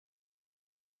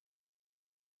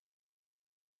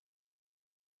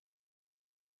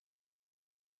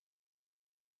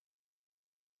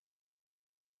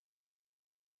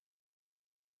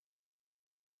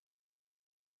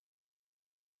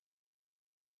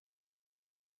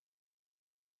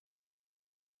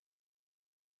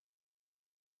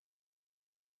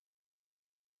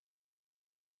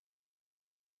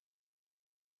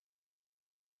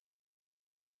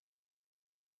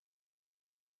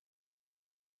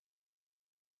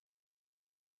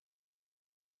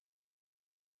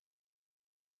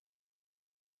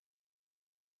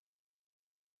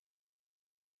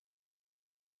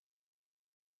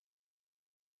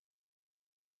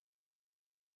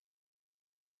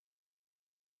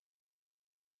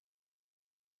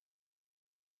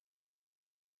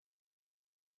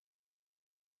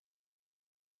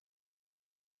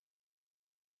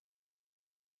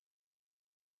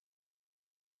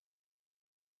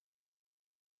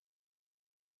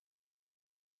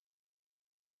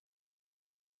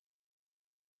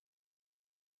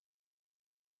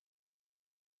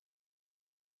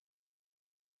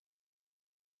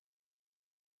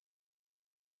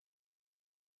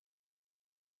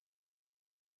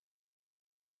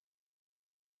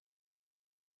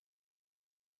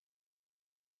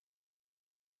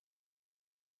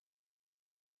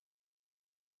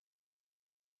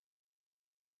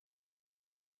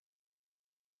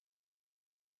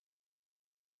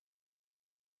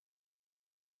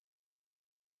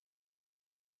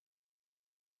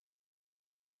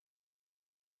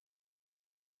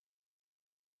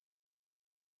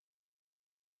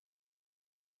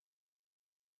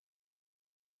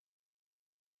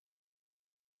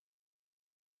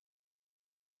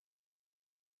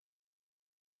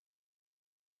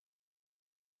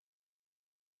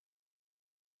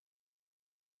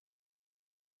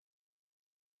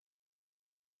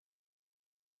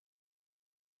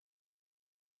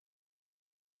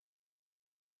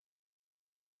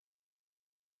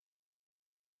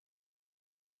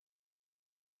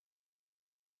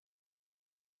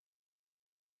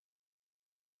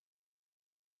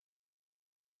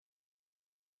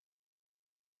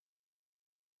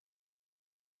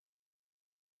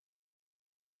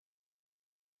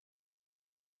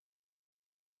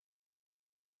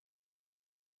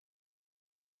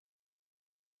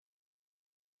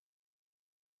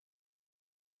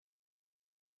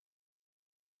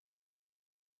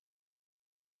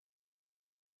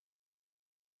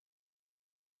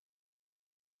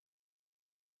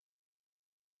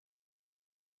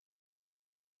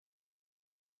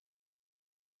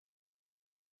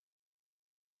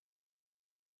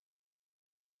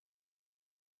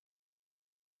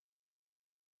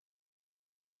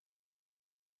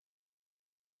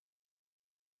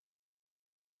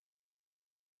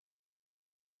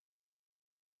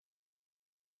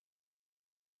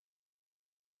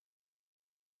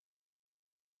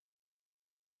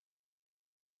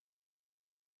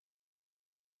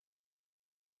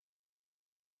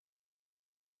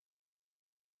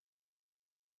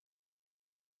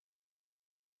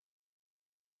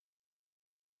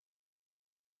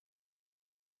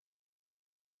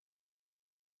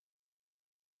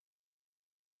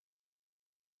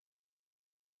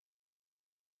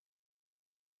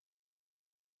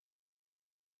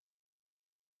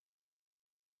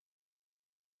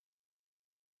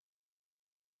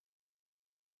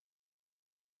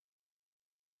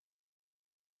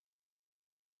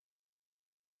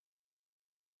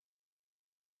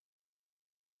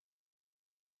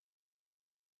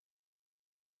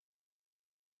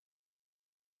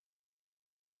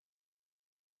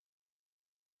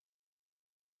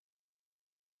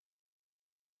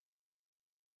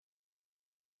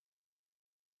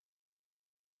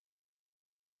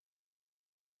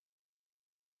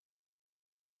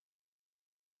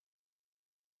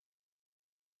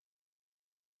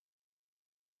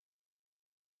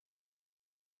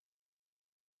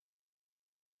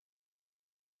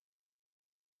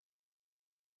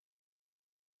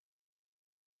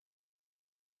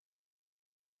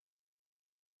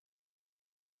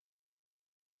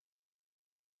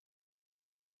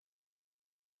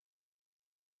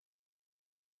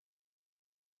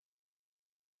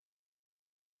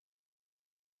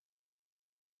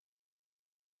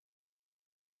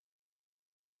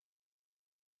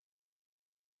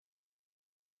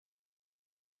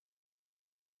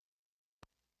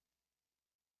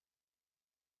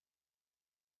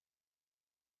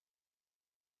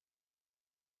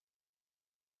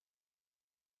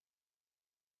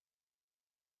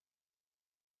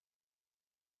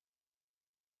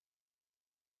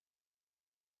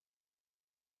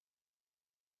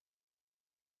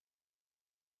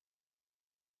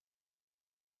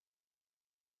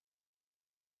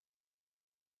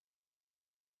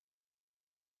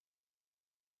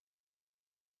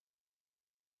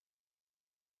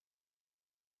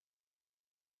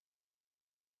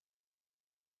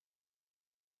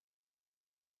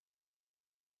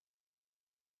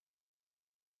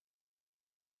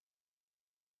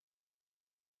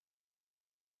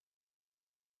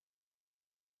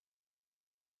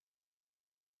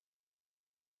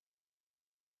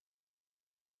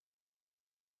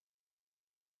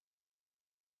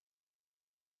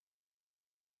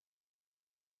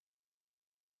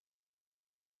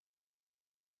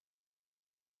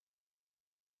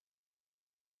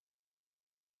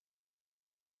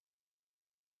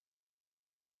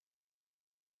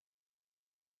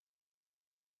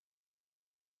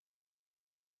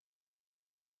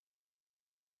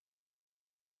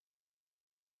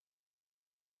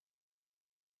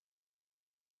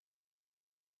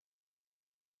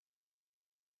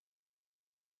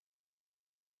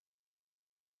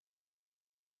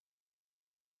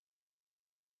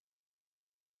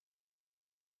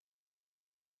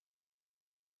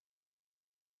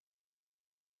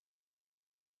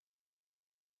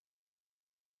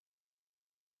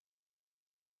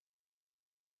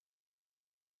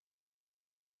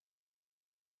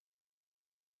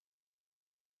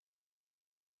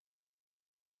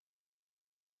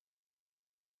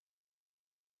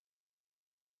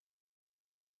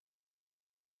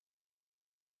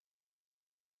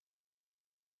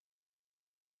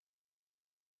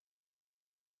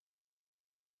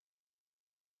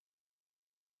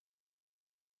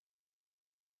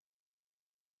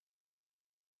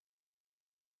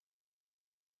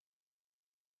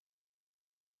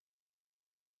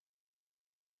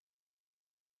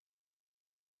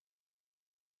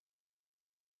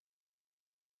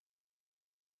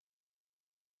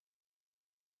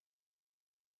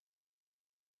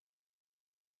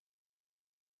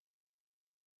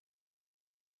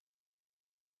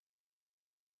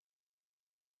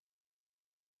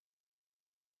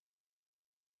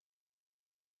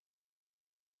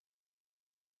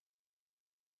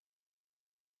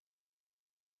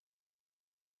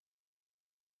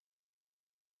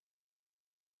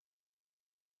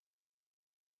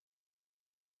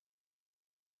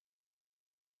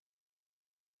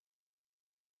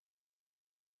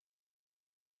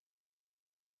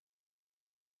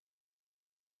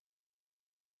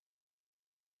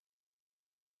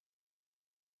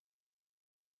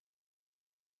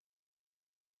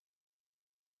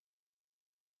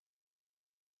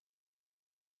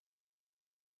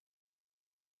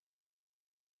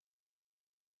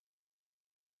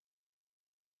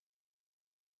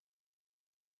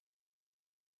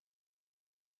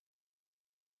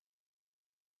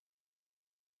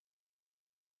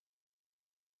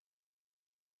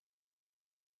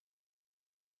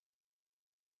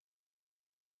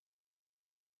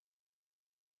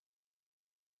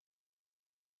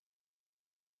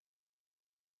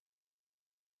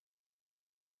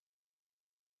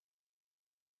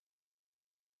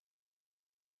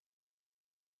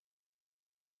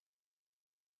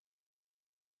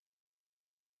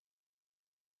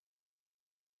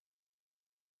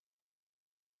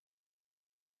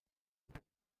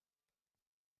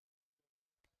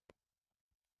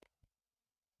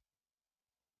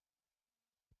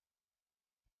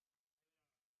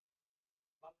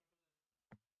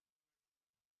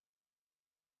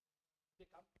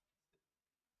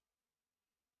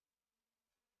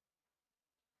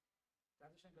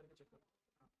Calculation करके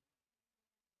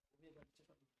check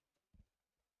करो।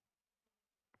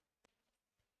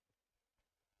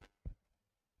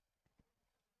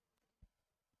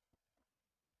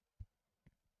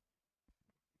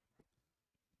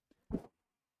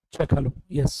 Check hello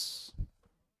yes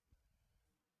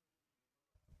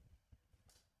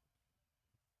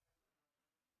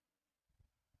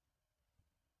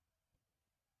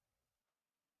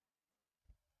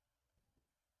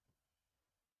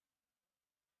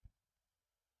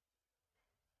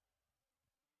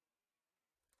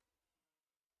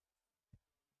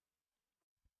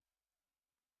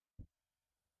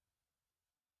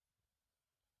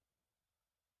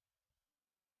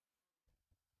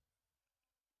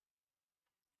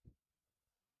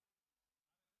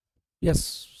yes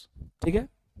ठीक है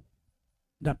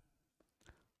डन।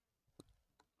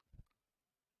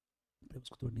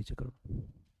 उसको थोड़ा नीचे करो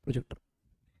प्रोजेक्टर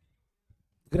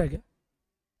दिख रहा है क्या?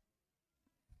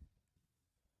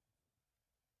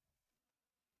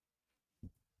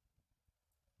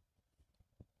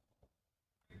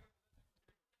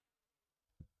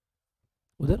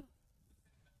 उधर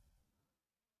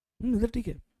इधर ठीक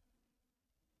है।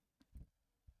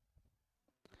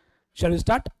 Shall we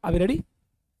start? Are we ready?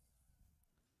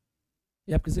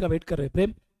 या आप किसी का वेट कर रहे हैं?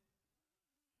 प्रेम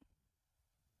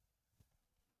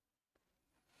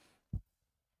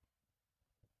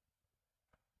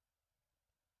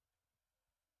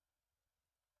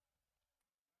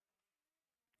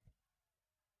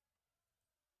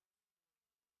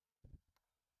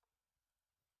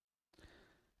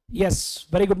yes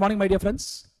very good morning my dear friends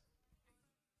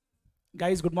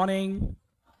guys good morning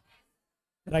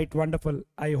right wonderful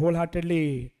I wholeheartedly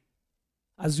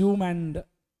assume and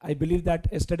I believe that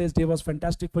yesterday's day was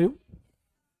fantastic for you.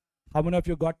 How many of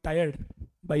you got tired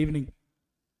by evening?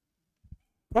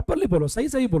 Properly बोलो सही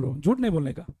सही बोलो झूठ नहीं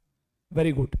बोलने का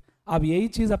very good. अब यही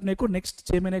चीज अपने को नेक्स्ट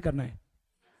 6 महीने करना है।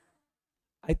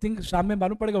 आई थिंक शाम में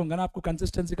मालूम पड़ेगा होगा ना आपको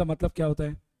कंसिस्टेंसी का मतलब क्या होता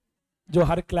है। जो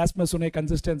हर क्लास में सुने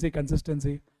कंसिस्टेंसी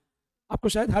कंसिस्टेंसी आपको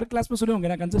शायद हर क्लास में सुने होंगे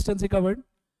ना कंसिस्टेंसी का वर्ड।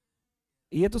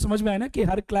 ये तो समझ में आया ना कि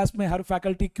हर क्लास में हर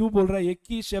फैकल्टी क्यों बोल रहा है एक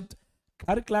ही शब्द।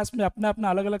 हर क्लास में अपना अपना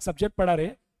अलग अलग सब्जेक्ट पढ़ा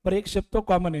रहे पर एक शब्द तो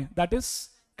कॉमन है दैट इज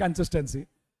कंसिस्टेंसी।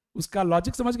 उसका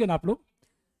लॉजिक समझ गए ना आप लोग।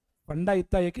 फंडा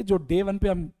इतना है कि जो डे 1 पे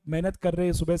हम मेहनत कर रहे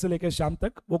हैं सुबह से लेकर शाम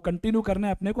तक वो कंटिन्यू करना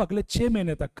है अपने को अगले 6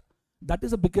 महीने तक। That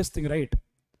is the biggest thing right.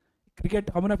 Cricket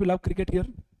how many of you love cricket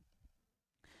here?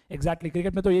 Exactly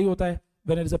cricket में तो यही होता है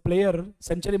when is a player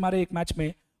century मारे एक मैच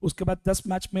में उसके बाद 10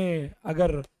 मैच में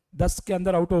अगर 10 के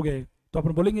अंदर आउट हो गए तो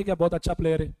अपन बोलेंगे क्या बहुत अच्छा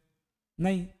प्लेयर है?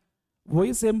 नहीं।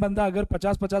 वही सेम बंदा अगर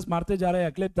 50-50 मारते जा रहा है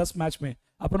अगले 10 मैच में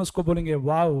अपन उसको बोलेंगे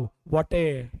wow what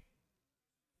A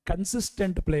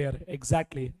consistent player.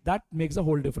 Exactly that makes a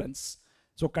whole difference.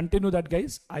 So continue that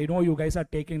guys. I know you guys are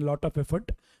taking lot of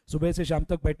effort. सुबह से शाम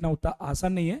तक बैठना उतना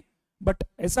आसान नहीं है बट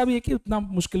ऐसा भी है कि उतना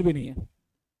मुश्किल भी नहीं है।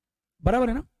 बराबर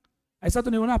है ना? ऐसा तो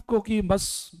नहीं हो ना आपको कि बस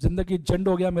जिंदगी जंड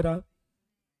हो गया मेरा।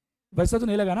 वैसा तो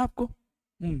नहीं लगा ना आपको?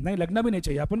 नहीं लगना भी नहीं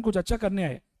चाहिए। अपन कुछ अच्छा करने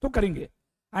आए तो करेंगे।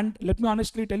 And let me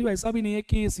honestly tell you ऐसा भी नहीं है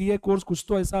कि सीए कोर्स कुछ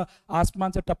तो ऐसा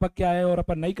आसमान से टपक के आया है और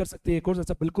अपन नहीं कर सकते ये कोर्स।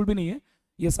 ऐसा बिल्कुल भी नहीं है।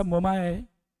 ये सब मोमाया है।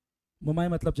 मोमाया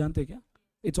मतलब जानते हैं क्या?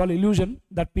 It's all illusion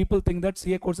that people think that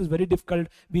CA course is very difficult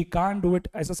we can't do it.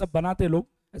 ऐसा सब बनाते लोग।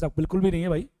 ऐसा बिल्कुल भी नहीं है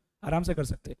भाई। आराम से कर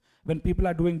सकते। When people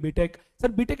are doing BTech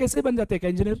sir BTech ऐसे बन जाते हैं क्या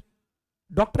इंजीनियर?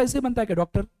 डॉक्टर ऐसे बनता है क्या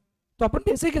डॉक्टर? तो अपन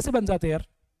भी ऐसे कैसे बन जाते हैं यार?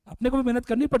 अपने को भी मेहनत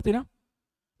करनी पड़ती ना।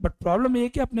 बट प्रॉब्लम ये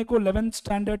कि अपने को 11th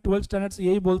स्टैंडर्ड 12th स्टैंडर्ड से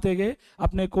यही बोलते गए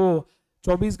अपने को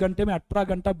 24 घंटे में 18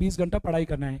 घंटा 20 घंटा पढ़ाई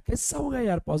करना है। कैसा होगा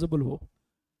यार पॉसिबल? वो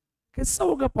कैसा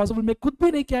होगा पॉसिबल? मैं खुद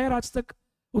भी नहीं किया यार आज तक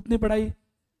उतनी पढ़ाई।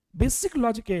 बेसिक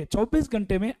लॉजिक है 24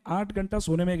 घंटे में 8 घंटा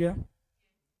सोने में गया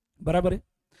बराबर है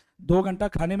 2 घंटा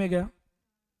खाने में गया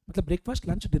मतलब ब्रेकफास्ट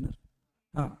लंच डिनर।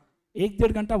 हाँ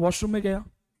 1-1.5 घंटा वॉशरूम में गया।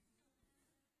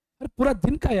 अरे पूरा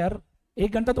दिन का यार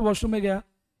 1 घंटा तो वॉशरूम में गया।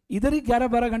 इधर ही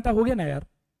 11-12 घंटा हो गया ना यार।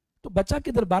 तो बचा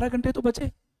किधर? 12 घंटे तो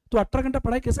बचे। तो 18 घंटा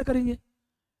पढ़ाई कैसे करेंगे?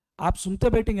 आप सुनते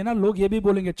बैठेंगे ना लोग ये भी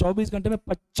बोलेंगे 24 घंटे में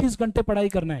 25 घंटे पढ़ाई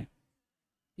करना है।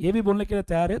 ये भी बोलने के लिए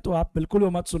तैयार है तो आप बिल्कुल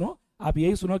मत सुनो। आप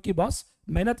यही सुनो कि बॉस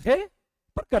मेहनत है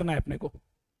पर करना है अपने को।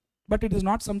 But it is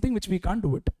not something which we can't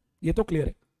do it. ये तो क्लियर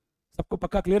है सबको?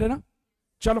 पक्का क्लियर है ना?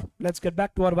 चलो let's get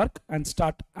back to our work and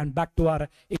start and back to our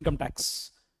income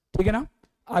tax. ठीक है ना?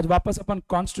 आज वापस अपन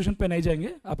कॉन्स्टिट्यूशन पे नहीं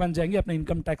जाएंगे अपन जाएंगे अपने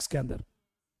इनकम टैक्स के अंदर।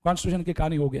 कॉन्स्टिट्यूशन की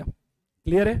कहानी हो गया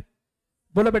क्लियर है?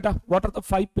 बोलो बेटा what are the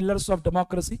 5 pillars of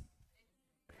democracy?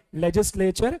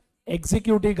 Legislature,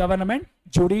 executive government,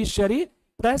 judiciary,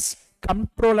 press,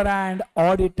 controller and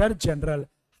auditor general.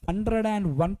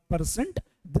 101%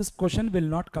 this question will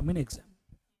not come in exam.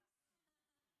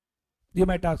 You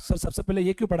might ask, sir सबसे पहले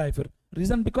ये क्यों पढ़ा है फिर?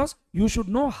 Reason because you should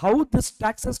know how this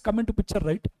tax has come into picture,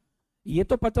 right? ये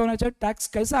तो पता होना चाहिए टैक्स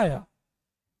कैसा आया.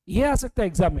 ये आ सकता है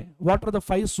एग्जाम में, what are the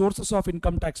 5 sources of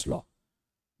income tax law.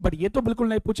 But ये तो बिल्कुल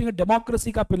नहीं पूछेंगे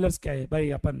डेमोक्रेसी का पिलर्स क्या है. भाई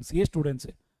अपन सीए स्टूडेंट्स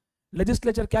है.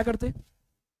 लेजिस्लेचर क्या करते?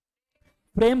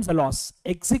 Frames the loss.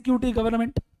 Executive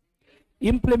government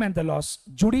implement the laws.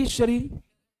 Judiciary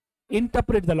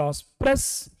interpret the laws.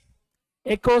 Press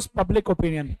echoes public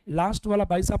opinion. Last वाला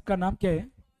भाई साहब का नाम क्या है?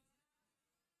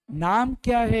 नाम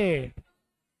क्या है?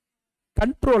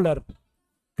 Controller.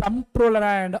 Controller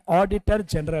and auditor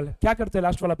general क्या करते हैं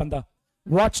लास्ट वाला बंदा?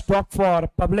 Watch dog for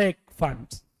public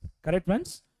funds. Correct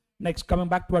friends. Next coming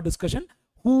back to our discussion.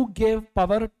 Who gave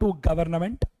power to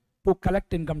government to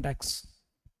collect income tax?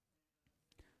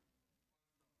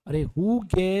 अरे who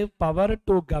gave power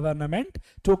to government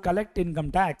to collect income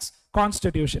tax?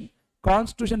 Constitution.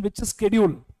 Constitution which is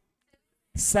schedule?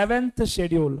 7th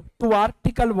schedule to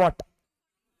article what?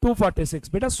 246.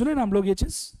 बेटा सुने ना हम लोग ये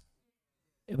चीज.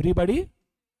 Everybody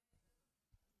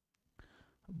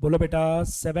बोलो बेटा.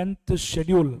 7th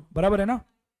schedule बराबर है ना?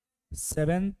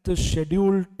 7th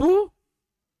schedule to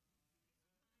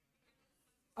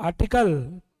article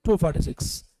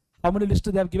 246. How many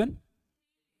lists they have given?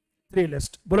 3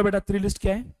 list. बोलो बेटा 3 लिस्ट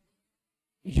क्या है?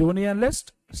 Union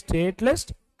list, state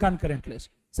list, concurrent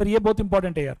list. Sir ये बहुत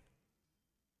इंपॉर्टेंट है यार.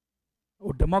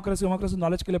 वो डेमोक्रेसी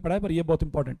नॉलेज के लिए पढ़ा है पर ये बहुत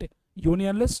इंपॉर्टेंट है.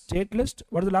 Union list, state list,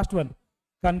 what is the last one?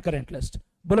 Concurrent list.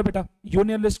 बोलो बेटा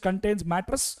union list contains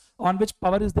matters on which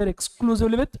power is there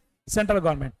exclusively with central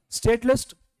government. State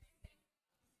list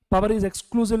power is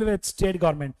exclusively with state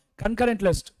government. Concurrent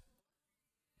list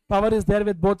power is there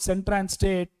with both center and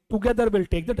state together will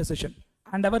take the decision.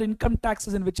 And our income tax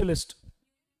is in which list?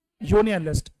 Union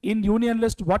list. In union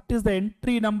list, what is the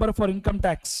entry number for income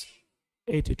tax?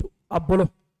 82. Ab bolo,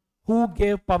 who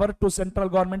gave power to central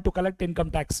government to collect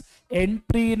income tax?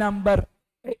 Entry number.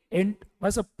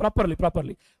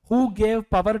 Properly. Who gave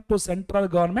power to central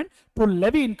government to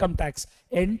levy income tax?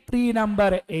 Entry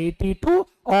number 82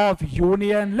 of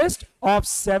union list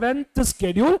of 7th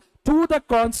schedule to the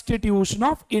Constitution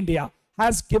of India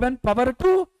has given power to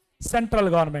central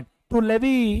government to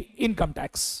levy income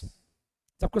tax.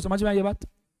 सबको समझ में आई ये बात?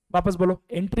 वापस बोलो.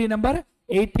 Entry number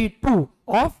 82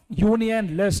 of union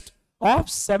list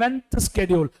of 7th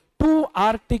schedule to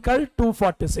article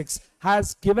 246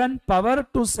 has given power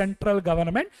to central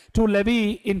government to levy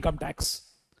income tax.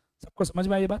 सबको समझ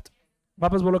में आई ये बात?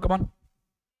 वापस बोलो. कमान.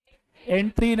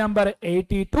 Entry number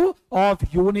 82 of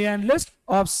union list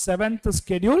of 7th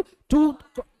schedule to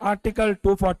article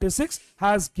 246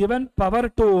 has given power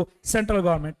to central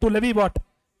government to levy what?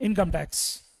 Income tax.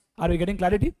 Are we getting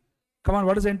clarity? Come on,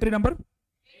 what is entry number?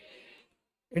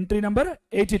 Entry number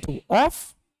 82 of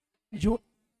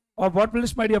what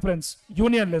list, my dear friends?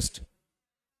 Union list.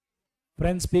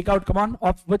 Friends, speak out. Come on.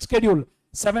 Of which schedule?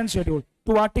 7th schedule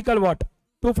to article what?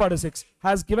 246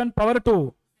 has given power to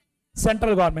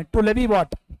central government to levy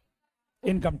what?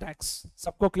 Income tax.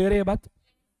 सबको clear है ये बात?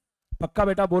 पक्का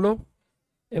बेटा बोलो.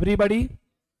 Everybody.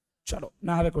 चलो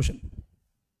ना have a question.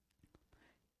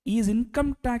 Is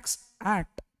income tax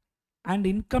act and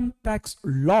income tax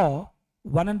law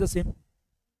one and the same?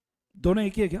 दोनों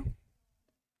एक ही है क्या?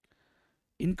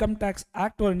 इनकम टैक्स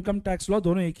एक्ट और इनकम टैक्स लॉ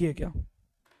दोनों एक ही है क्या?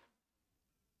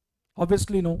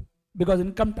 Obviously no, because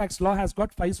income tax law has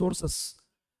got 5 sources.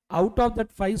 Out of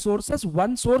that 5 sources,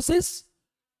 one source is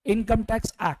income tax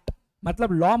act.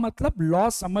 मतलब लॉ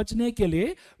समझने के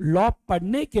लिए, लॉ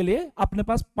पढ़ने के लिए अपने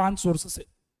पास 5 सोर्सेस है.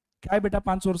 क्या है बेटा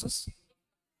 5 sources?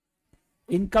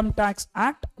 Income tax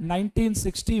act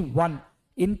 1961,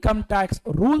 income tax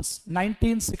rules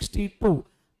 1962,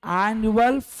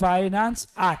 annual finance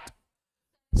act,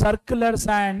 circulars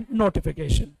and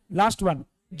notification. Last one,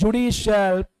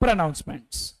 judicial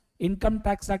pronouncements. Income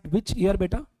tax act which year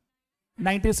बेटा?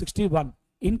 1961.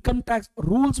 Income tax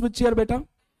rules which year बेटा?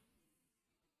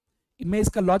 मैं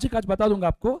इसका लॉजिक आज बता दूंगा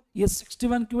आपको. ये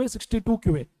 61 क्यों है, 62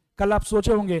 क्यों है? कल आप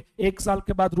सोचे होंगे 1 साल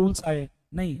के बाद रूल्स आए.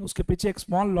 नहीं, उसके पीछे एक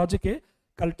स्मॉल लॉजिक है.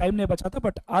 कल टाइम नहीं बचा था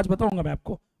बट आज बताऊंगा मैं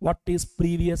आपको. What is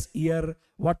previous year,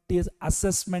 what is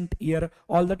assessment year,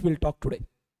 all that will talk today.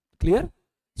 Clear?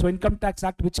 So income tax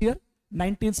act which year?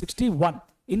 1961.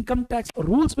 Income tax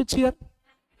rules which year?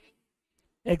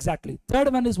 Exactly. Third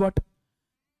one is what?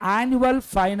 Annual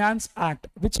finance act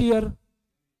which year?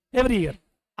 Every year.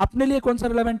 अपने लिए कौन सा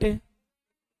relevant है?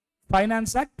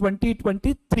 Finance act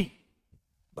 2023.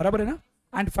 बराबर है ना?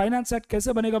 And finance act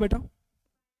कैसे बनेगा बेटा?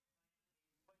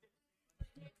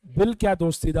 बिल क्या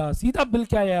दोस्त? सीधा बिल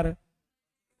क्या यार?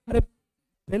 अरे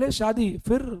पहले शादी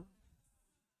फिर.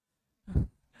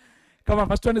 Come on,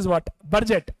 first one is what?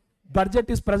 Budget. Budget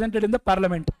is presented in the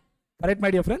parliament. Correct,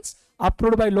 my dear friends?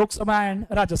 Approved by Lok Sabha and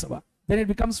Rajya Sabha. Then it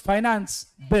becomes finance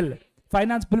bill.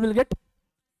 Finance bill will get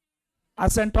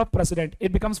assent of president.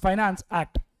 It becomes finance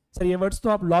act. Sir ये words तो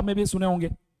आप law में भी सुने होंगे.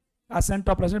 Assent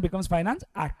of president becomes finance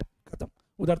act. खत्म.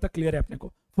 उधर तक क्लियर है अपने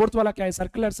को. फोर्थ वाला क्या है?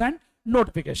 Circulars and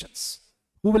notifications.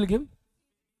 Who will give?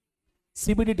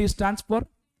 CBDT stands for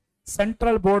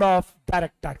Central Board of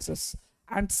Direct Taxes.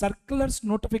 And circulars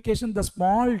notification, the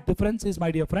small difference is,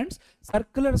 my dear friends,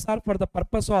 circulars are for the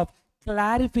purpose of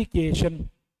clarification.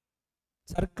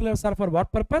 Circulars are for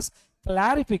what purpose?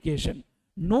 Clarification.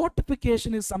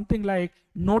 Notification is something like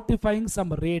notifying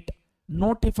some rate,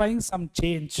 notifying some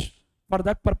change. For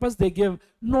that purpose they give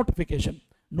notification.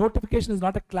 Notification is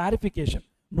not a clarification.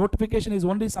 Notification is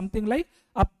only something like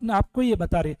आपको ये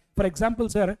बता रहे. For example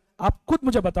sir, आप खुद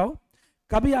मुझे बताओ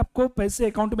कभी आपको पैसे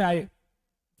अकाउंट में आए.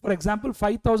 For example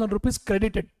 5,000 rupees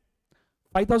credited.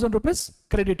 5,000 rupees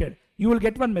credited. You will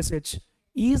get one message.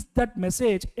 Is that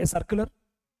message a circular?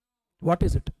 What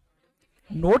is it?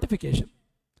 Notification.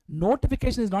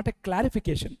 Notification is not a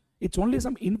clarification. It's only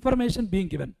some information being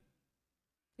given.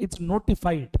 It's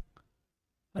notified.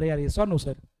 Are yes or no,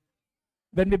 sir?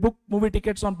 When we book movie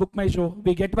tickets on Book My Show,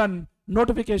 we get one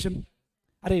notification.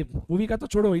 Are movie ka to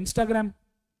chodo, Instagram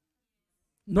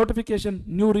notification,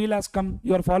 new reel has come,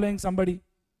 you are following somebody.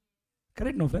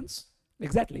 Correct, no friends?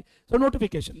 Exactly. So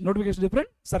notification. Notification is different,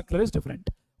 circular is different.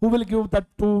 Who will give that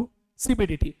to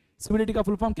CBDT? CBDT का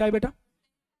full form क्या है बेटा?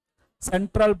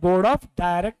 Central Board of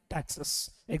Direct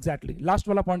Taxes. Exactly. Last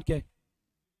वाला point क्या है?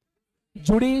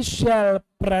 Judicial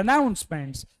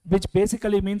pronouncements, which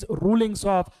basically means rulings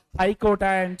of High Court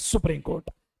and Supreme Court.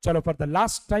 Chalo, for the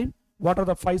last time, what are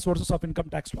the 5 sources of income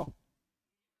tax law?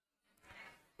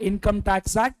 Income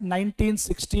Tax Act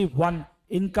 1961.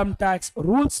 Income Tax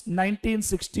Rules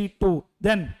 1962.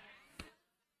 Then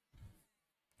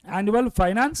Annual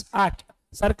Finance Act,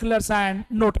 Circulars and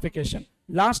Notification.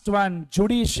 Last one,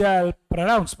 Judicial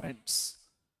Pronouncements.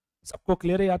 सबको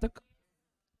clear है यहाँ तक?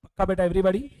 पक्का बेटा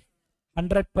everybody?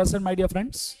 100% my dear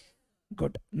friends?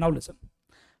 Good. Now listen.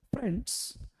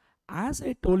 Friends, as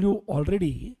I told you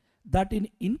already that in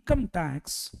income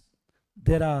tax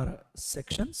there are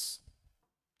sections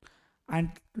and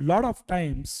lot of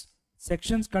times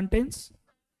sections contains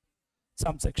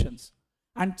subsections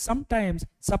and sometimes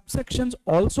subsections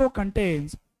also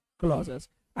contains clauses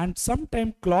and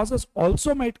sometimes clauses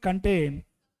also might contain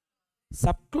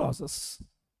subclauses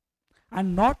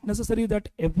and not necessary that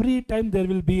every time there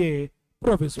will be a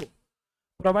proviso.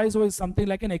 Proviso is something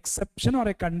like an exception or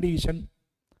a condition,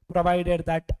 provided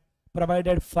that,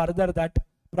 provided further that,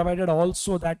 provided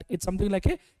also that. It's something like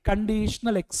a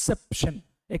conditional exception.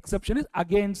 Exception is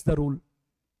against the rule.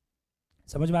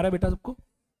 समझ में आ रहा है बेटा सबको?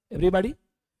 Everybody?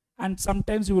 And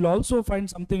sometimes you will also find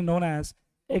something known as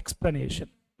explanation,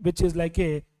 which is like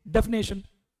a definition.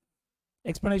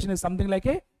 Explanation is something like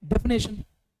a definition.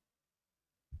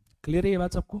 Clear है ये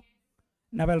बात सबको?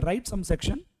 Now I'll write some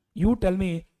section. You tell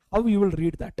me how you will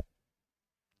read that.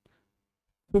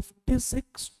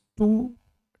 56 to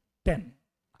 10.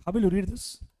 How will you read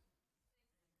this?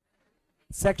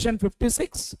 Section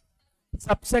 56,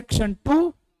 subsection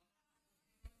 2,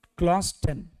 clause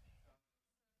 10.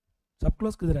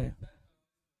 Subclause किधर है?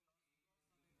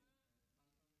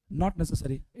 Not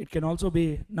necessary. It can also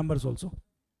be numbers also.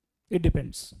 It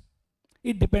depends.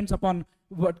 It depends upon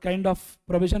what kind of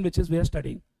provision which is we are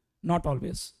studying. Not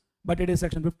always. But it is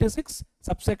section 56,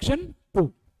 subsection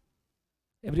 2.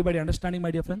 Everybody understanding, my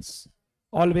dear friends?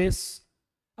 Always.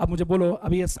 अब मुझे बोलो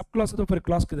अभी ये sub clause है तो फिर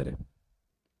clause किधर है?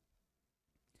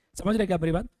 समझ रहे क्या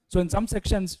मेरी बात? So in some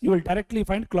sections you will directly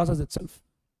find clauses itself.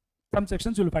 Some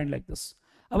sections you will find like this.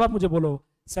 अब आप मुझे बोलो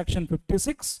section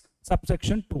 56,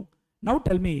 subsection 2. Now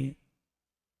tell me,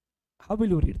 how will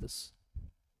you read this?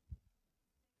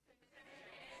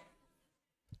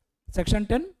 Section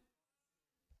 10,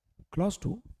 clause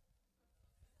 2.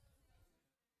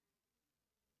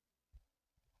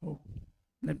 Oh,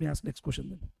 let me ask next question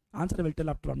then. Answer I will tell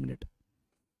after 1 minute.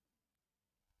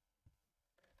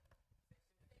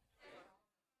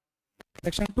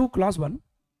 Section 2, clause 1.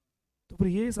 तो फिर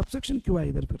ये subsection क्यों है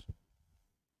इधर फिर?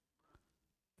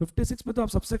 56 में तो आप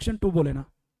सबसेक्शन 2 बोले ना,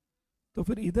 तो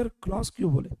फिर इधर क्लॉज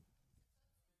क्यों बोले?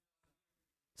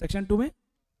 सेक्शन 2 में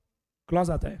क्लॉज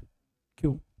आता है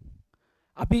क्यों?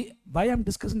 अभी why I am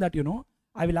discussing that, you know,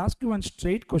 I will ask you one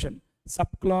straight question.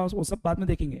 Sub clause वो सब बाद में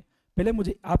देखेंगे. पहले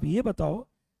मुझे आप ये बताओ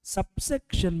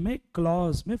सबसेक्शन में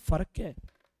क्लॉज में फर्क क्या है?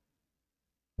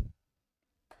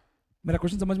 मेरा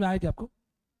क्वेश्चन समझ में आया क्या आपको?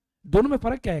 दोनों में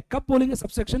फर्क क्या है? कब बोलेंगे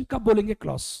सबसेक्शन, कब बोलेंगे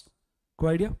क्लॉज? कोई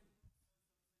idea?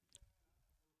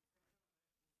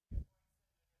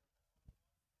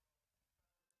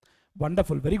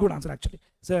 Wonderful, very good answer actually.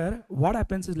 Sir, what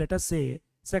happens is, let us say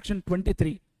section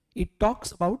 23, it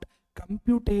talks about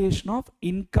computation of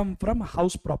income from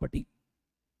house property.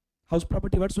 House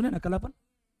property word sune na kal apan?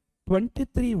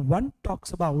 23.1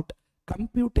 talks about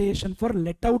computation for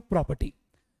let out property.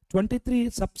 23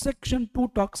 subsection 2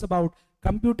 talks about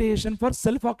computation for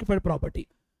self occupied property.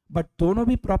 But दोनों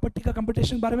भी property का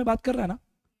computation के बारे में बात कर रहा है ना?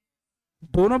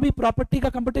 दोनों भी प्रॉपर्टी का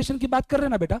कंप्यूटेशन की बात कर रहे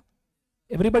हैं ना बेटा?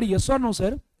 Everybody yes or no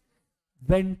sir?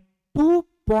 When 2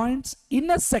 points in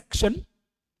a section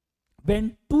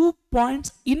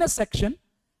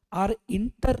are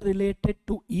interrelated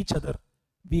to each other,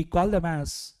 we call them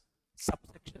as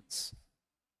subsections.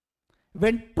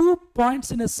 When 2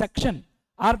 points in a section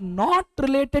are not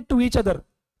related to each other,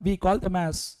 we call them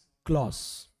as clause.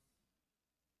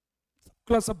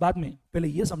 Clause सब बाद में, पहले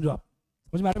ये समझो आप.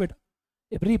 समझ में आ रहा है बेटा?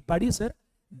 Everybody sir,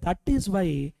 that is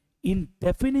why in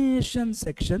definition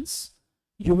sections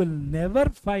you will never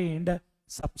find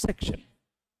subsection.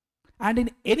 And in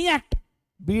any act,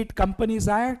 be it Companies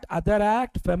Act, Other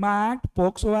Act, FEMA Act,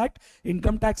 POCSO Act,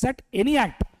 Income Tax Act, any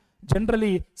act,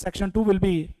 generally section 2 will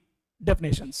be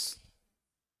definitions.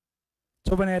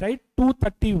 So when I write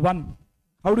 231,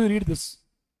 how do you read this?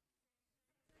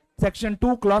 Section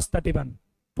 2 clause 31.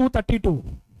 232.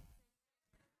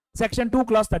 Section 2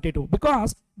 clause 32.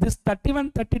 Because this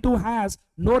 31, 32 has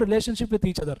no relationship with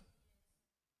each other.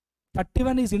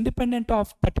 31 is independent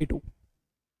of 32.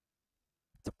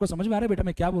 सबको समझ में आ रहा है बेटा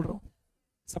मैं क्या बोल रहा हूँ?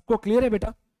 सबको क्लियर है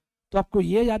बेटा? तो आपको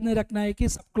ये याद नहीं रखना है कि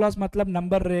सब क्लॉज मतलब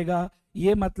नंबर रहेगा,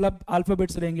 ये मतलब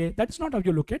अल्फाबेट्स रहेंगे. That is not how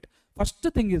you look it. First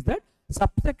thing is that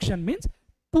subsection means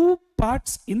two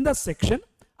parts in the section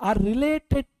are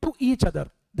related to each other.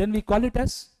 Then we call it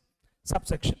as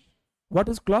subsection.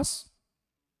 What is clause?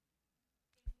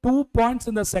 2 points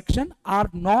in the section are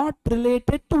not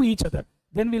related to each other.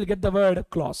 Then we'll get the word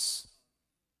clause.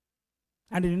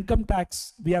 And in income tax,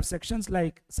 we have sections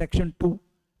like section 2,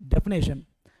 definition.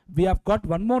 We have got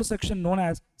one more section known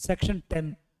as section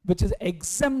 10, which is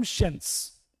exemptions.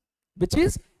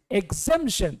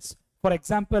 For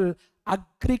example,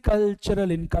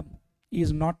 agricultural income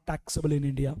is not taxable in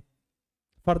India.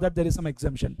 For that there is some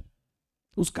exemption.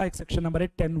 उसका एक section number है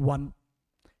 10.1.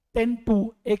 10.2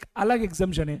 एक अलग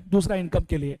exemption है दूसरा income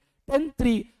के लिए.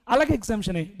 10.3 अलग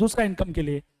एग्जाम्शन है दूसरा इनकम के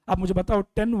लिए. आप मुझे बताओ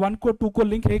 10.1 को 2 को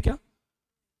लिंक है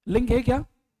क्या?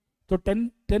 तो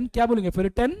 10 क्या बोलेंगे फिर?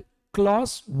 10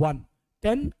 clause 1,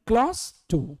 10 clause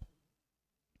 2.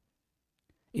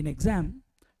 In exam,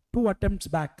 2 attempts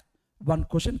back, one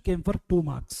question came for 2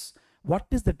 marks. What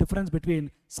is the difference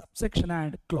between subsection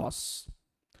and clause?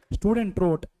 Student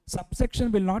wrote,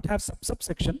 subsection will not have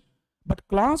subsection, but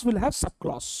clause will have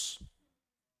subclause.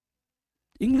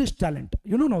 English talent.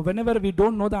 You know, whenever we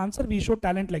don't know the answer, we show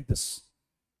talent like this.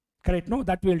 Correct? No,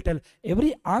 that will tell.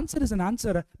 Every answer is an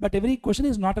answer, but every question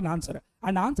is not an answer.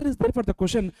 An answer is there for the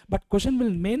question, but question will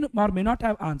may or may not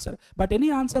have answer. But any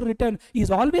answer written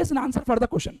is always an answer for the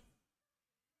question.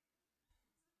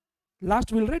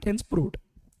 Last we'll write, hence proved.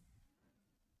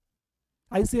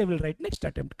 I say I will write next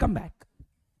attempt. Come back.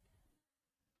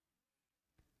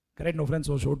 Correct? No friends,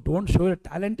 so don't show your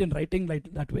talent in writing like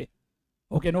that way.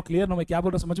 Okay, no clear? No, मैं क्या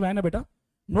बोल रहा समझ में आया ना बेटा?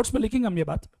 Notes में लिखेंगे हम ये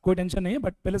बात, कोई टेंशन नहीं है,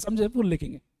 but पहले समझे full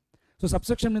लिखेंगे. So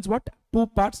subsection means what? 2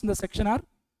 parts in the section are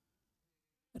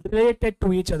related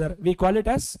to each other. We call it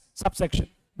as subsection.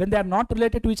 When they are not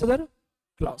related to each other,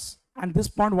 clause. And this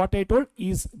point what I told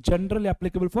is generally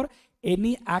applicable for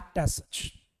any act as such.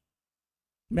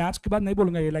 मैं आज के बाद नहीं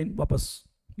बोलूंगा ये line वापस,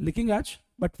 लिखेंगे आज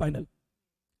but final.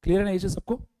 Clear है ना ये चीज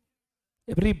सबको?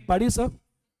 Everybody sir?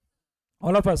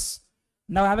 All of us.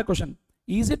 Now I have a question.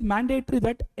 Is it mandatory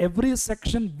that every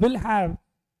section will have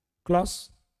clause?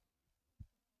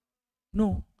 No.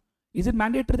 Is it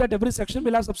mandatory that every section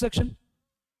will have subsection?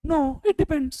 No, it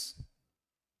depends.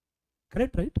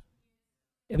 Correct, right?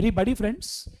 Everybody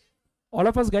friends? All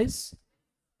of us guys?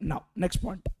 Now, next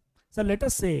point. So let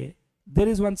us say there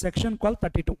is one section called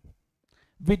 32,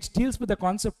 which deals with the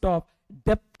concept of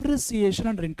depreciation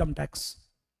under income tax.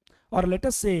 Or let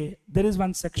us say there is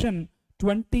one section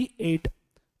 28,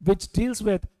 which deals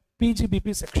with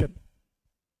PGBP section.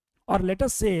 Or let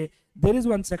us say there is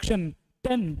one section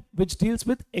 10 which deals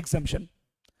with exemption.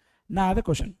 Now I have a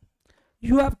question.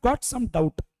 You have got some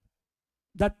doubt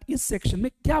that इस section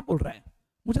में क्या बोल रहा है?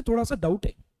 मुझे थोड़ा सा doubt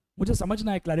है, मुझे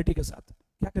समझना है clarity के साथ.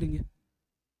 क्या करेंगे?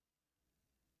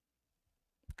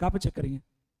 कहाँ पे चेक करेंगे?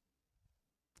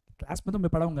 क्लास में तो मैं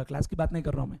पढ़ाऊंगा, क्लास की बात नहीं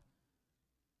कर रहा हूँ मैं.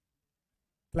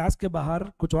 क्लास के बाहर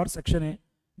कुछ और सेक्शन है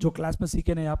जो क्लास में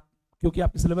सीखे नहीं आप, क्योंकि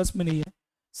आपके सिलेबस में नहीं है.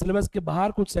 सिलेबस के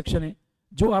बाहर कुछ सेक्शन है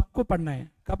जो आपको पढ़ना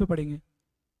है. कहाँ पे पढ़ेंगे?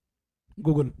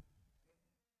 गूगल.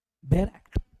 Bare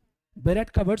act. बेरैट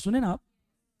का वर्ड सुने ना आप,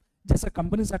 जैसा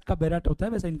कंपनीज एक्ट का बेरैट होता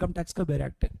है वैसा इनकम टैक्स का बेर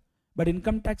एक्ट है. बट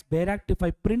इनकम टैक्स बेर act, if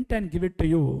I print and give it to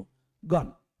you,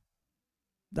 gone,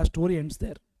 the story ends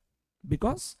there.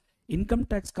 Because income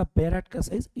tax का बेर एक्ट का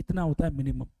साइज इतना होता है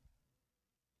मिनिमम.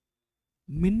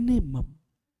 मिनिमम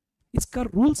इसका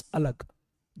रूल्स अलग,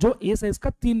 जो ए साइज का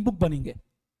 3 बुक बनेंगे.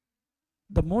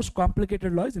 The most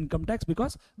complicated law is income tax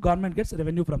because government gets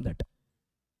revenue from that.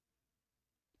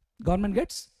 Government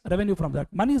gets revenue from that.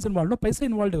 Money is involve, पैसे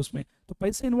इन्वॉल्व है उसमें, तो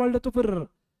पैसे इन्वॉल्व है तो फिर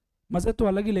मजे तो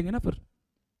अलग ही लेंगे ना फिर.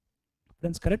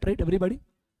 Friends, correct, right everybody?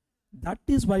 That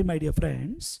is why my dear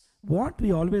friends, what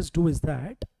we always do is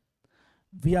that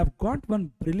we have got one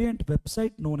brilliant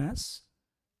website known as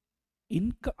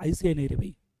ICI नहीं रे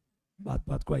भाई,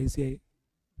 बात को ICI,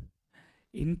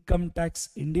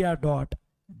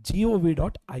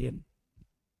 incometaxindia.gov.in.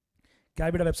 क्या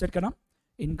है बेटा वेबसाइट का नाम?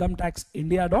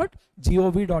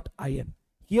 incometaxindia.gov.in.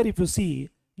 Here if you see,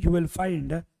 you will find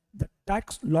the tax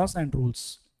laws and rules.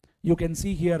 You can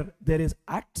see here there is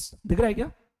acts, दिख रहा है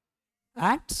क्या?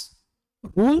 Acts,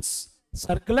 rules,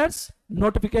 circulars,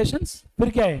 notifications, फिर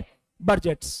क्या है?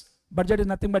 Budgets. Budget is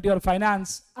nothing but your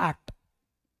finance act.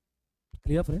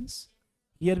 Clear friends?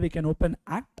 Here we can open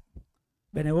act.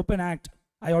 When I open act,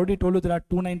 I already told you there are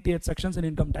 298 sections in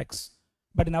income tax.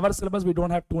 But in our syllabus we don't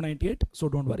have 298, so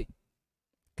don't worry.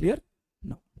 Clear?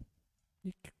 No.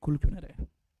 ये खुल क्यों नहीं रहा है?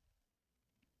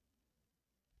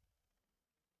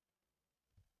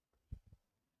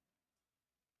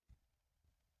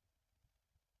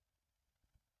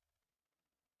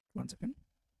 One second.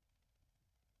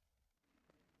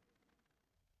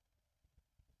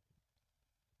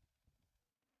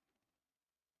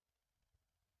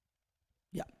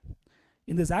 Yeah.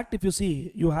 In this act, if you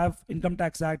see, you have Income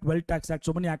Tax Act, Wealth Tax Act,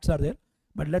 so many acts are there.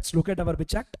 But let's look at our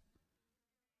which act?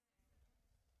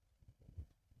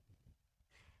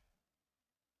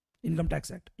 Income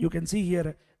Tax Act. You can see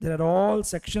here, there are all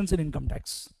sections in income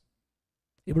tax.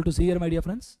 Able to see here, my dear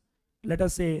friends? Let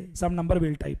us say some number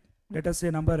we'll type. Let us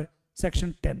say number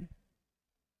section 10.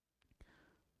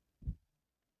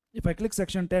 If I click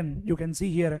section 10, you can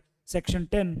see here, section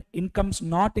 10, incomes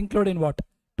not included in what?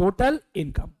 Total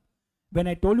income. When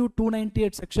I told you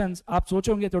 298 sections, आप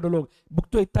सोचोगे थोड़े लोग, book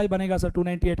तो इतना ही बनेगा sir,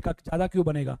 298 का ज्यादा क्यों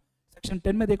बनेगा? सेक्शन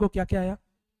 10 में देखो क्या क्या आया?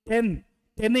 10,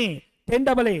 10A,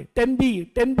 10AA, 10B,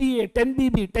 10BA,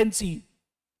 10BB, 10C,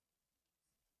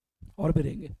 और भी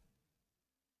रहेंगे.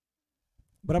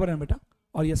 बराबर है बेटा?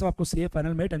 और ये सब आपको CA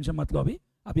फाइनल में, टेंशन मत लो अभी.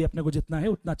 अभी अपने को जितना है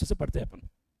उतना अच्छे से पढ़ते हैं अपन.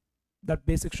 That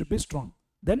basic should be strong.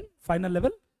 Then final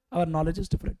level, our knowledge is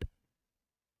different.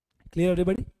 Clear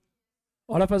everybody?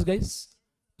 All of us guys?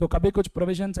 तो कभी कुछ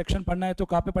प्रोविजन सेक्शन पढ़ना है तो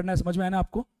कहाँ पे पढ़ना है, समझ में आया ना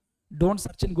आपको? Don't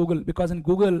search in Google, because in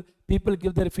Google people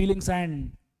give their feelings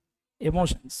and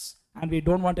emotions, and we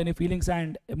don't want any feelings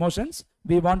and emotions,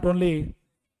 we want only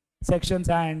sections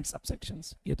and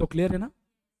subsections. ये तो क्लियर है ना?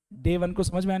 डे 1 को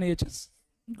समझ में आया ये चीज?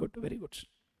 Good, very good.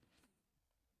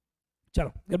 चलो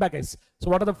get back guys. So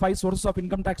what are the 5 sources of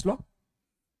income tax law?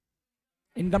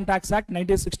 Income tax act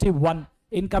 1961,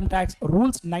 income tax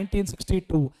rules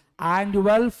 1962,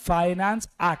 Annual Finance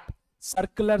Act,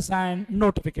 circulars and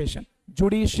notification,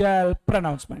 judicial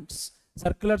pronouncements.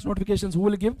 Circulars, notifications, who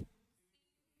will give?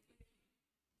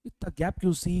 The gap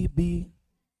you see,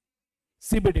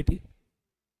 CBDT,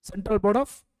 Central Board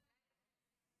of.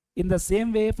 In the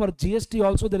same way for GST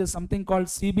also there is something called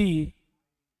CBIDT.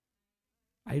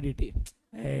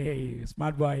 Hey,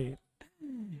 smart boy.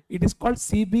 It is called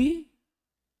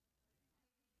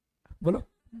Bolo.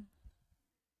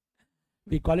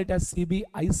 We call it as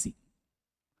CBIC,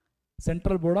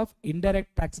 Central Board of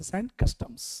Indirect Taxes and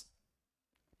Customs.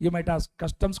 You might ask,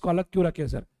 customs को अलग क्यों रखे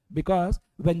sir? Because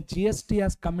when GST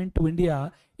has come into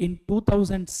India in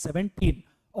 2017,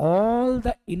 all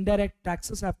the indirect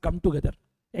taxes have come together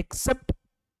except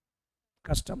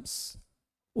customs.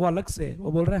 वो अलग से,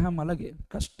 वो बोल रहे हैं हम अलग है.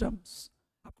 Customs,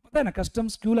 आपको पता है ना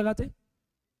customs क्यों लगाते?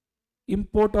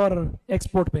 Import और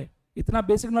export पे. इतना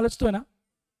basic knowledge तो है ना?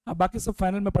 अब बाकी सब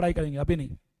फाइनल में पढ़ाई करेंगे, अभी नहीं.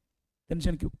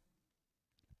 टेंशन क्यों?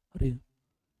 अरे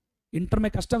इंटर में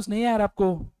कस्टम्स नहीं है यार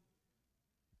आपको,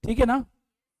 ठीक है ना?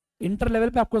 इंटर लेवल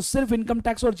पे आपको सिर्फ इनकम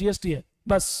टैक्स और जीएसटी है,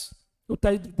 बस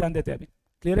उतना ही ध्यान देते हैं अभी.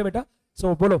 क्लियर है बेटा?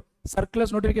 सो बोलो,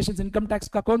 सर्कुलर्स नोटिफिकेशंस इनकम टैक्स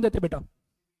का कौन देते बेटा?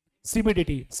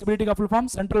 CBDT. CBDT का full form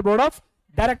central board of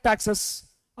direct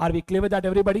taxes. Are we clear with that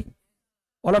everybody?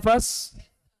 All of us?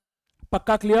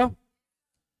 पक्का clear?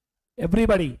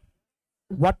 Everybody?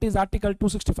 What is Article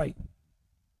 265?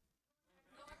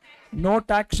 No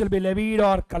tax shall be levied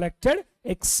or collected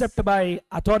except by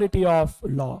authority of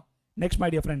law. Next, my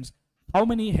dear friends, how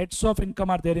many heads of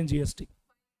income are there in GST?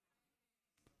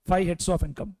 5 heads of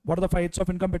income. What are the 5 heads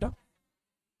of income, beta?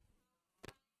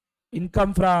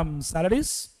 income from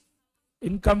salaries,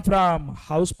 income from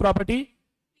house property,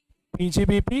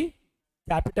 PGBP,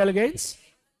 capital gains,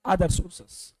 other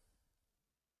sources.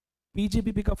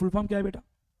 PGBP का full form क्या है बेटा?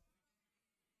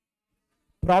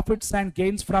 Profits and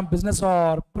gains from business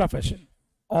or profession.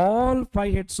 All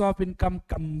 5 heads of income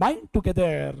combined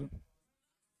together.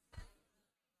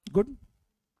 Good.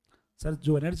 Sir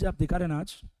जो energy आप दिखा रहे हैं ना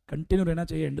आज कंटिन्यू रहना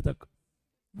चाहिए एंड तक,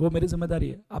 वो मेरी जिम्मेदारी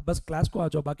है. आप बस क्लास को आ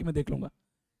जाओ, बाकी मैं देख लूंगा.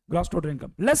 Gross total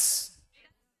income less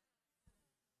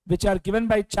which are given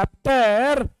by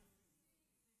chapter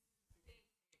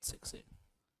 6A.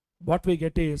 What we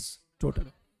get is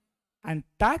total, and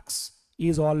tax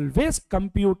is always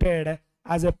computed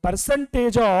as a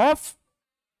percentage of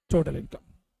total income.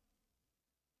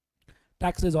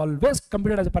 Tax is always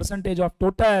computed as a percentage of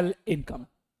total income.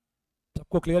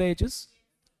 सबको clear है ये चीज?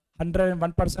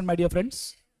 101% my dear friends.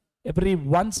 Every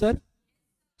one sir.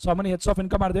 So how many heads of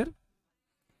income are there?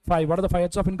 5. What are the 5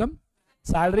 heads of income?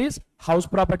 Salaries, house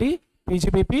property,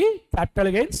 PGBP,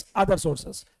 capital gains, other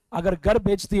sources. अगर घर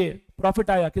बेच दिए profit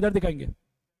आया किधर दिखाएंगे?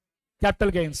 Capital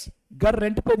gains. घर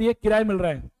rent पे दिए किराए मिल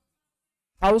रहा है,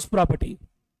 हाउस प्रॉपर्टी.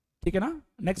 ठीक है ना?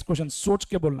 नेक्स्ट क्वेश्चन सोच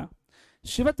के बोलना.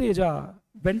 Shiva Teja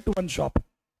went to one shop.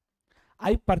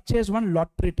 I purchased one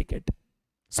lottery ticket.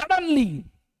 Suddenly,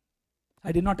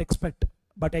 I did not expect,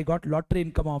 but I got lottery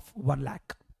income of 1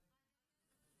 lakh.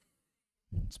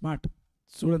 Smart.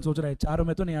 Student सोच रहे हैं चारों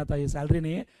में तो नहीं आता, ये सैलरी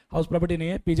नहीं है, हाउस प्रॉपर्टी नहीं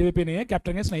है, पीजीबीपी नहीं है,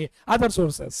 कैपिटल गेन्स नहीं है, other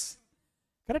sources.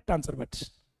 Correct answer. But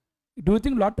do you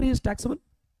think lottery is taxable?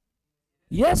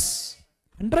 Yes,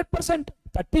 100%,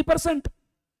 30%.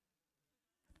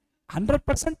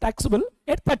 100% taxable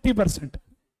at 30%.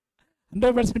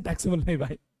 100% taxable नहीं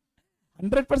भाई,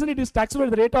 100% it is taxable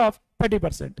at the rate of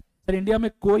 30%. Sir India में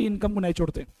कोई इनकम को नहीं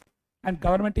छोड़ते, and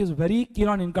government is very keen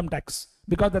on income tax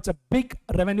because that's a big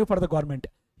revenue for the government.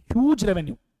 Huge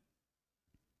revenue.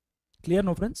 Clear,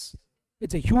 no friends?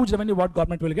 It's a huge revenue what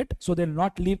government will get, so they'll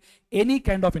not leave any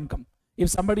kind of income.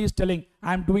 If somebody is telling,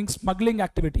 I'm doing smuggling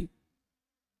activity,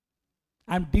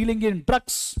 I'm dealing in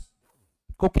drugs,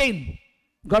 cocaine,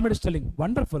 government is telling,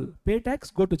 wonderful, pay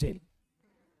tax, go to jail.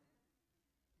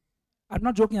 I'm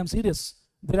not joking, I'm serious.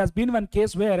 There has been one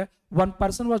case where one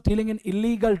person was dealing in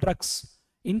illegal drugs.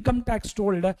 Income tax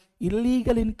told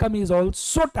illegal income is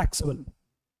also taxable.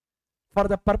 For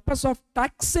the purpose of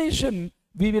taxation,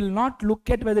 we will not look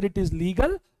at whether it is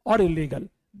legal or illegal.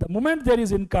 The moment there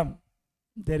is income,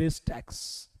 there is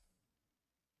tax.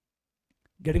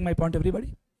 Getting my point, everybody?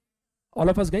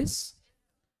 All of us, guys?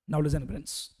 Now listen,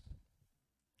 friends.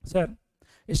 Sir,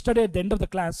 yesterday at the end of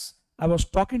the class, I was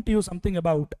talking to you something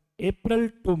about April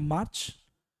to March,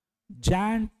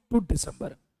 Jan to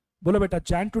December. बोलो बेटा,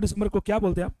 Jan to December को क्या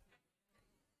बोलते हैं आप?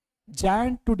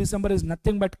 Jan to December is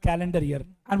nothing but calendar year.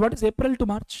 And what is April to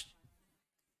March?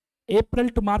 April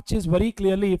to March is very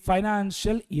clearly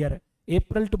financial year.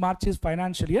 April to March is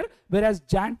financial year, whereas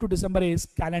Jan to December is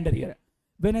calendar year.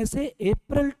 When I say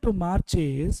April to March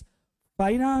is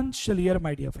financial year,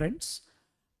 my dear friends,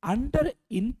 under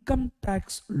income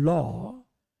tax law,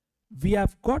 we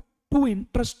have got 2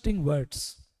 interesting words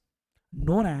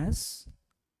known as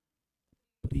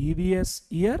previous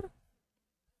year,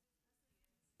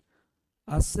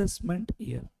 assessment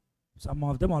year. Some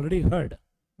of them already heard.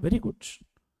 Very good.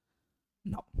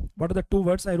 Now, what are the 2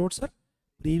 words I wrote, sir?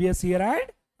 Previous year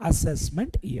and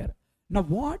assessment year. Now,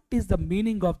 what is the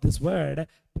meaning of this word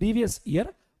previous year?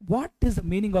 What is the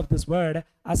meaning of this word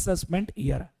assessment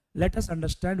year? Let us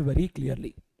understand very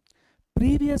clearly.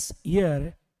 Previous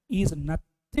year is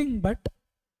nothing but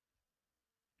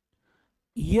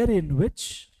year in which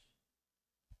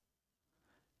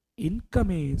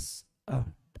income is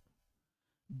earned.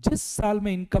 जिस साल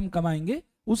में income कमाएंगे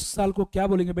उस साल को क्या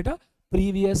बोलेंगे बेटा?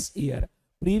 Previous year.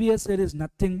 Previous year is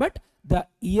nothing but the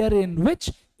year in which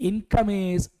income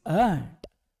is earned.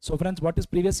 So friends, what is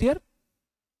previous year?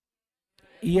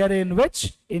 Year in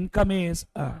which income is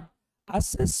earned.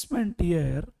 Assessment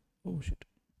year, oh shit,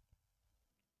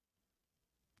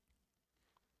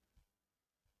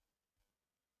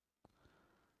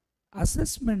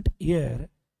 assessment year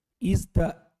is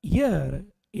the year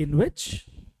in which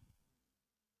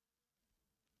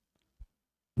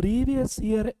previous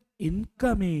year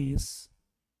income is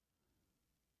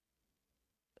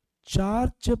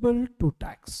chargeable to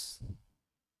tax.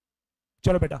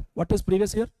 चलो बेटा, what is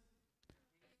previous year?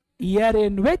 Year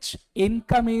in which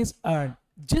income is earned.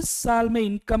 जिस साल में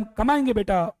income कमाएंगे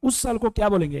बेटा उस साल को क्या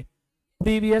बोलेंगे?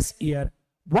 Previous year.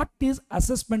 What is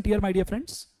assessment year, my dear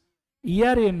friends?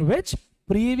 Year in which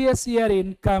previous year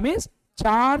income is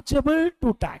chargeable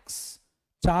to tax.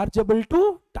 Chargeable to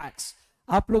tax.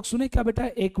 आप लोग सुने क्या बेटा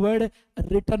एक वर्ड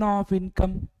रिटर्न ऑफ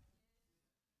इनकम?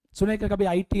 सुने क्या कभी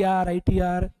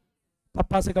ITR?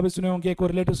 पापा से कभी सुने होंगे, कोई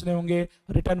रिलेटिव सुने होंगे,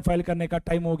 रिटर्न फाइल करने का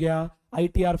टाइम हो गया,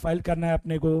 ITR फाइल करना है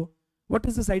अपने को. What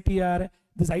is this ITR?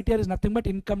 This ITR is nothing but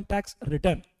income tax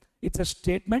return. It's a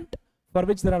statement for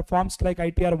which there are forms like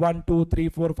ITR 1, 2, 3,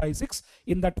 4, 5, 6.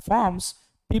 In that forms,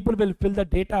 people will fill the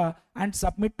data and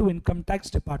submit to income tax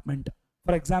department.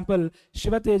 For example,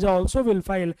 Shiva Teja also will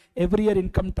file every year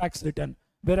income tax return,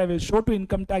 where I will show to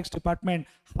income tax department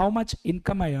how much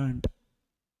income I earned.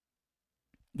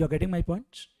 You're getting my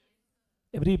point?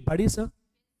 Everybody, sir?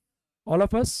 All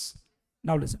of us?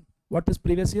 Now listen. What is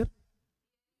previous year?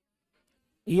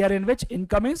 Year in which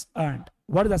income is earned.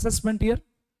 What is assessment year?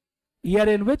 Year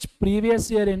in which previous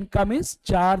year income is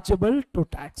chargeable to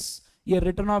tax. ये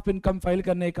return of income file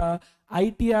करने का,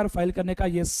 ITR file करने का,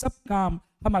 ये सब काम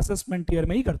हम assessment year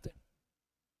में ही करते हैं.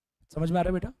 समझ में आ रहा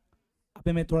है बेटा?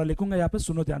 अभी मैं थोड़ा लिखूंगा यहाँ पे,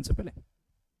 सुनो ध्यान से पहले.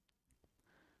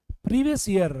 Previous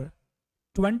year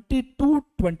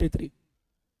 22-23.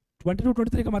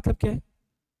 22-23 का मतलब क्या है?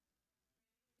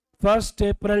 1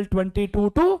 अप्रैल 22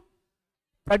 to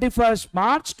 31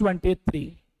 March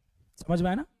 23. समझ में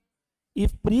आया ना?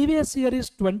 If previous year is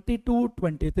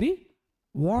 22-23,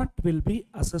 what will be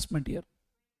assessment year?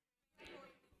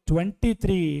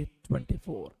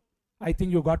 23-24. I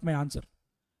think you got my answer.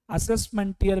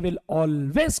 Assessment year will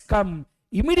always come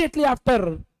immediately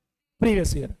after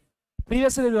previous year.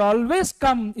 Previous year will always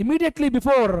come immediately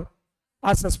before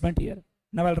assessment year.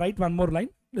 Now I'll write one more line.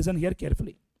 Listen here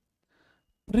carefully.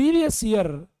 Previous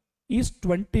year is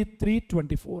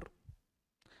 23-24.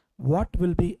 What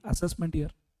will be assessment year?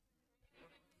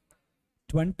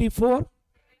 24-25.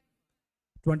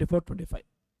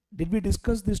 Did we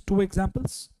discuss these two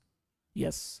examples?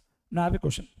 Yes. Now I have a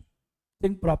question.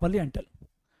 Think properly and tell.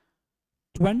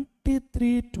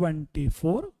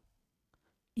 23-24,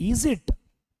 is it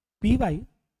PY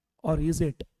or is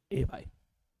it AY?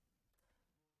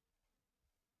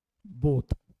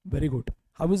 Both. Very good.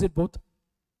 How is it both?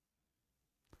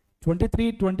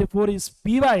 23-24 is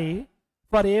PY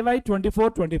for AY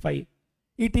 24-25.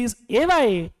 It is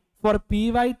AY for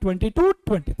PY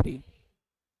 22-23.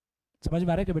 समझ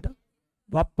में आ रहा है क्या बेटा?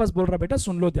 वापस बोल रहा बेटा,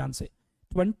 सुन लो ध्यान से.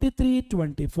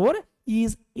 23-24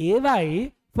 is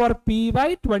AY for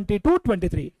PY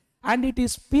 22-23 and it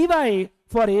is PY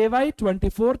for AY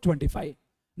 24-25.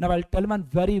 Now I'll tell one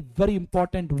very, very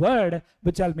important word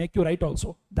which I'll make you write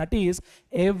also. That is,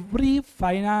 every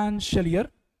financial year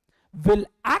will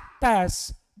act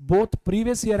as both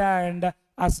previous year and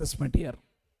assessment year.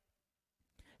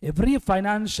 Every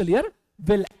financial year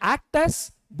will act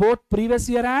as both previous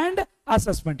year and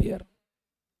assessment year.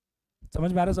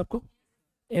 समझ में आ रहा है सबको?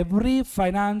 Every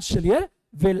financial year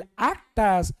will act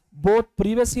as both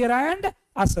previous year and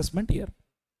assessment year.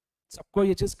 सबको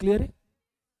ये चीज clear है?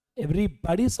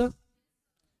 Everybody sir?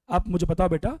 आप मुझे बताओ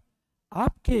बेटा,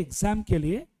 आपके एग्जाम के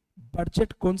लिए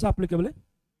बजट कौन सा एप्लीकेबल है?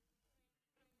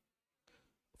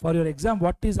 For your exam,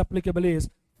 what is applicable is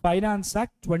Finance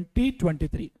Act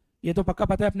 2023. ये तो पक्का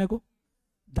पता है अपने को.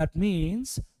 That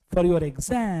means for your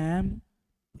exam,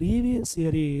 previous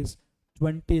year is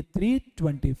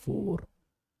 23-24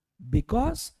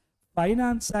 because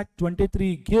Finance Act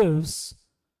 23 gives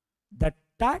the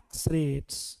tax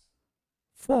rates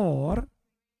for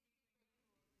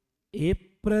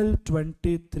April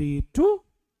 23 to,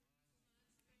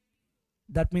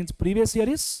 that means previous year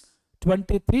is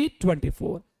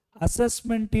 23-24.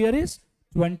 Assessment year is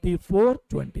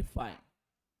 24-25.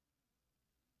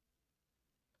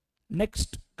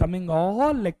 Next coming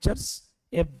all lectures,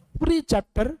 every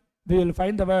chapter we will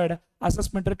find the word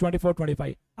assessment year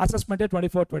 24-25. Assessment year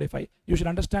 24-25. You should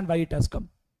understand why it has come.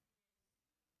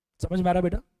 समझ में आ रहा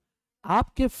बेटा?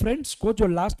 आपके friends को जो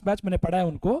last batch मैंने पढ़ा है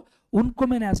उनको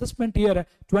मैंने असेसमेंट ईयर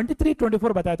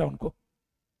 23-24 बताया था उनको.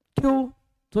 क्यों?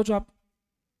 सोचो आप.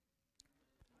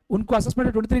 उनको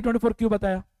असेसमेंट 23-24 क्यों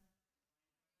बताया?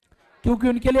 क्योंकि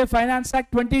उनके लिए फाइनेंस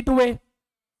एक्ट 22 है.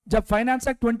 जब फाइनेंस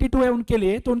एक्ट 22 है उनके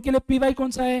लिए, तो उनके लिए पीवाई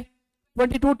कौन सा है?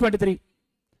 22-23.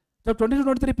 जब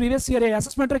 22-23 प्रीवियस ईयर है,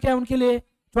 असेसमेंट क्या है उनके लिए?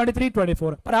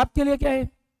 23-24. पर आपके लिए क्या है?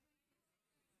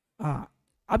 हाँ,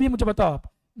 अभी मुझे बताओ आप,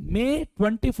 May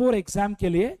 24 एग्जाम के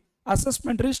लिए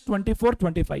assessment is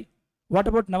 24-25. What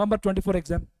about November 24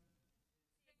 exam?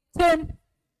 Same.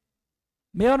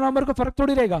 मई और नवंबर को फर्क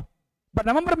थोड़ी रहेगा, बट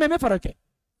नवंबर में फर्क है.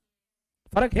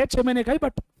 फर्क है 6 महीने का ही,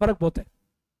 बट फर्क बहुत है.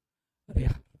 अरे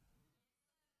यार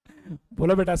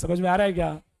बोलो बेटा, समझ में आ रहा है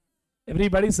क्या?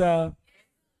 Everybody sir.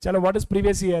 चलो, what is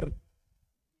previous year?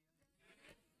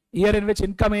 Year in which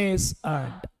income is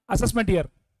earned. Assessment year,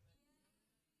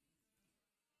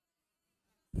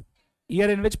 year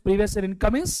in which previous year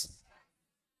income is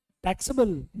taxable,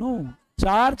 no,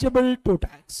 chargeable to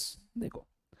tax. देखो,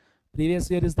 Previous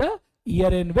year is the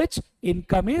year in which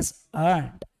income is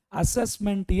earned.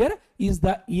 Assessment year is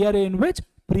the year in which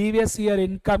previous year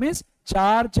income is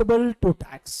chargeable to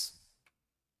tax.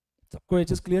 सबको ये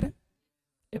चीज clear है?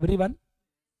 Everyone?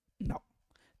 Now,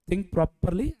 think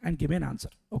properly and give me an answer.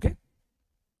 Okay?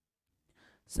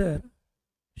 Sir,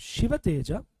 Shiva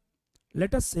Teja,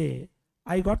 let us say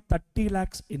I got 30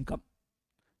 lakhs income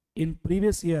in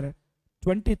previous year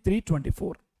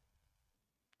 23-24.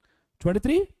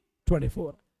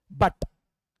 23-24. But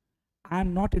I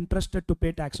am not interested to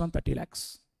pay tax on 30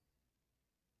 lakhs.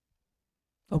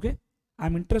 Okay? I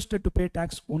am interested to pay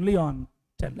tax only on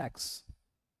 10 lakhs.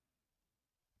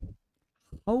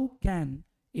 How can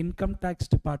income tax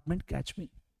department catch me?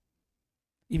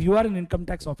 If you are an income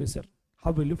tax officer,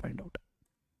 how will you find out?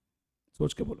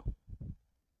 सोच के बोलो.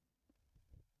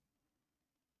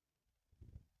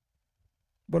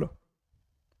 बोलो.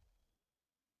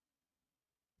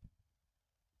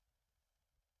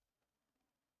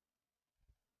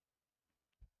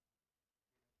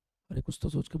 अरे कुछ तो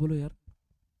सोच के बोलो यार.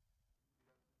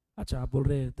 अच्छा आप बोल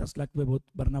रहे 10 लाख पे बहुत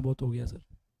भरना बहुत हो गया सर.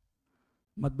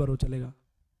 मत भरो, चलेगा.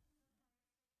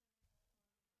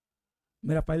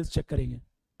 मेरा फाइल्स चेक करेंगे.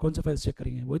 कौन सा फाइल्स चेक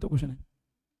करेंगे? वही तो क्वेश्चन है.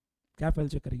 क्या फाइल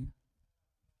चेक करेंगे?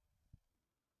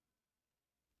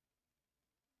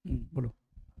 बोलो.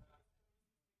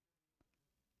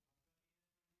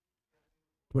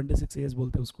 26 years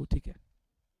बोलते हैं उसको. ठीक है,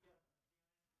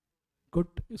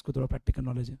 गुड. इसको थोड़ा प्रैक्टिकल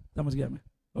नॉलेज है, समझ गया मैं.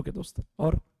 ओके दोस्त.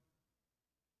 और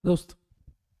दोस्त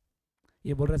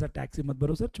ये बोल रहा है सर टैक्सी मत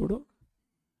भरो सर, छोड़ो.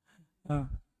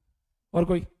 हाँ, और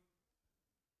कोई?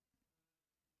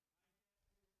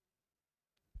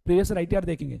 प्रीवियस आईटीआर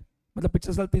देखेंगे. मतलब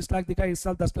पिछले साल 30 लाख दिखाए, इस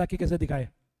साल 10 लाख की कैसे दिखाए?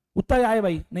 उतना ही आए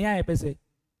भाई, नहीं आए पैसे.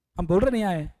 हम बोल रहे नहीं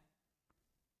आए,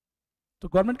 तो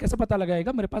गवर्नमेंट कैसे पता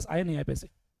लगाएगा मेरे पास आए नहीं आए पैसे?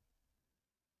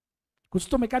 कुछ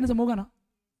तो मैकेनिज्म होगा ना.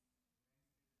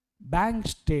 Bank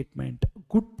statement,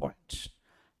 good point.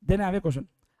 Then I have a question.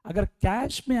 अगर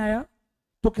कैश में आया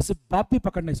तो किसी बाप भी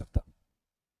पकड़ नहीं सकता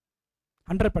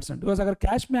 100%. बिकॉज अगर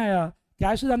कैश में आया,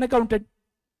 cash is unaccounted,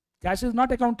 cash is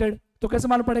not accounted, तो कैसे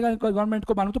मालूम पड़ेगा? गवर्नमेंट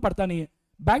को मालूम तो पड़ता नहीं है.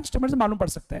 बैंक स्टेटमेंट से मालूम पड़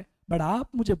सकता है. बट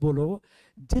आप मुझे बोलो,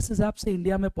 जिस हिसाब से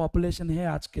इंडिया में पॉपुलेशन है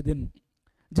आज के दिन,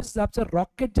 जिस हिसाब से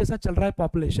रॉकेट जैसा चल रहा है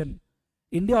पॉपुलेशन,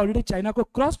 इंडिया ऑलरेडी चाइना को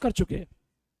क्रॉस कर चुके हैं.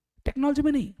 टेक्नोलॉजी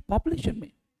में नहीं, पॉपुलेशन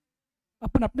में.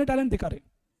 अपन अपने टैलेंट दिखा रहे.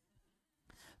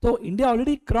 तो India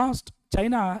already crossed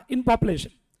China in population.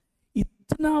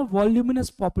 इतना वॉल्यूमिनस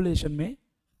पॉपुलेशन में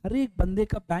हर एक बंदे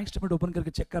का बैंक स्टेटमेंट ओपन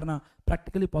करके चेक करना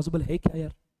प्रैक्टिकली पॉसिबल है क्या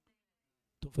यार?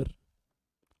 तो फिर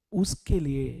उसके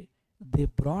लिए they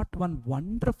brought one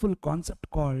wonderful concept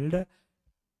called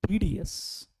TDS.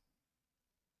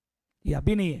 ये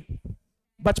अभी नहीं है,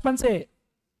 बचपन से,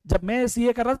 जब मैं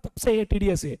सीए कर रहा था तब से ये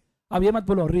टीडीएस है. अब ये मत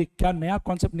बोलो अरे क्या नया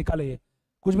कॉन्सेप्ट निकाले. ये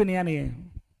कुछ भी नया नहीं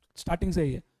है, स्टार्टिंग से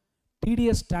ये.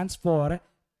 TDS stands for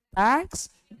tax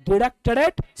deducted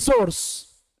at source.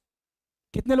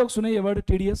 कितने लोग सुने ये वर्ड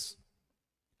टीडीएस?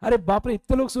 अरे बाप रे,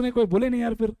 इतने लोग सुने, कोई बोले नहीं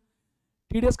यार. फिर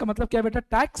टीडीएस का मतलब क्या है बेटा?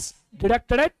 Tax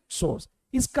deducted at source.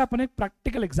 इसका अपन एक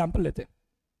प्रैक्टिकल एग्जांपल लेते हैं,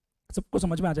 सबको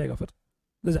समझ में आ जाएगा फिर.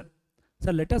 लिसन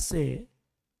सर, लेट अस से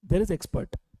there is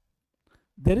expert,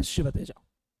 there is Shiva Teja.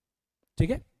 ठीक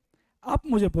है, आप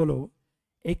मुझे बोलो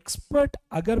एक्सपर्ट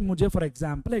अगर मुझे फॉर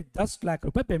एग्जांपल एक 10 लाख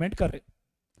रुपए पेमेंट कर रहे,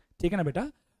 ठीक है ना बेटा,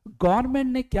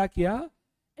 गवर्नमेंट ने क्या किया,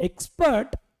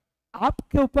 एक्सपर्ट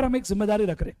आपके ऊपर हम एक जिम्मेदारी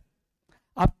रख रहे.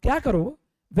 आप क्या करो,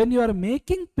 when you are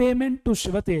making payment to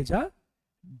Shiva Teja,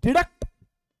 deduct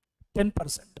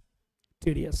 10%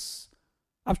 TDS.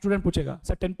 अब स्टूडेंट पूछेगा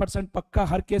सर 10% पक्का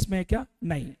हर केस में है क्या?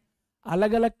 नहीं,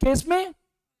 अलग अलग केस में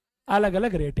अलग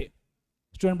अलग रेट है.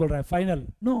 स्टूडेंट बोल रहा है final.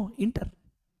 No, inter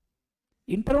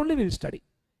only we will study.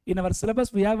 In our syllabus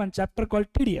we have one chapter called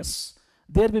TDS.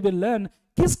 There we will learn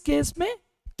किस केस में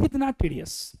कितना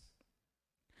TDS.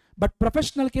 बट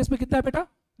प्रोफेशनल केस में कितना है बेटा?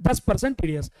 10%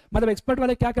 TDS. मतलब एक्सपर्ट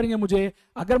वाले क्या करेंगे, मुझे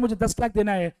अगर मुझे 10 लाख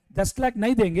देना है, 10 लाख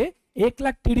नहीं देंगे, 1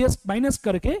 लाख TDS माइनस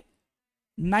करके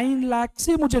 9 लाख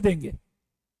से मुझे देंगे.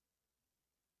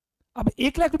 अब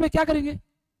 1 लाख रुपए क्या करेंगे?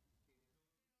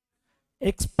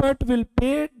 Expert will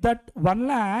pay that 1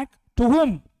 lakh to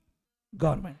whom?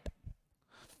 Government.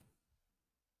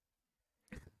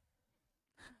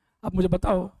 अब मुझे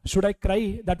बताओ, should I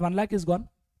cry that 1 lakh is gone?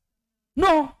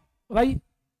 No. भाई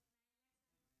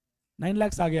 9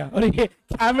 लाख आ गया. अरे ये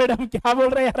क्या मैडम, क्या बोल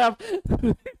रहे हैं यार आप?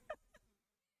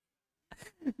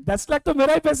 10 लाख तो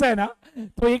मेरा ही पैसा है ना,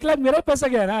 तो 1 लाख मेरा ही पैसा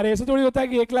गया ना. अरे ऐसे थोड़ी होता है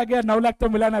कि 1 लाख गया 9 लाख तो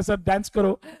मिला ना सर, डांस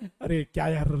करो. अरे क्या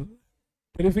यार,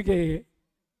 टेरिफिक है ये.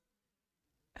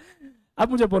 अब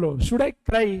मुझे बोलो, should I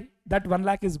cry that 1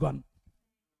 lakh is gone?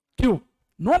 क्यों?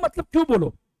 नो मतलब क्यों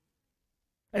बोलो?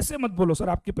 ऐसे मत बोलो सर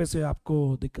आपके पैसे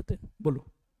आपको दिक्कत है, बोलो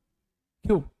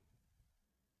क्यों?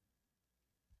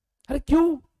 अरे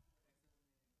क्यों?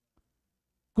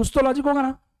 कुछ तो लॉजिक होगा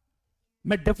ना।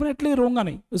 मैं डेफिनेटली रोऊंगा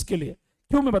नहीं उसके लिए।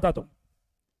 क्यों मैं बताता हूं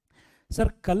सर।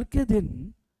 कल के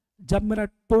दिन जब मेरा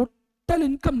टोटल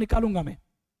इनकम निकालूंगा मैं,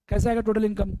 कैसे आएगा total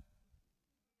income?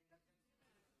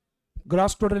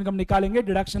 Gross total income निकालेंगे,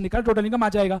 डिडक्शन निकाल, टोटल इनकम आ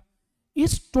जाएगा।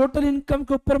 इस टोटल इनकम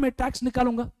के ऊपर मैं टैक्स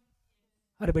निकालूंगा।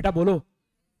 अरे बेटा बोलो,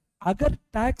 अगर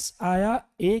टैक्स आया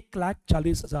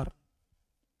 1,40,000,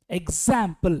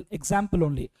 एग्जाम्पल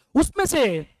ओनली, उसमें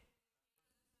से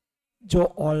जो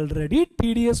ऑलरेडी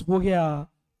टीडीएस हो गया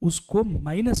उसको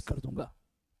माइनस कर दूंगा।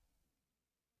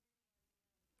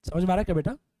 समझ में आ रहा है क्या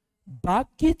बेटा?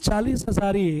 बाकी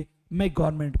 40,000 ही मैं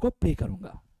गवर्नमेंट को पे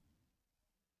करूंगा।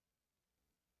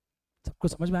 सबको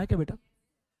समझ में आया क्या बेटा?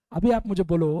 अभी आप मुझे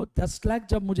बोलो 10 लाख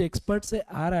जब मुझे एक्सपर्ट से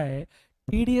आ रहा है,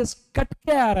 टीडीएस कट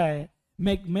के आ रहा है,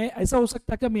 मैं ऐसा हो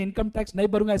सकता है क्या मैं इनकम टैक्स नहीं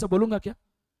भरूंगा ऐसा बोलूंगा क्या?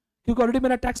 क्योंकि ऑलरेडी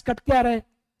मेरा टैक्स कट के आ रहा है,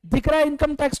 दिख रहा है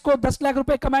इनकम टैक्स को 10 लाख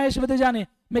रुपए कमाए शिव तेजा ने,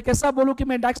 मैं कैसा बोलूं कि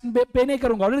मैं टैक्स पे नहीं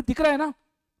करूंगा? ऑलरेडी दिख रहा है ना,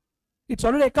 इट्स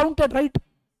ऑलरेडी अकाउंटेड राइट।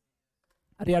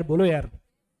 अरे यार बोलो यार,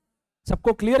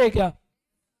 सबको क्लियर है क्या?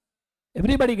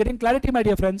 Everybody getting clarity, my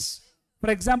dear friends? For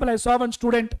example, I saw one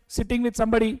student sitting with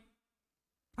somebody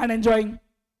and enjoying.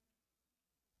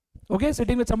 Okay,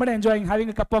 sitting with somebody enjoying, having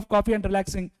a cup of coffee and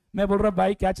relaxing. मैं बोल रहा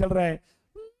भाई क्या चल रहा है?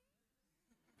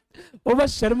 वो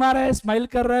बस शर्मा रहा है, स्माइल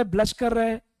कर रहा है, ब्लश कर रहा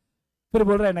है, फिर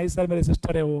बोल रहा है नहीं सर मेरी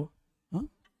सिस्टर है वो।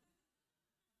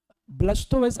 ब्लश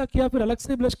तो वैसा किया, फिर अलग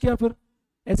से ब्लश किया, फिर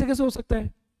ऐसे कैसे हो सकता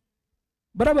है?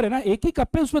 बराबर है ना, एक ही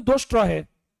कप है उसमें 2 स्ट्रॉ है,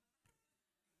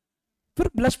 फिर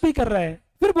ब्लश भी कर रहा है,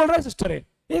 फिर बोल रहा है सिस्टर है,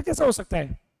 ये कैसा हो सकता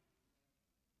है?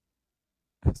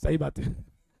 सही बात है।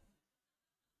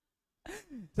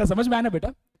 समझ में आया ना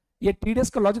बेटा? ये टीडीएस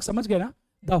का लॉजिक समझ गए ना?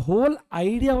 The whole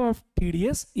idea of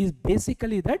TDS is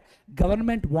basically that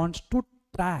government wants to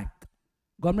track,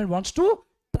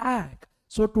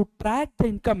 so to track the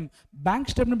income. Bank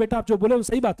statement बेटा आप जो बोले वो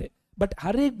सही बात है, बट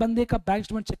हर एक बंदे का बैंक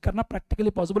स्टेटमेंट चेक करना प्रैक्टिकली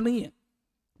पॉसिबल नहीं है,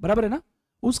 बराबर है ना?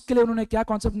 उसके लिए उन्होंने क्या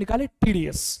कॉन्सेप्ट निकाले?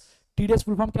 टीडीएस। टीडीएस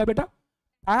फुल फॉर्म क्या है बेटा?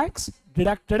 Tax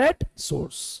deducted at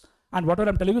source. And what I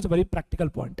am telling you is a very practical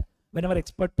point. Whenever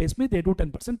expert page me they do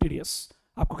 10% TDS.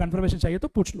 आपको कंफर्मेशन चाहिए तो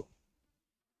पूछ लो,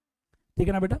 ठीक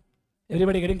है ना बेटा?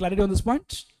 Everybody getting clarity on this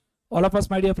point? All of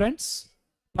us my dear friends,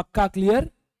 पक्का clear?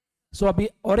 सो अभी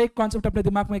और एक कॉन्सेप्ट अपने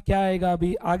दिमाग में क्या आएगा?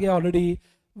 अभी आ गया already,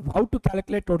 how to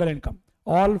calculate total income.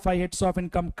 All 5 heads of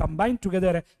income combined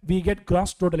together, we get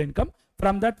gross total income.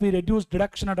 From that, we reduce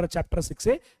deduction under Chapter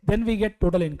 6A. Then we get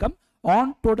total income.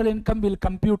 On total income, we'll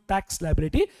compute tax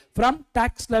liability. From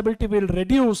tax liability, we'll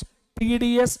reduce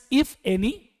TDS if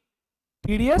any.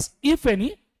 TDS if any.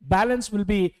 Balance will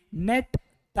be net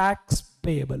tax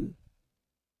payable.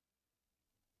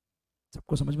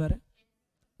 सबको समझ में आ रहा है?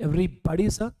 Everybody,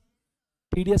 sir.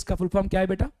 TDS का full form क्या है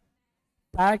बेटा?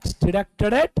 Tax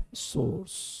deducted at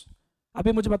source.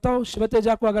 अभी मुझे बताओ, शिव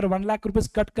तेजा को अगर 1 लाख रुपए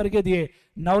कट करके दिए,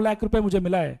 9 लाख रुपए मुझे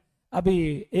मिला है,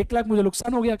 अभी 1 लाख मुझे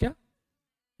नुकसान हो गया क्या?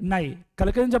 नहीं।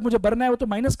 कल के दिन जब मुझे भरना है वो तो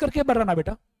माइनस करके भरना ना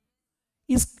बेटा।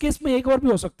 इस केस में एक और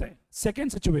भी हो सकता है,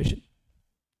 सेकेंड सिचुएशन।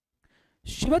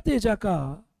 शिव तेजा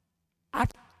का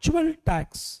एक्चुअल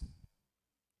टैक्स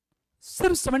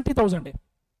सिर्फ 70,000 है,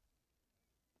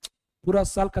 पूरा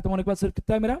साल खत्म होने के बाद सिर्फ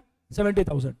कितना है मेरा?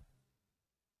 70,000।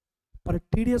 पर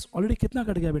टीडीएस ऑलरेडी कितना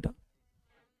कट गया बेटा?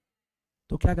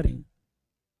 तो क्या करेंगे?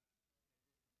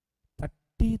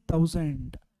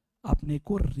 30,000 अपने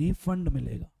को रिफंड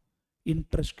मिलेगा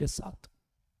इंटरेस्ट के साथ।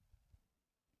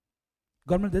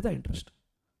 गवर्नमेंट देता है इंटरेस्ट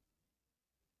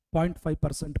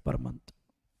 0.5% पर मंथ,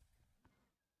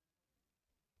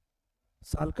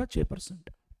 साल का 6%।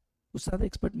 उससे ज्यादा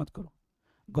एक्सपेक्ट मत करो,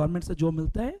 गवर्नमेंट से जो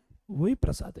मिलता है वही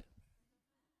प्रसाद है।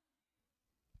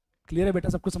 क्लियर है बेटा?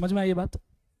 सबको समझ में आई ये बात?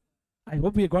 I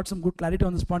hope we got some good clarity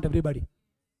on this point everybody,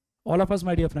 all of us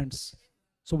my dear friends.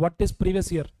 So what is previous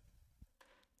year?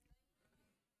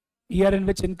 Year in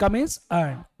which income is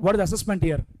earned. What is the assessment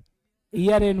year?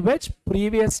 Year in which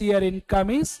previous year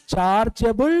income is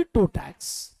chargeable to tax.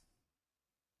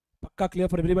 Pakka clear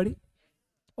for everybody?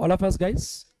 All of us guys?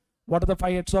 What are the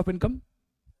 5 heads of income?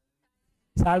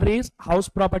 Salaries,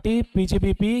 house property,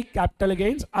 PGBP, capital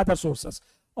gains, other sources.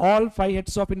 All 5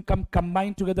 heads of income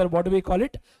combined together, what do we call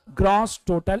it? Gross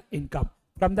total income.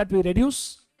 From that we reduce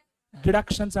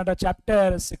deductions under Chapter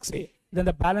 6A. Then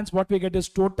the balance what we get is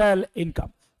total income.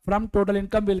 From total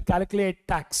income we'll calculate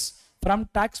tax. From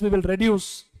tax we will reduce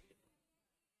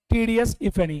TDS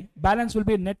if any. Balance will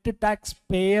be net tax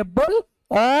payable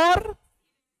or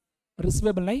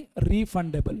receivable, नहीं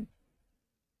refundable.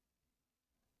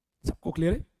 सबको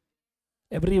clear है?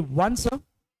 Everyone sir?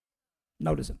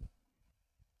 Now listen.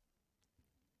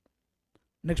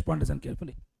 Next point, listen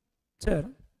carefully. Sir,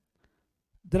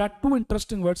 there are two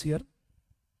interesting words here.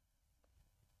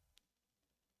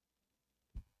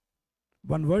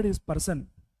 One word is person.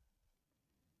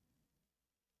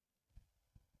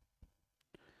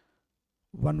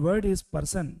 One word is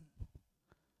person.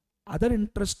 Other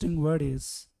interesting word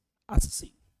is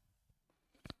assessee.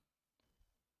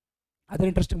 Other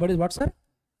interesting word is what, sir?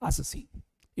 Assessee.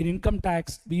 In income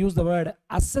tax, we use the word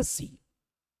assessee.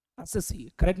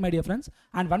 Assessee. Correct, my dear friends?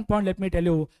 And one point, let me tell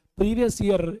you, previous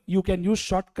year, you can use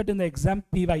shortcut in the exam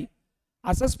PY.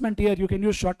 Assessment here, you can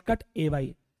use shortcut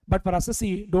AY. But for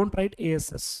assessee, don't write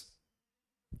ASS.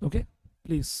 Okay?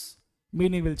 Please.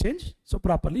 Meaning will change. So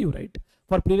properly you write.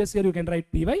 For previous year, you can write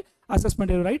PY.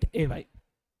 Assessment, you write AY.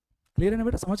 Clear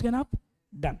enough? समझ गए ना आप?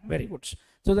 Done. Very good.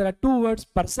 So there are two words,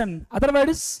 person. Other word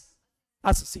is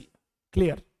assessee.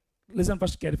 Clear. Listen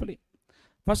first carefully.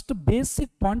 First basic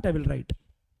point I will write.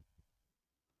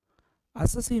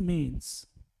 Assessee means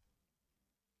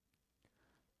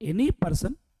any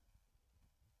person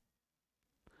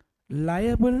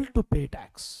liable to pay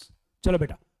tax. Chalo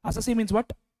beta. Assessee means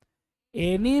what?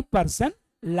 Any person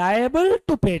liable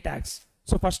to pay tax.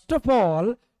 So first of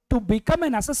all, to become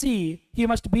an assessee, he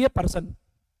must be a person.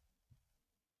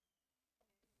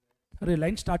 Are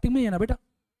line starting में है ना बेटा?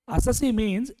 Assessee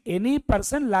means any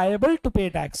person liable to pay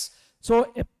tax. So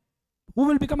who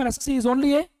will become an assessee is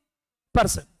only a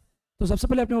person. तो सबसे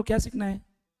पहले अपने को क्या सीखना है?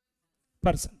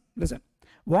 Person. Listen.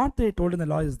 What they told in the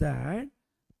law is that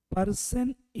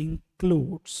person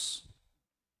includes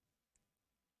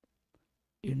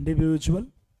individual,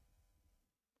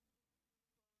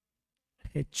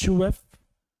 HUF.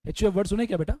 HUF word सुने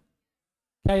क्या बेटा?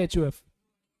 क्या है HUF?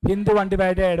 Hindu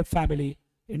undivided family.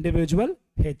 Individual,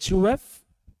 HUF,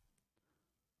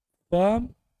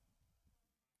 firm,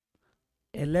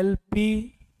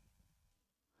 LLP,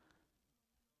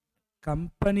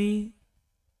 company,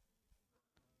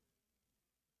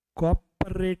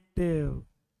 cooperative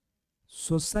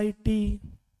society,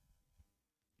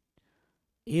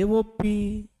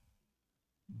 AOP,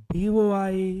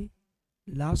 BOI,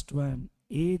 last one,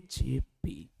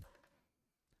 AJP.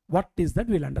 What is that?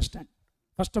 We'll understand.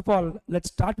 First of all, let's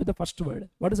start with the first word.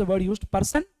 What is the word used?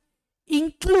 Person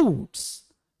includes.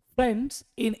 Friends,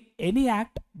 in any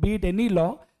act, be it any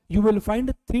law, you will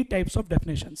find three types of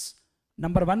definitions.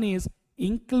 Number one is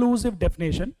inclusive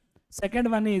definition.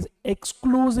 Second one is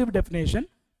exclusive definition.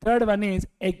 Third one is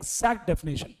exact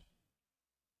definition.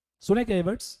 सुने क्या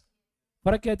words?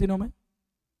 फर्क क्या है तीनों में?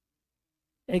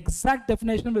 Exact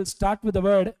definition will start with the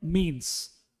word means.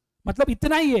 मतलब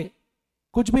इतना ही है,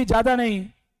 कुछ भी ज्यादा नहीं,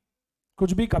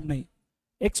 कुछ भी कम नहीं.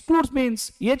 Excludes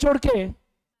means ये छोड़ के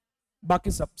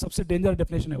बाकी सबसे डेंजर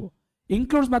डेफिनेशन है वो.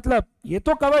 Includes मतलब ये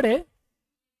तो कवर्ड है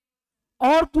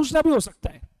और दूसरा भी हो सकता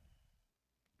है.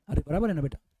 अरे बराबर है ना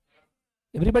बेटा?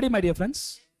 Everybody, my dear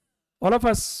friends, all of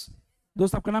us.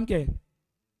 दोस्त आपका नाम क्या है?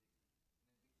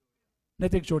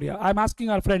 नैतिक चोड़िया. I'm asking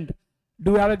our friend,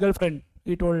 do you have a girlfriend?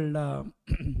 He told,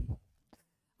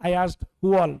 I asked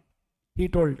who all? He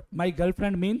told, my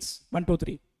girlfriend means 1, 2,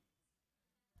 3.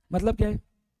 मतलब क्या है?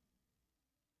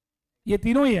 ये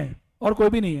तीनों ही है और कोई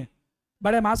भी नहीं है.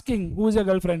 But I'm asking who is your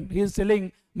girlfriend? He is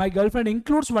telling my girlfriend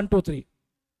includes 1, 2, 3.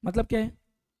 मतलब क्या है?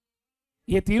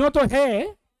 ये तीनों तो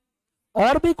है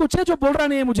और भी कुछ है जो बोल रहा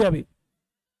नहीं है मुझे अभी.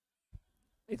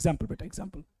 एग्जाम्पल बेटा,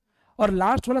 एग्जाम्पल. और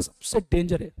लास्ट वाला सबसे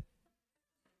डेंजर है.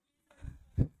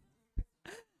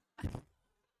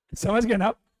 समझ गए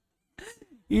ना?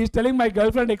 He is telling my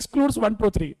girlfriend excludes 1, 2,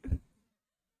 3.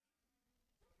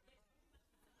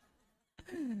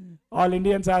 All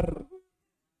Indians are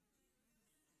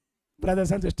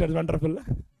brothers and sisters. Wonderful.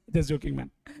 Just joking, man.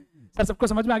 Sir सबको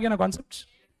समझ में आ गया ना कॉन्सेप्ट?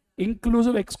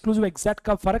 इंक्लूसिव, एक्सक्लूसिव, एग्जैक्ट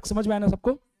का फर्क समझ में आया ना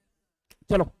सबको?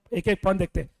 चलो एक एक पॉइंट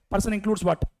देखते हैं. Person includes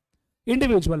what?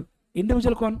 Individual.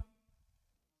 Individual कौन?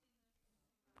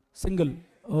 Single.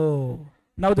 Oh,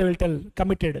 now they will tell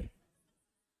committed.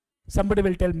 Somebody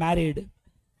will tell married.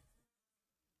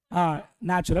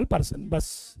 Natural person.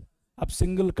 बस अब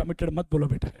सिंगल कमिटेड मत बोलो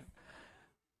बेटा.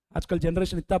 आजकल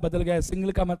जनरेशन इतना बदल गया है.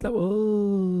 सिंगल का मतलब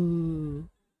ओ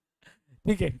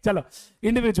ठीक है. चलो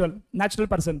individual, natural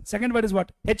person. Second word is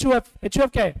what? HUF.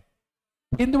 HUF क्या है?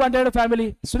 Hindu undivided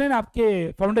family. सुने ना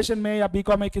आपके फाउंडेशन में या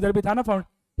बीकॉम में किधर भी था ना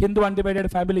Hindu undivided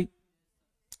family.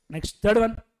 Next third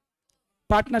one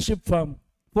partnership firm.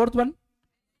 Fourth one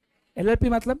LLP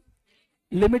मतलब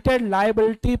लिमिटेड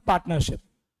लायबिलिटी पार्टनरशिप.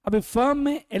 अभी फर्म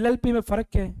में LLP में फर्क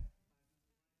क्या है?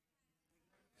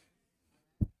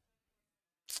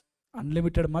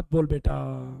 अनलिमिटेड मत बोल बेटा,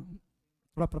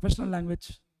 थोड़ा professional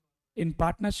language. In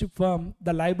partnership firm the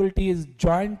liability is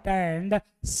joint and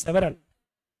several.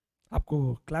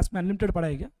 आपको क्लास में अनलिमिटेड पढ़ा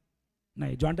है क्या?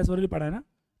 नहीं, जॉइंट एसोरी पढ़ा है ना,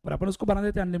 पर अपन उसको बना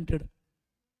देते हैं अनलिमिटेड.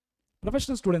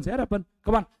 प्रोफेशनल स्टूडेंट्स यार अपन.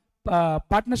 Come on.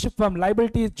 Partnership firm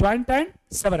liability is joint and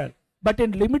several, but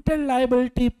in limited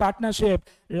liability partnership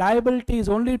liability is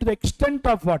only to the extent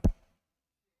of what?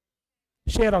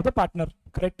 Share of the partner.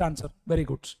 Correct answer. Very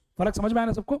good. फर्क समझ में आया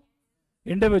ना सबको?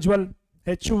 Individual,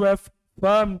 HUF,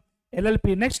 firm,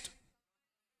 LLP. Next.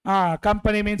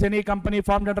 Company means any company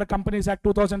formed under Companies Act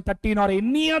 2013 or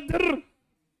any other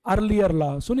earlier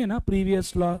law. सुनिए ना,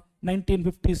 previous law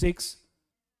 1956.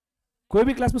 कोई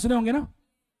भी क्लास में सुने होंगे ना?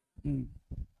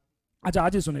 अच्छा,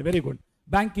 आज ही सुने. Very good.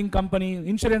 Banking company,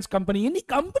 insurance company, any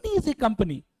company is a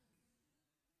company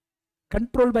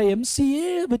controlled by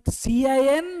MCA with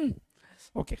CIN.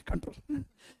 Okay, control.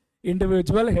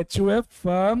 Individual, HUF,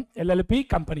 firm, LLP,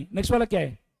 company. Next वाला क्या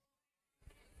है?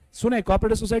 सुने,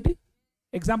 कोऑपरेटिव सोसाइटी.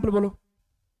 एग्जाम्पल बोलो.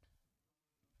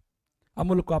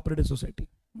 Amul cooperative society.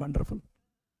 वंडरफुल.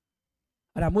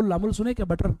 अरे अमूल सुने क्या?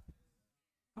 बटर,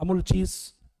 अमूल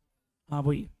चीज. हाँ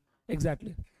वही,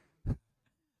 exactly.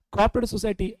 Cooperative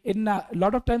society. In a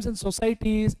lot of times in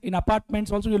societies, in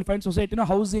apartments also you will find society,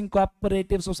 housing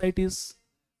cooperative societies.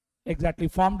 Exactly,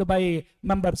 formed by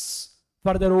members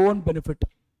for their own benefit.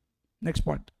 Next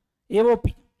point.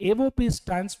 AOP. AOP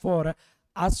stands for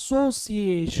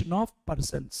Association of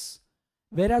Persons,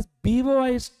 whereas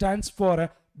BOI stands for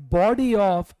Body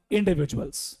of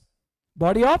Individuals.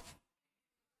 Body of.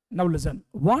 Now listen.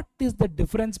 What is the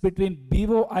difference between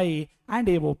BOI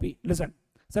and AOP? Listen.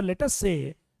 So let us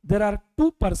say there are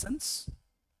two persons,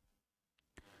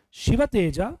 Shiva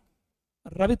Teja,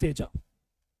 Ravi Teja.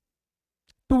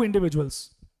 Two individuals.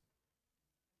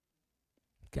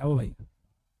 क्या हो भाई?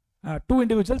 Two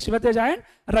individuals, Shiva Teja and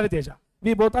Ravi Teja.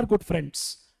 We both are good friends.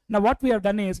 Now what we have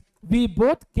done is we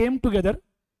both came together,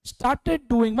 started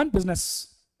doing one business.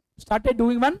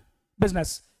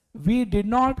 We did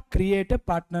not create a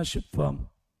partnership firm.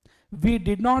 We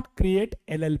did not create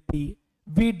LLP.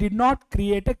 We did not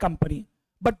create a company.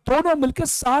 But दोनों मिलकर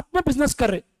साथ में business कर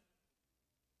रहे.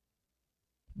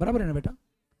 बराबर है ना बेटा?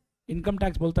 इनकम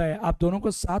टैक्स बोलता है आप दोनों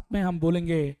को साथ में हम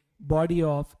बोलेंगे बॉडी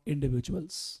ऑफ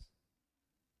इंडिविजुअल्स.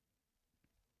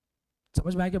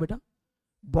 समझ में आया क्या बेटा?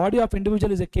 Body of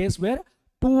individual is a case where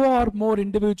to और मोर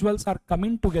individuals are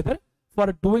coming together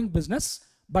for doing business,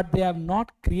 but they have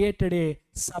not created a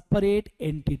separate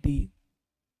entity.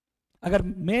 अगर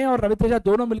मैं और रवि तेजा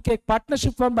दोनों मिलकर एक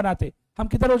पार्टनरशिप फर्म बनाते, हम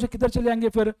किधर चले जाएंगे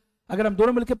फिर? अगर हम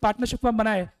दोनों मिलकर पार्टनरशिप फर्म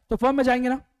बनाए तो फर्म में जाएंगे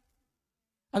ना.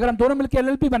 अगर हम दोनों मिलकर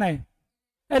LLP बनाए,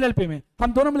 LLP में.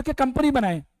 हम दोनों मिलकर कंपनी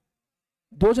बनाए,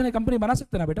 दो जने कंपनी बना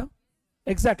सकते ना बेटा?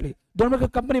 एग्जैक्टली. दोनों मिलकर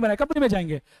कंपनी बनाए, कंपनी में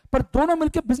जाएंगे. पर दोनों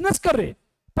मिलकर बिजनेस कर रहे,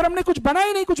 पर हमने कुछ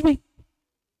बनाया नहीं कुछ भी,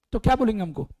 तो क्या बोलेंगे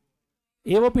हमको?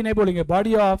 AOP नहीं बोलेंगे,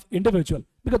 बॉडी ऑफ इंडिविजुअल.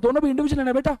 बिकॉज दोनों भी इंडिविजुअल है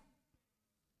ना बेटा.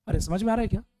 अरे समझ में आ रहा है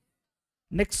क्या?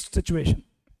 Next situation.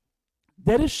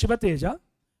 There is Shiva Teja,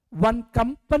 one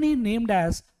company named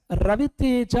as Ravi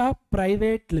Teja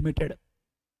Private Limited.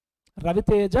 Ravi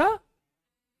Teja,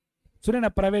 सुने ना,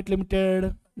 private limited.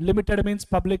 Limited means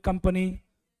public company.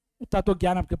 उतना तो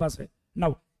ज्ञान आपके पास है.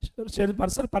 Now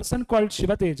person called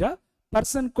Shiva Teja,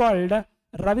 person called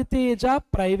Ravi Teja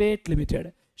Private Limited.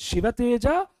 Shiva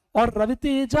Teja और Ravi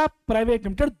Teja Private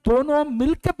Limited दोनों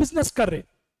मिलकर बिजनेस कर रहे.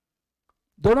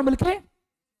 दोनों मिलकर,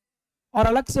 और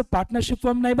अलग से पार्टनरशिप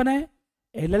फर्म नहीं बनाए,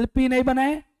 LLP नहीं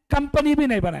बनाए, कंपनी भी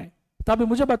नहीं बनाए. तब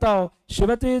मुझे बताओ,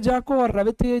 शिवा तेजा को और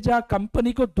रवि तेजा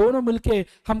कंपनी को दोनों मिलके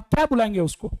हम क्या बुलाएंगे?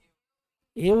 उसको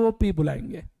AOP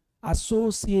बुलाएंगे,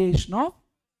 एसोसिएशन ऑफ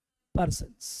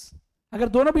पर्संस. अगर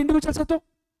दोनों भी इंडिविजुअल्स है तो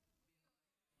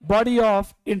body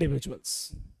of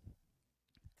individuals.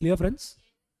 Clear friends?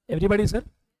 Everybody sir?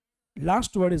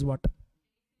 Last word is what?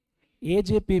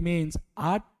 AJP means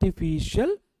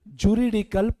artificial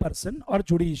juridical person और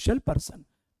judicial person.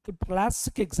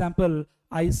 Classic example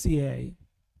ICAI.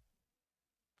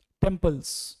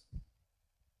 Temples.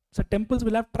 So temples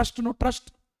will have trust, no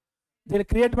trust. They will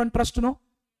create one trust, no.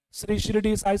 Sri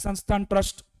Shirdi Sai Sansthan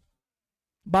Trust.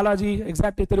 Balaji,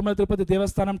 exactly. Tirumala Tirupati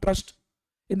Devasthanam Trust.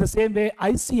 In the same way,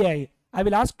 ICAI. I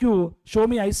will ask you, show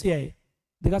me ICAI.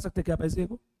 दिखा सकते क्या आप ICAI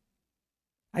को?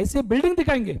 ICAI building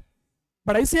दिखाएंगे,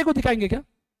 but ICAI को दिखाएंगे क्या?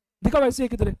 दिखाओ ICAI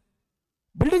किधर है?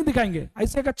 बिल्डिंग दिखाएंगे,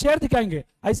 ICAI का चेयर दिखाएंगे,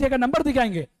 ICAI का नंबर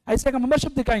दिखाएंगे, ICAI का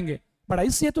मेंबरशिप दिखाएंगे, बट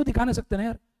ICAI तो दिखा नहीं सकते ना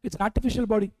यार. It's an artificial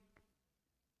body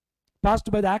passed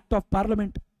by the act of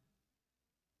parliament.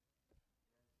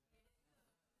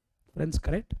 Friends,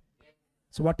 correct?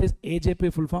 So what is AJP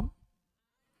full form?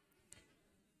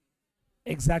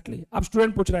 Exactly. अब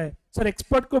स्टूडेंट पूछ रहा है सर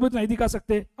एक्सपर्ट को भी तो नहीं दिखा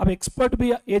सकते, अब एक्सपर्ट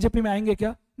भी AJP में आएंगे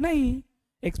क्या? नहीं,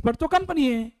 एक्सपर्ट तो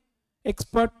कंपनी है.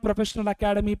 Expert professional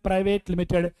academy private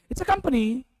limited, it's a company.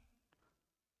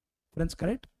 Friends,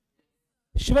 correct?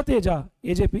 Shiva Teja,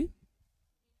 AJP.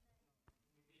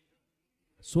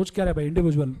 सोच क्या रहे भाई?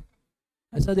 इंडिविजुअल,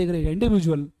 ऐसा देख रहे हैं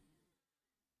इंडिविजुअल.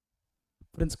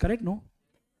 Friends, correct? नो.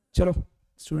 चलो,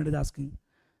 student is asking,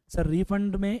 sir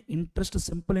refund में इंटरेस्ट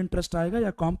सिंपल इंटरेस्ट आएगा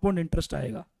या कंपाउंड इंटरेस्ट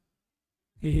आएगा?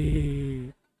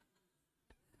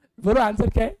 बोलो आंसर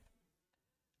क्या है?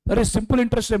 अरे सिंपल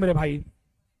इंटरेस्ट है मेरे भाई.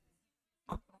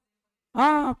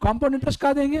 हाँ, कंपाउंड इंटरेस्ट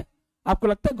कहाँ देंगे? आपको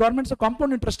लगता है गवर्नमेंट से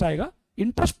कंपाउंड इंटरेस्ट आएगा?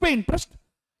 इंटरेस्ट पे इंटरेस्ट,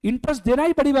 इंटरेस्ट देना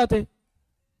ही बड़ी बात है,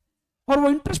 और वो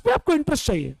इंटरेस्ट पे आपको इंटरेस्ट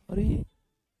चाहिए. अरे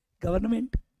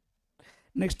गवर्नमेंट.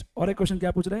 नेक्स्ट, और एक क्वेश्चन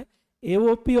क्या पूछ रहे हैं?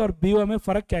 एओपी और बीओ में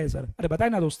फर्क क्या है सर? अरे बताए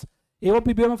ना दोस्त,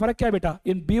 एओपी बीओ में फर्क क्या है बेटा?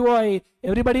 इन BOI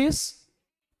everybody is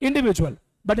individual,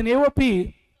 but in AOP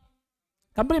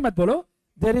company मत बोलो,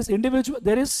 there is individual,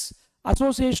 there is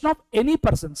association of any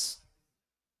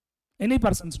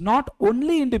persons, not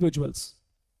only individuals.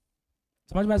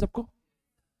 समझ में आया सबको?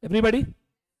 Everybody.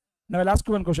 Now last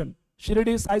one question,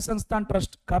 Shirdi Sai संस्थान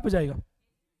ट्रस्ट कहां पे जाएगा?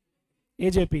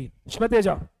 AJP. Shiva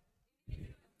Teja,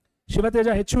 Shiva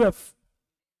Teja HUF,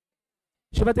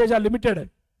 Shiva Teja limited है.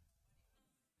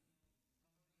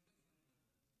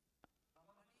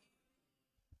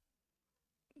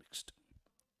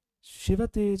 शिवा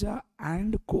तेजा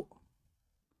एंड को.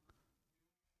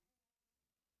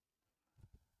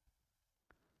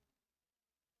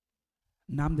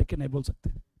 नाम देख के नहीं बोल सकते.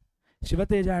 शिवा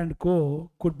तेजा एंड को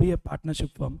could be a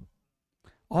partnership firm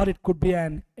or it could be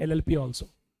an LLP also.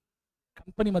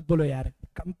 Company मत बोलो यार,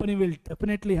 company will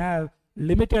definitely have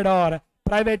limited or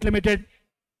private limited.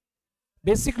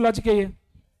 Basic logic है ये.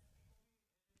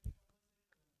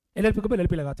 LLP को भी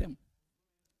LLP लगाते हैं हम.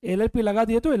 LLP लगा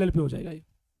दिए तो LLP हो जाएगा ये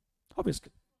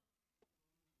ऑब्वियसली,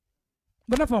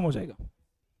 वरना फर्म हो जाएगा.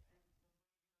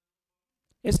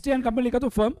 STN कंपनी लिखा तो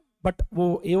फर्म, बट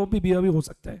वो AOP BOP हो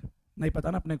सकता है, नहीं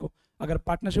पता ना अपने को. अगर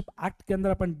पार्टनरशिप एक्ट के अंदर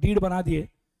अपन डीड बना दिए,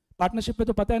 पार्टनरशिप पे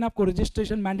तो पता है ना आपको,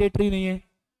 रजिस्ट्रेशन मैंडेटरी नहीं है.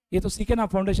 ये तो सीखे ना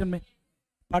फाउंडेशन में,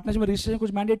 पार्टनरशिप में रजिस्ट्रेशन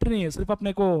कुछ मैंडेटरी नहीं है. सिर्फ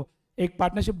अपने को एक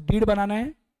पार्टनरशिप डीड बनाना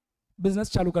है,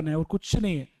 बिजनेस चालू करना है, और कुछ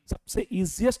नहीं है. सबसे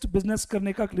इजिएस्ट बिजनेस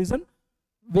करने का रीजन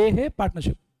वे है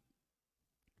पार्टनरशिप.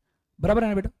 बराबर है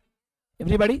ना बेटा?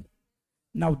 Everybody.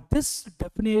 Now this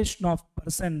definition of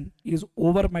person is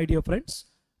over my dear friends,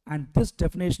 and this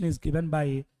definition is given by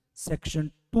section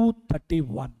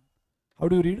 231. How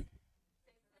do you read?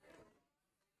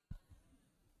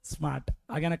 Smart.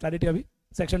 Again a clarity abhi.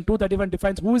 Section 231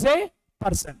 defines who is a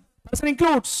person. Person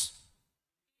includes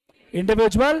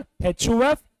individual,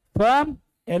 HUF, firm,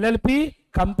 LLP,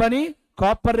 company,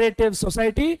 cooperative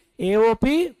society,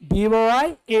 AOP, BOI,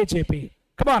 AJP.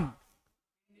 Come on.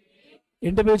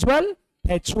 Individual,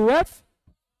 HUF,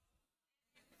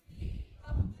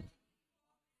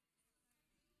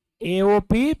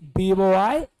 AOP,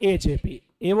 BOI, AJP.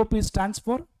 AOP stands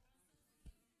for,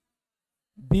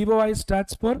 BOI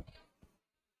stands for,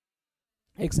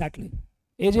 exactly.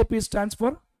 AJP stands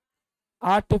for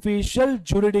artificial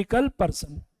juridical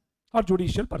person or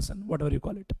judicial person, whatever you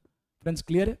call it. Friends,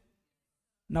 clear?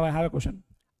 Now I have a question.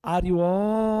 Are you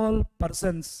all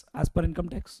persons as per income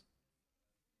tax?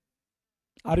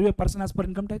 Are you a person as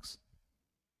per income tax?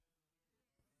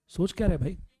 सोच क्या रहे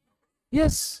भाई?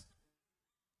 Yes.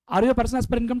 Are you a person as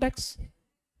per income tax?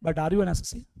 But are you an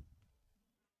SSC?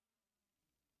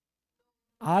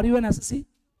 Are you an SSC?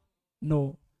 No.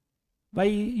 Why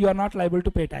you are not liable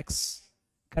to pay tax?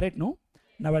 Correct? No.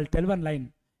 Now I'll tell one line.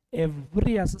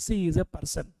 Every SSC is a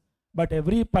person, but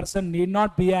every person need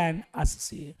not be an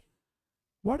SSC.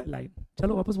 What a line.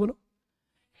 Chalo वापस बोलो.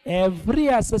 Every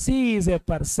SSC is a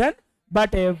person,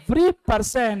 but every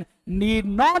person need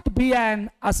not be an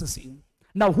SSC.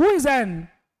 Now who is an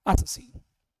SSC?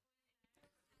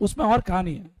 उसमें और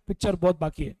कहानी है, picture बहुत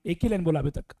बाकी है. एक ही लाइन बोला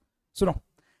अभी तक. सुनो.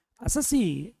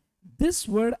 SSC, this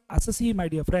word SSC, my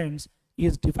dear friends,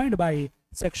 is defined by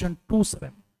section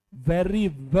 27. Very,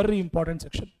 very important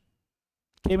section.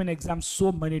 Came in exam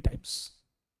so many times.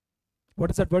 What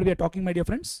is that word we are talking, my dear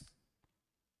friends?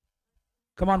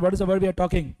 Come on, what is the word we are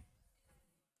talking?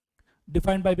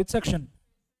 Defined by which section?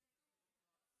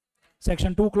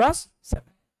 Section 2, clause 7.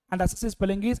 And SSC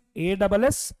spelling is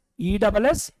ASS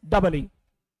ESS.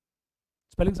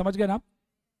 Spelling समझ गए ना आप?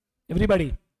 Everybody.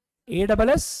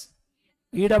 ASS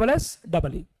ESS.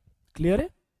 Clear है?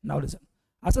 Now listen.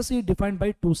 SSC defined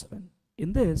by 27.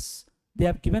 In this, they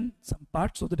have given some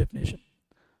parts of the definition.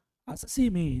 SSC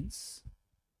means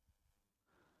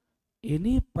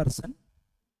any person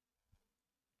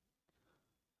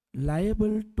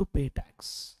liable to pay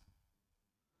tax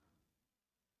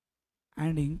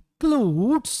and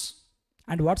includes,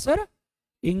 and what sir?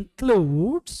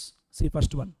 Includes, see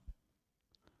first one,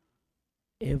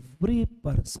 every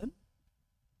person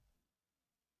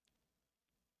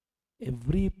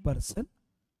every person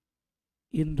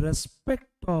in respect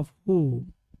of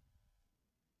whom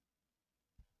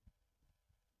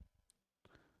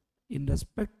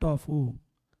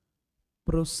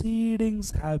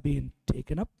proceedings have been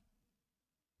taken up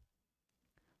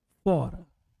for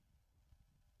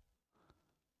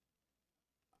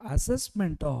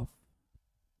assessment of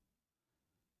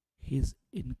his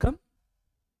income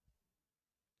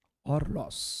or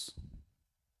loss.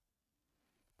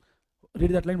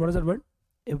 Read that line. What is that word?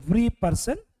 Every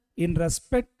person in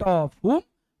respect of whom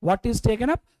what is taken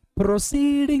up?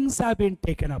 Proceedings have been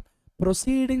taken up.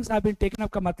 Proceedings have been taken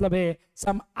up का मतलब है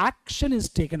some action is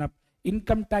taken up.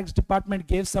 Income tax department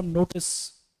gave some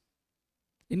notice.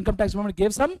 Income tax department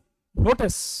gave some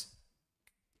notice.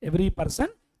 Every person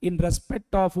in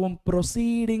respect of whom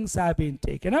proceedings have been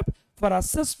taken up for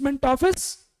assessment of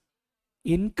his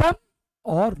income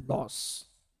or loss.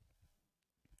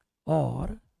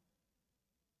 Or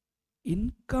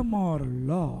income or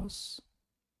loss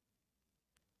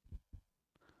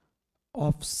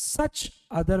of such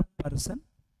other person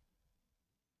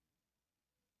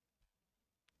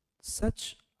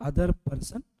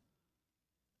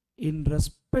in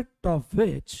respect of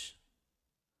which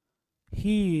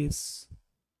he is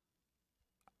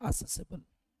accessible.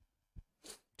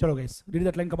 Chalo guys, read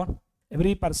that line, come on.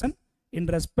 Every person in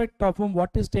respect of whom what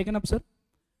is taken up, sir?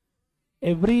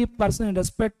 Every person in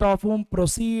respect of whom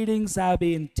proceedings have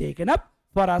been taken up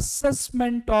for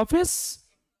assessment of his,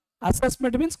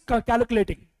 assessment means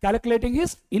calculating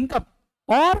his income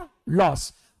or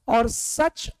loss, or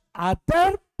such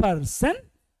other person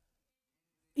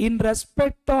in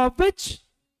respect of which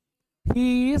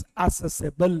he is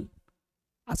accessible.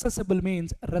 Accessible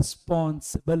means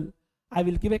responsible. I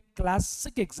will give a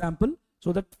classic example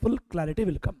so that full clarity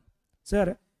will come.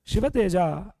 Sir, Shiva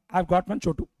Teja, I've got one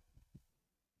Chotu,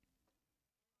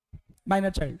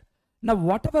 minor child. Now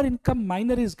whatever income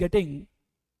minor is getting,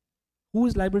 who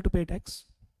is liable to pay tax?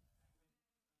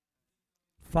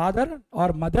 Father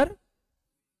or mother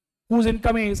whose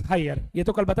income is higher. ये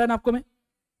तो कल बताया ना आपको मैं,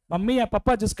 mummy या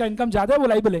पापा जिसका इनकम ज्यादा है वो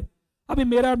लाइबल है. अभी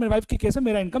मेरा और मेरी वाइफ की केस में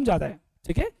मेरा इनकम ज्यादा है,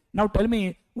 ठीक है. Now tell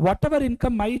me, whatever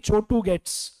income my Chotu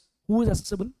gets, who is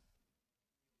accessible?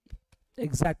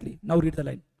 Exactly. Now read the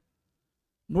line.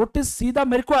 Notice सीधा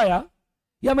मेरे को आया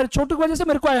या मेरे छोटू की वजह से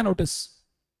मेरे को आया नोटिस,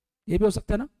 ये भी हो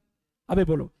सकता है ना. अबे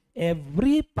बोलो,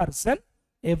 every person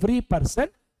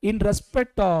in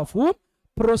respect of whom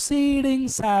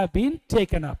proceedings have been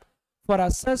taken up for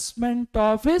assessment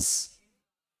of his,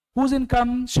 whose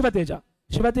income? Shiva Teja.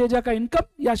 Shiva Teja का income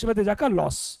या Shiva Teja का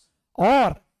loss,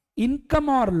 or income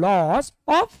or loss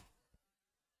of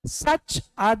such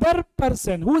other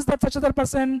person. Who is that such other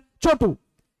person? Chotu.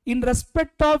 In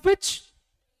respect of which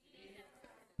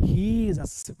he is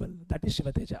accessible. That is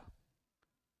Shiva Teja.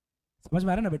 समझ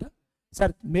में आ रहा है ना बेटा?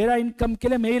 Sir मेरा income के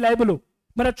लिए मैं ही लायबल हूं,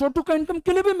 मेरा छोटू का इनकम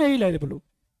के लिए भी मैं ही लायबल हूं.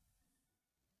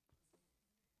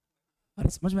 अरे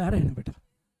समझ में आ रहा है ना बेटा?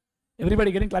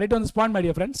 Everybody getting clarity on this point, my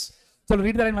dear friends? So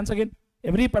read the line once again.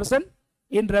 Every person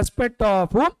in respect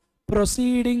of whom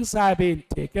proceedings have been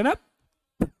taken up,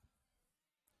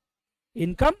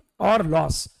 income or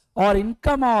loss, or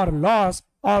income or loss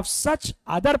of such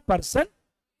other person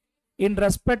in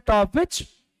respect of which,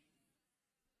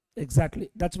 exactly,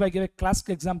 that's why I gave a classic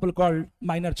example called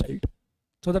minor child,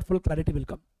 so that full clarity will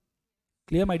come.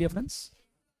 Clear, my dear friends?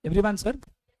 Everyone, sir?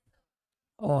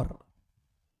 Or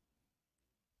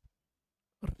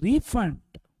refund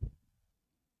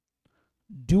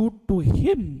due to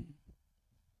him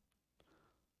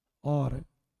or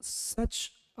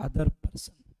such other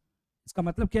person. इसका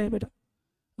मतलब क्या है बेटा?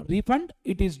 Refund,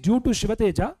 it is due to Shiva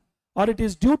Teja or it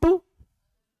is due to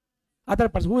other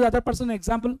person. Who is other person?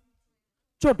 Example,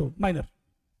 Chhotu, minor.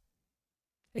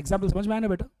 Example समझ में आया ना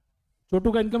बेटा?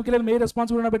 छोटू का इनकम के लिए मैं ही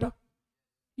रिस्पॉन्सिबल ना बेटा?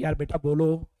 यार बेटा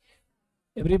बोलो,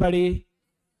 everybody.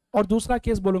 और दूसरा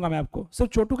केस बोलूंगा मैं आपको,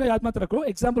 सिर्फ छोटू का याद मत रखो,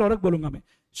 एग्जाम्पल और बोलूंगा मैं.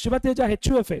 शिवा तेजा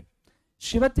HUF है,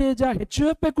 शिवा तेजा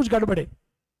HUF पे कुछ गड़बड़े,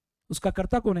 उसका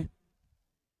कर्ता कौन है?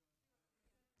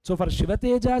 So for Shiva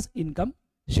Teja's income,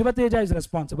 Shiva Teja is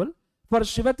responsible. For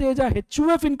Shiva Teja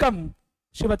HUF income,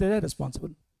 Shiva Teja is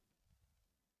responsible.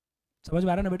 समझ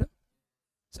में आ रहा है ना बेटा?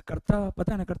 कर्ता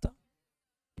पता है ना कर्ता?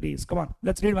 Please come on,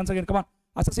 let's read once again. Come on.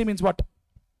 Assessee means what?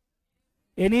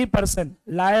 Any person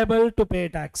liable to pay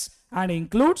tax, and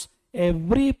includes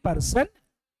every person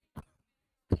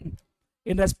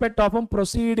in respect of whom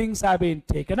proceedings have been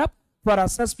taken up for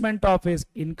assessment of his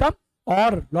income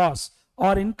or loss,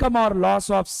 or income or loss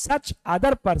of such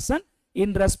other person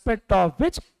in respect of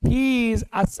which he is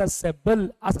accessible.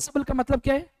 Accessible का मतलब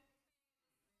क्या है?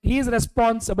 He is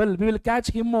responsible. We will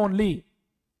catch him only.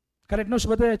 Correct no?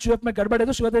 Shiva Teja HUF में गड़बड़ है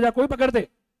तो शिवा तेजा को ही पकड़ते,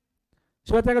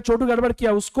 शिवा तेजा का छोटू गड़बड़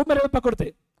किया उसको मेरे को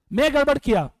पकड़ते, मैं गड़बड़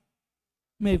किया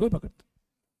मेरे को ही पकड़ते।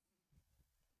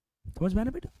 समझ में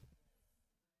आना बेटा?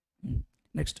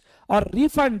 नेक्स्ट, और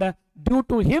रिफंड ड्यू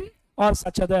टू हिम और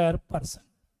सच अदर पर्सन।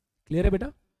 क्लियर है बेटा?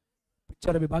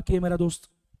 पिक्चर अभी बाकी है मेरा दोस्त,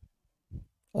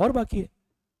 और बाकी है।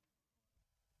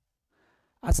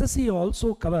 SSC also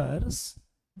covers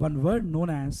one word known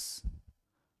as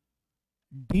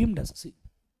deemed SSC.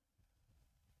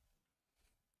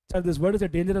 Sir, this word is a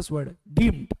dangerous word.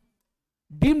 Deemed.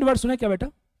 Deemed word सुने क्या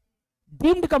बेटा?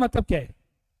 Deemed का मतलब क्या है?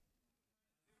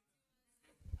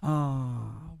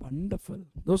 वंडरफुल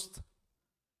दोस्त,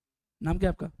 नाम क्या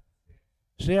आपका?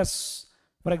 Shreyas.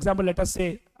 For example, let us say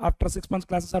after 6 months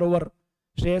classes are over,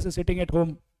 Shreyas is sitting at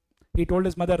home. He told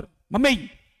his mother, "Mummy,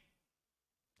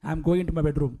 I am going into my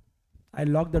bedroom.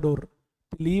 I'll lock the door.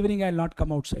 Till evening I'll not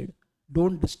come outside.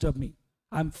 Don't disturb me.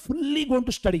 I'm fully going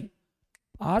to study."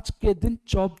 आज के दिन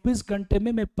 24 घंटे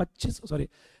में मैं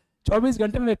 24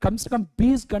 घंटे में मैं कम से कम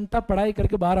 20 घंटा पढ़ाई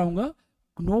करके बाहर आऊंगा.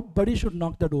 Nobody should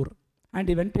knock the door. And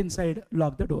he went inside,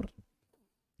 locked the door.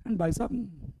 And by some...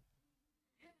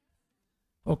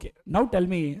 Okay, now tell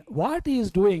me what he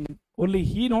is doing. Only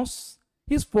he knows,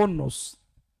 his phone knows.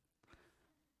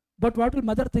 But what will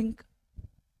mother think?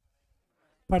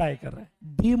 पढ़ाई कर रहा है.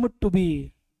 Deemed to be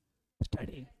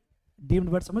studying. Deemed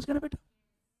word समझ गया ना बेटा?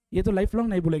 ये तो लाइफ लॉन्ग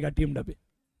नहीं भूलेगा deemed अभी.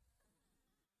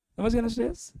 समझ गया ना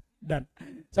श्रेयस? Done.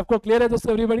 सबको क्लियर है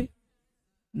दोस्तों everybody?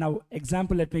 Now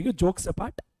example, let me give jokes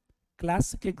apart.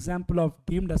 Classic example of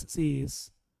deemed SSC is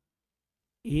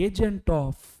agent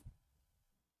of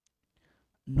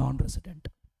non-resident.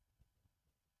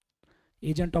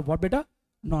 Agent of what बेटा?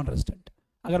 Non-resident.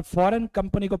 अगर फॉरेन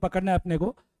कंपनी को पकड़ना है अपने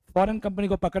को, फॉरेन कंपनी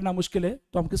को पकड़ना मुश्किल है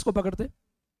तो हम किसको पकड़ते?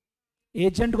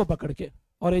 एजेंट को पकड़ के.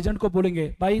 और एजेंट को बोलेंगे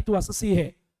भाई तू एसएससी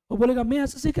है, वो बोलेगा मैं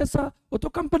एसएससी कैसा, वो तो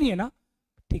कंपनी है ना.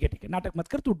 ठीक है नाटक मत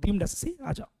कर, तू डीम्ड एसएससी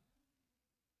आ जा.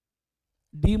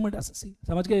 डीम्ड एसएससी,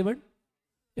 समझ गए वर्ड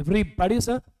एवरीबॉडी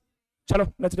सर? चलो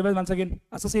let's revise once again.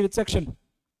 SSC with section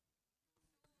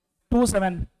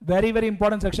 27, very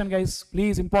important section guys,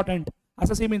 please, important.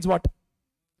 SSC means what?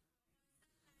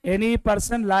 Any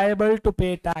person liable to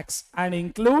pay tax and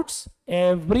includes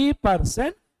every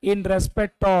person in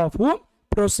respect of whom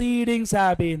proceedings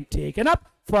have been taken up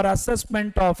for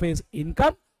assessment of his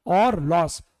income or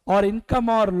loss, or income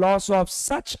or loss of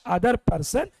such other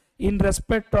person in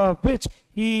respect of which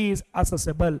he is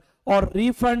assessable, or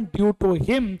refund due to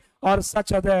him or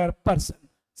such other person.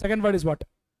 Second word is what?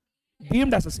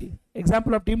 Deemed SSC.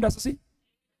 Example of deemed SSC?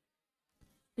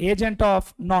 Agent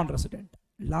of non-resident.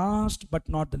 Last but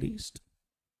not the least,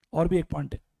 और भी एक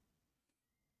point है,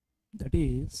 that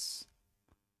is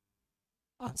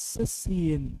SSC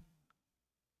in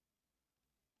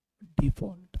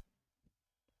default.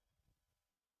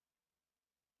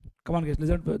 Come on guys,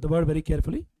 listen to the word very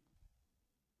carefully.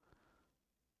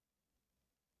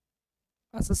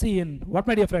 SSC in what,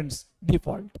 my dear friends?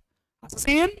 Default.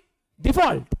 SSC in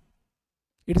default.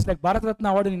 It is like Bharat Ratna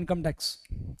award in income tax.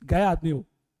 गया आदमी हो,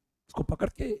 उसको पकड़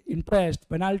के interest,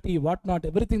 penalty, what not,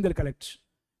 everything they collect.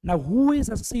 Now who is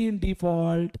SSC in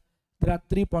default? There are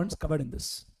 3 points covered in this.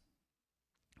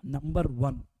 Number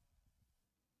 1,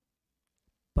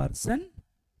 person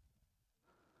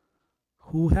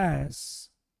who has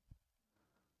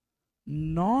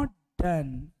not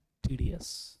done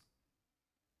TDS.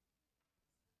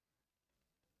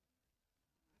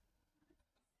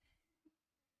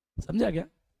 समझा क्या?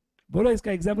 बोलो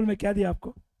इसका एग्जाम्पल में क्या दिया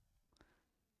आपको?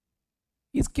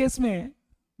 इस केस में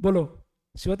बोलो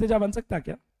शिवा तेजा बन सकता है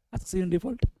क्या एसएससी इन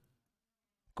डिफॉल्ट?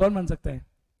 कौन बन सकता है?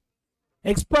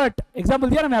 एक्सपर्ट. एग्जाम्पल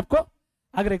दिया ना मैं आपको.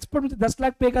 अगर एक्सपर्ट मुझे 10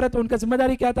 लाख पे करे तो उनका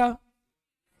जिम्मेदारी क्या था?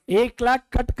 1 लाख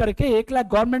कट करके 1 लाख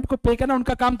गवर्नमेंट को पे करना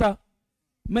उनका काम था.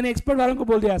 मैंने एक्सपर्ट वालों को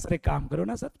बोल दिया सर एक काम करो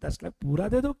ना सर, 10 लाख पूरा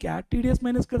दे दो, क्या टीडीएस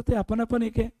माइनस करते अपन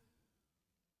एक है.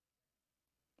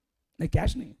 नहीं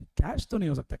कैश नहीं, कैश तो नहीं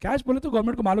हो सकता. कैश बोले तो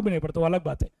गवर्नमेंट को मालूम भी नहीं पड़ता, वो अलग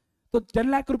बात है. तो 10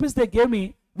 lakh rupees they gave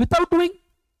me without doing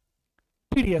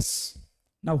TDS.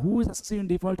 Now who is assessee in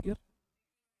default here?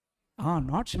 हाँ,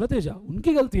 नॉट शिवा तेजा,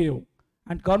 उनकी गलती है वो.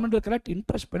 And government will collect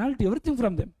interest, penalty, everything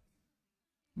from them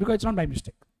because it's not my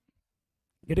mistake.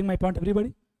 Getting my point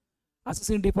everybody?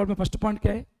 Assessee in default में first point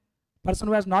क्या है? Person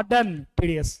who has not done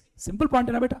TDS. Simple point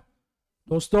है ना बेटा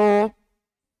दोस्तों.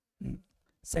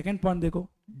 Second point देखो,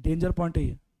 danger point है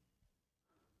ये.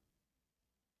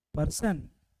 Person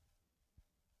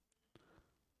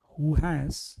who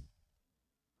has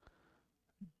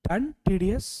done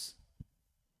TDS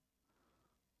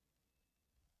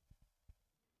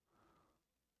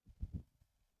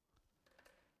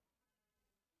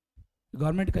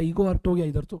government का ईगो हर्ट हो गया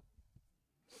इधर. तो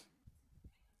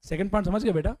सेकंड पॉइंट समझ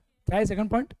गए बेटा? क्या है second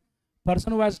point?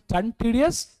 Person who has done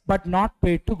TDS but not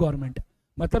paid to government.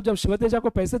 मतलब जब शिव तेजा को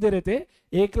पैसे दे रहे थे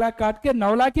 1 लाख काट के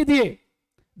 9 लाख ही दिए.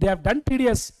 They have done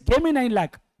TDS, gave me 9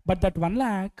 lakh, but that 1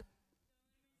 lakh.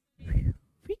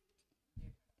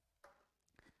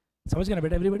 समझ गए ना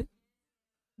बेटा everybody?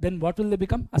 Then what will they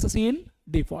become? Assessee in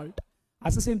default.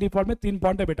 Assessee in default में 3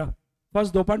 पॉइंट है बेटा.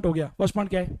 फर्स्ट 2 पॉइंट हो गया. फर्स्ट पॉइंट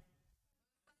क्या है?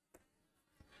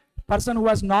 Person who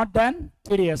has not done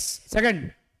TDS. Second,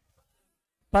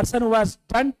 person who has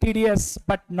done TDS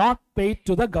but not paid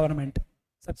to the government.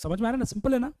 सब समझ में आ रहा है ना?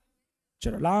 सिंपल है ना?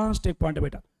 चलो लास्ट एक पॉइंट है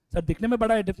बेटा. सर दिखने में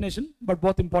बड़ा है डेफिनेशन, बट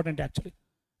बहुत इंपॉर्टेंट है actually.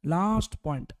 Last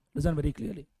point, listen very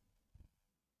clearly.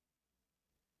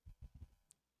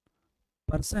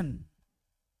 Person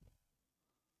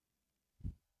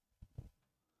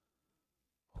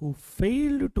who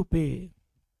failed to pay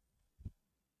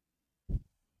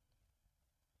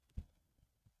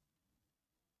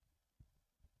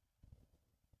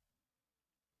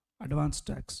advance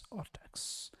tax or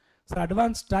tax. So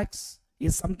advance tax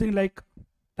is something like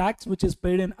tax which is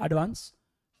paid in advance.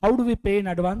 How do we pay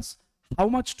in advance? How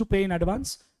much to pay in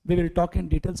advance? We will talk in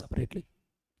detail separately.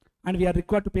 And we are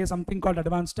required to pay something called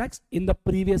advance tax in the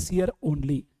previous year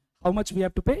only. How much we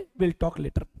have to pay? We'll talk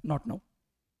later, not now.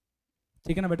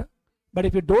 ठीक है ना बेटा? But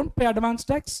if you don't pay advance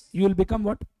tax, you will become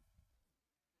what?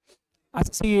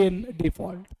 Assessee in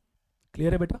default.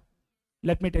 Clear है बेटा?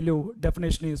 Let me tell you,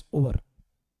 definition is over.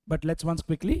 But let's once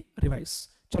quickly revise.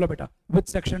 चलो बेटा,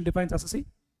 which section defines assessee?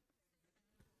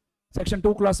 Section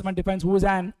 2 clause 7 defines who is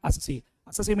an assessee.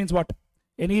 Assessee means what?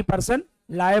 Any person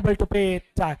liable to pay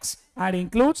tax and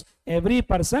includes every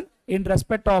person in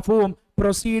respect of whom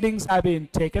proceedings have been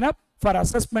taken up for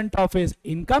assessment of his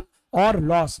income or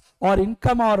loss, or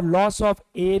income or loss of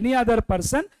any other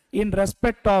person in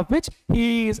respect of which he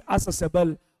is assessable,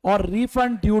 or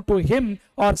refund due to him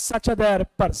or such other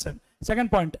person.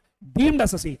 Second point, deemed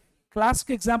assessee. Classic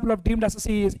example of deemed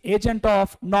assessee is agent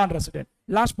of non-resident.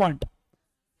 Last point,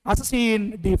 assessee in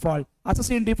default.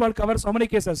 Assessee in default covers how many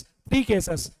cases? 3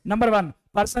 cases. Number 1,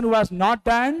 person who has not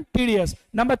done TDS.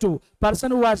 Number 2,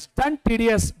 person who has done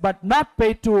TDS but not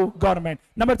paid to government.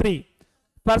 Number 3,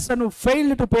 person who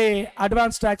failed to pay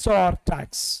advance tax or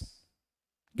tax.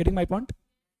 Getting my point?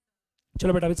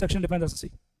 Chalo beta, which section defines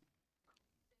assessee?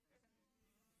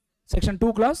 Section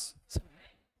 2 clause.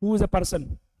 Who is a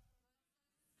person?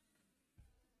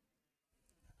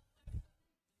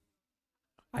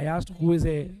 I asked who is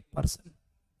a person.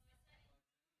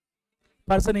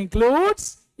 Person includes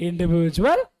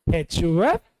individual,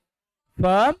 HUF,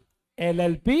 firm,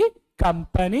 LLP,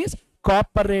 companies,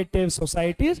 cooperative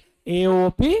societies,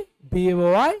 AOP,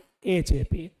 BOI,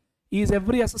 HAP. Is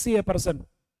every assessee a person?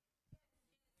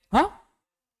 Huh?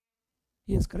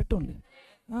 Yes, correct only.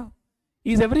 Huh?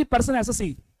 Is every person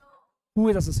assessee? Who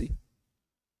is assessee?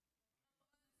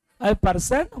 A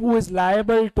person who is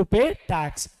liable to pay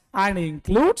tax and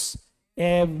includes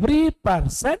every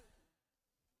person.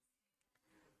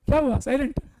 क्या हुआ?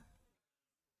 Silent.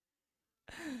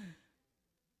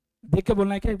 देख के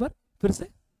बोलना है क्या एक बार फिर से?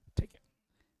 ठीक है,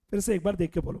 फिर से एक बार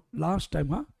देख के बोलो लास्ट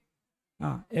टाइम.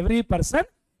 हाँ, every person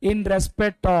in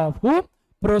respect of whom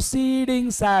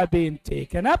proceedings have been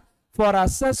taken up for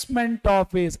assessment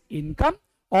of his income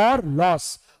or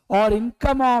loss, or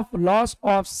income of loss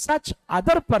of such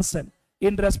other person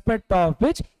in respect of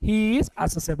which he is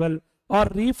assessable, or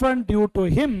refund due to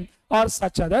him or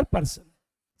such other person.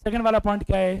 Second वाला point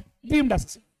क्या है? Deemed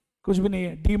assessee. कुछ भी नहीं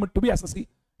है, deemed to be assessee.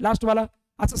 Last वाला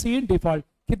assessee in default.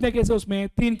 कितने case है उसमें?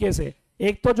 3 केस है.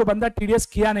 एक तो जो बंदा टीडीएस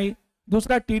किया नहीं,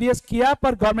 दूसरा टीडीएस किया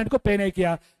पर गवर्नमेंट को पे नहीं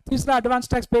किया, तीसरा एडवांस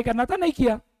टैक्स पे करना था नहीं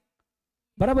किया.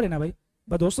 बराबर है ना भाई?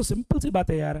 बस दोस्तों सिंपल सी बात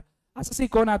है यार. assessee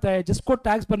कौन आता है? जिसको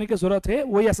टैक्स भरने की जरूरत है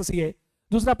वही assessee है.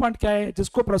 दूसरा पॉइंट क्या है?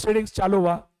 जिसको प्रोसीडिंग्स चालू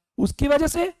हुआ उसकी वजह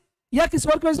से या किसी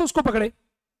और की वजह से उसको पकड़े,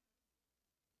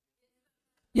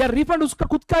 या रिफंड उसका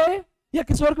खुद का है या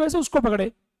किसी और की वजह से उसको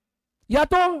पकड़े, या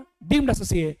तो डीम्ड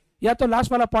assessee है, या तो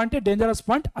लास्ट वाला पॉइंट है dangerous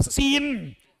point, assessee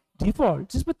in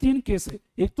default, जिसमें 3 केस है.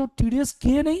 एक तो टीडीएस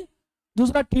किए नहीं,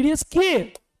 दूसरा टीडीएस किए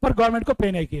पर गवर्नमेंट को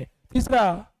पे नहीं किए, तीसरा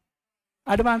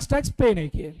एडवांस टैक्स पे नहीं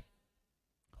किए.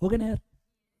 हो गए ना यार?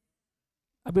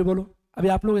 अभी बोलो, अभी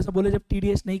आप लोग ऐसा बोले जब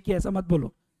टीडीएस नहीं किया, ऐसा मत बोलो,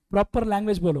 प्रॉपर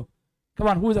लैंग्वेज बोलो. Come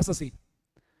on, who is assessee?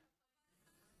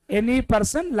 Any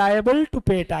person liable to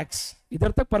पे टैक्स.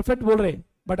 इधर तक परफेक्ट बोल रहे,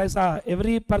 बट ऐसा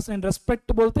एवरी पर्सन इन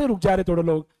रेस्पेक्ट बोलते रुक जा रहे थोड़े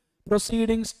लोग.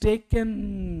 प्रोसीडिंग्स टेकन,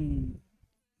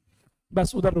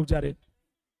 बस उधर रुक जा रहे.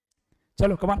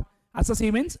 चलो come on.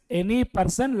 Assessee means any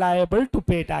person liable to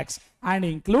pay tax and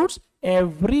includes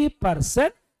every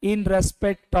person in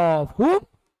respect of whom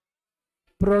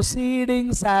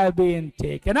proceedings have been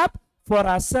taken up for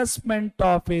assessment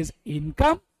of his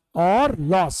income or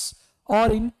loss, or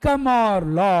income or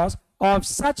loss of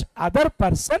such other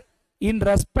person in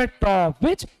respect of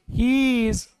which he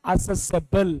is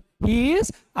assessable. He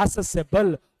is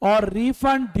assessable, or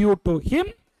refund due to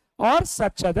him or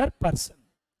such other person.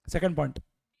 Second point.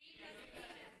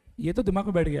 ये तो दिमाग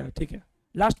में बैठ गया, ठीक है.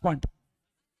 Last point,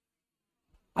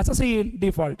 assessee in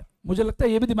default. मुझे लगता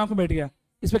है ये भी दिमाग में बैठ गया.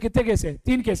 इसमें कितने केस है?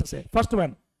 3 केसेस है. First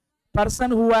one,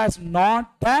 person who has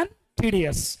not done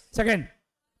TDS. Second,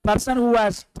 person who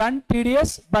has done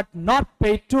TDS but not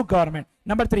paid to government.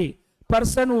 Number 3,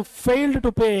 person who failed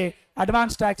to pay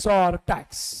advance tax or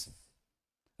tax.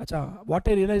 Acha, what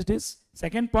I realized is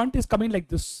second point is coming like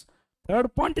this,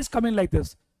 third point is coming like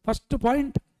this. First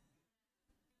point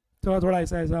थोड़ा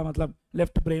ऐसा मतलब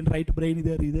left brain right brain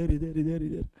इधर इधर इधर इधर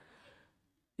इधर.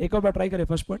 एक और बार ट्राई करें.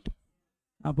 फर्स्ट पॉइंट,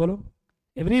 हाँ बोलो.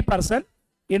 Every person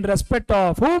in respect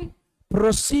of whom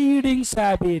proceedings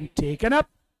have been taken up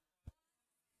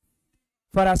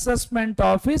for assessment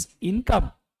of his income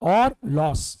or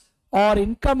loss, or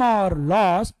income or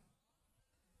loss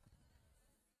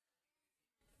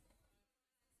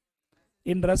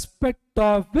in respect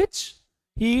of which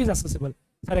he is assessable.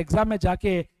 Sir exam में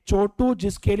जाके छोटू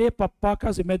जिसके लिए पप्पा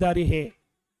का जिम्मेदारी है,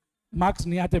 marks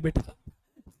नहीं आते बेटा,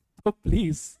 तो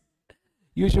please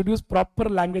you should use proper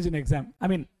language in exam. I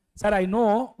mean sir I know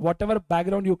what ever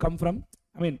background you come from,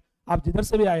 I mean आप जिधर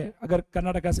से भी आए, अगर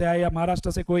कर्नाटका से आए या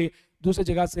महाराष्ट्र से कोई दूसरी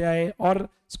जगह से आए, और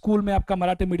स्कूल में आपका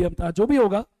मराठी मीडियम था, जो भी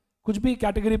होगा, कुछ भी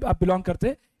कैटेगरी आप बिलोंग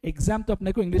करते, एग्जाम तो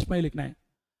अपने को इंग्लिश में ही लिखना है.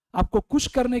 आपको खुश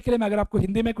करने के लिए मैं अगर आपको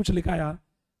हिंदी में कुछ लिखाया,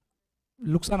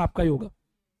 नुकसान आपका ही होगा.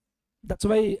 That's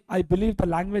why I believe the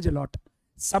language a lot.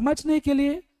 समझने के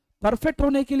लिए, परफेक्ट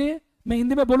होने के लिए मैं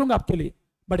हिंदी में बोलूंगा आपके लिए,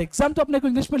 बट एग्जाम तो अपने को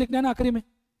इंग्लिश में लिखना है ना आखिरी में.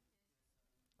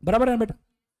 बराबर है बेटा?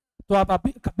 तो आप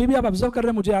कभी भी आप ऑब्जर्व कर रहे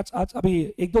हैं मुझे, आज अभी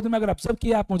 1-2 दिन में अगर ऑब्जर्व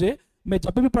किया आप मुझे, मैं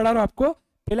जब भी पढ़ा रहा हूँ आपको,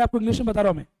 पहले आपको इंग्लिश में बता रहा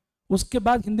हूँ मैं, उसके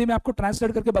बाद हिंदी में आपको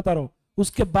ट्रांसलेट करके बता रहा हूँ,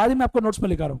 उसके बाद ही मैं आपको नोट्स में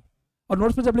लिखा रहा हूँ, और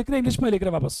नोट्स में जब लिख रहे हैं इंग्लिश में लिख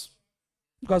रहे हैं वापस,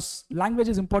 because language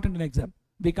is important in exam.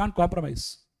 We can't compromise.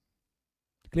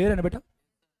 Clear है ना बेटा?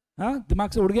 हाँ,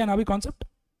 दिमाग से उड़ गया ना अभी कॉन्सेप्ट.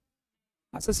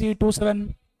 SSC 27,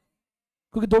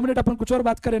 क्योंकि 2 मिनट अपन कुछ और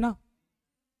बात करें ना,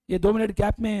 ये 2 मिनट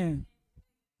गैप में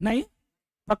नहीं,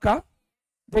 पक्का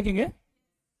देखेंगे.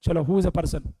 चलो, who is a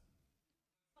person?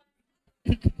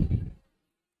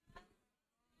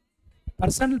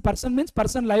 person means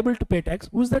person liable to pay tax.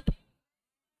 Who is that?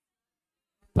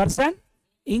 Person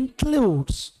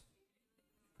includes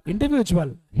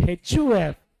individual,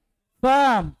 HUF,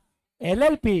 firm,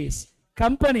 LLPs,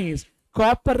 companies,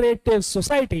 cooperative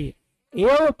society,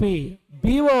 AOP,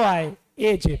 BOI,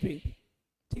 AJP.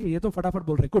 ठीक है, ये तो फटाफट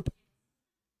बोल रहे. गुड,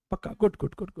 पक्का. Good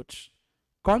good good good.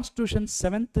 Constitution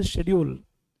 7th schedule,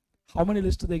 how many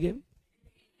lists they gave?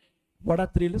 What are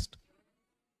 3 lists?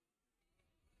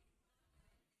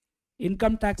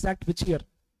 Income Tax Act which year?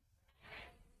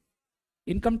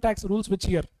 Income tax rules which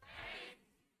year?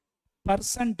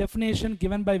 Person definition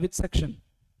given by which section?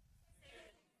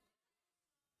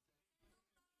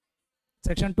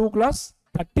 Section 2 clause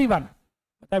 31.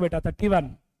 पता है बेटा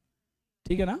 31,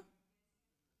 ठीक है ना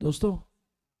दोस्तों?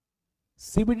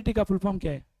 CBDT का full form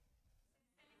क्या है?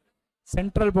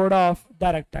 Central board of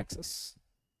direct taxes.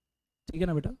 ठीक है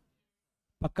ना बेटा?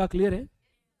 पक्का क्लियर है?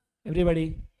 Everybody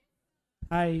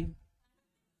hi,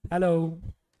 hello,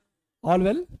 all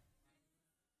well?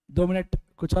 2 minute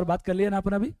कुछ और बात कर लिया ना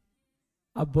अपन अभी.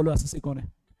 अब बोलो एसएससी कौन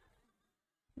है?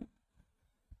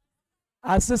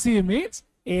 SSC means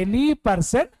any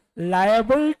person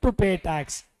liable to pay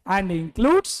tax and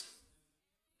includes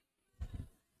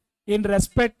in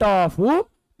respect of whom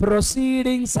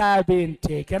proceedings have been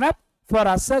taken up for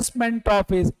assessment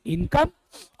of his income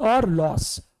or loss,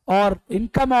 or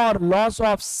income or loss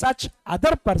of such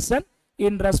other person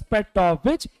in respect of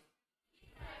which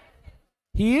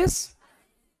he is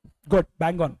good,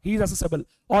 bang on, he is assessable,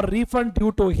 or refund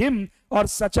due to him or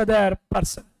such other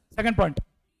person. Second point,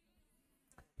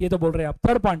 ये तो बोल रहे हैं आप.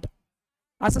 Third point,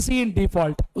 assessee in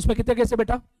default. उसमें कितने case है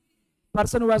बेटा?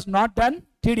 Person who has not done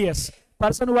TDS,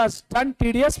 person who has done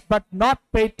TDS but not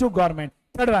paid to government.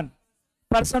 Third one,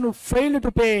 person who failed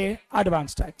to pay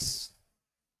advance tax.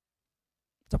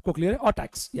 सबको clear है? और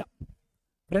tax. या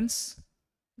friends,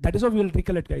 that is how we will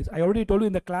recollect, guys. I already told you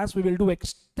in the class we will do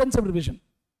extensive revision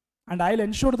and I will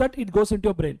ensure that it goes into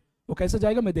your brain. वो कैसे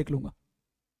जाएगा मैं देख लूंगा,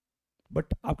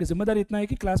 but आपकी जिम्मेदारी इतना है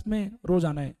कि क्लास में रोज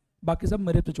आना है, बाकी सब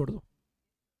मेरे पे छोड़ दो.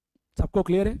 सबको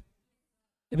क्लियर है?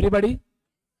 Everybody,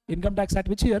 income tax act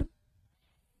which year?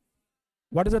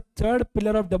 What is the third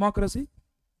pillar of democracy?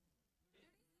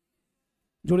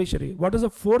 Judiciary. What is the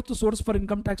fourth source for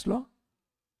income tax law?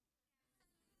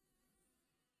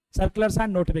 Circulars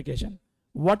and notification.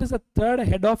 What is the third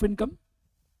head of income?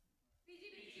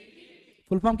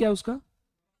 Full form क्या है उसका?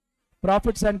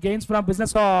 Profits and gains from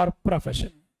business or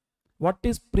profession. What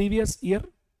is previous year?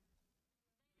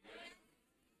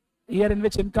 Year in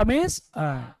which income is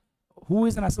who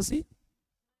is an assessee?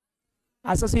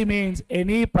 Assessee means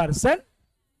any person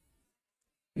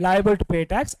liable to pay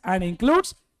tax and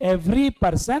includes every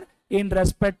person in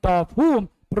respect of whom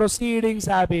proceedings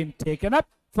have been taken up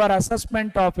for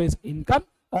assessment of his income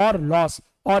or loss,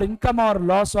 or income or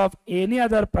loss of any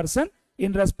other person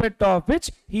in respect of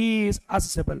which he is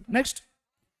assessable. Next,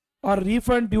 or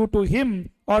refund due to him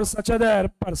or such other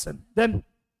person. Then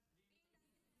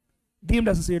deemed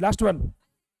assessee. Last one,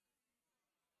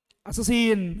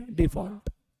 assessee in default.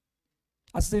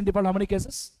 Assessee in default, how many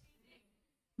cases?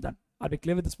 Done. Are we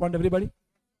clear with this point, everybody?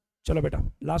 चलो बेटा,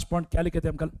 last point क्या लिखे थे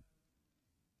हम कल?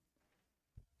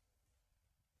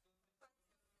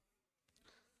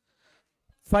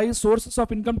 5 sources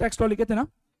of income tax law लिखे थे ना?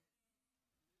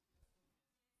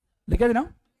 लिखे थे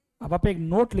ना? अब आप एक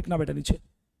नोट लिखना बेटा नीचे.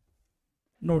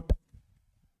 Note.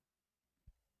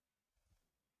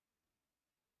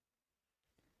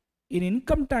 In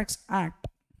Income Tax Act,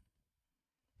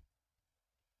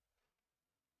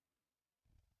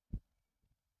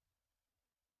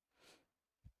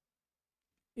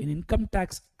 in Income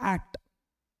Tax Act,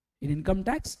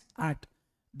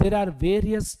 there are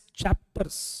various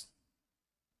chapters.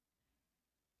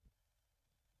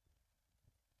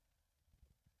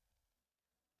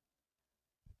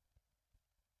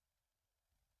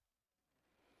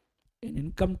 In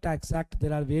Income Tax Act,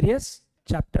 there are various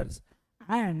chapters,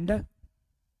 and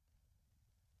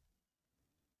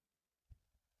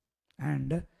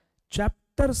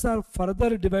chapters are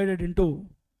further divided into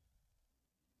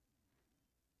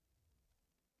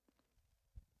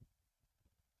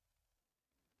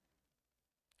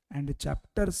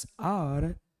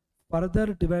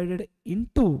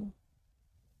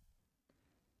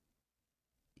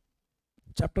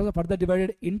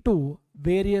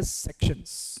various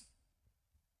sections.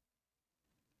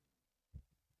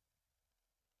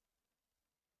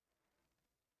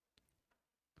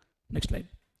 Next slide.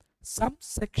 Some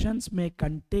sections may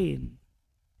contain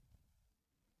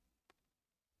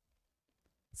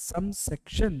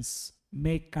subsection,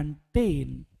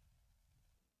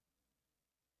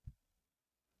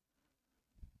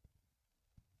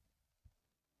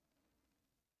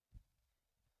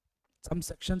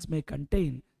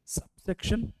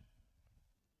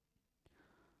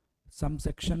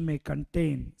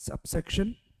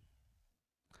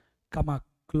 comma,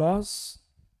 clause.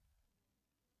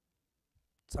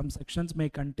 Some sections may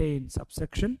contain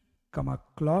subsection, comma,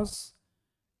 clause,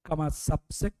 comma,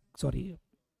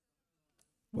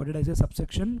 what did I say?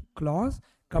 Subsection, clause,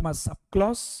 comma,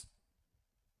 subclause,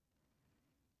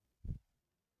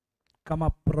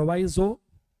 comma, proviso,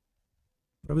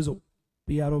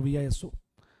 P-R-O-V-I-S-O,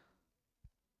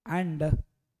 and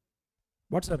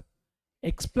what's her?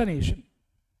 Explanation.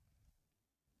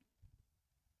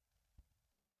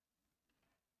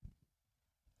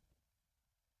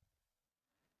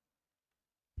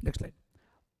 Next slide.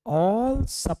 All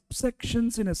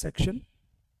subsections in a section,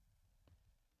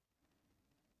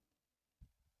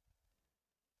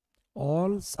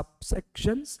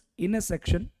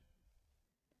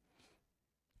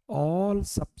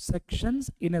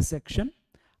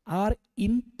 are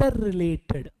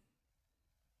interrelated.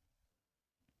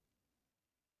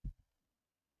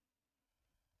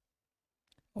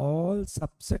 All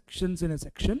subsections in a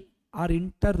section are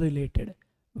interrelated,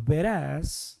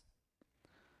 whereas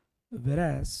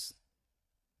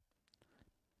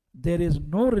there is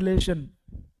no relation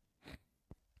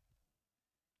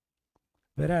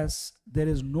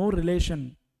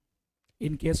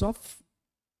in case of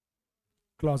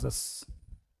clauses.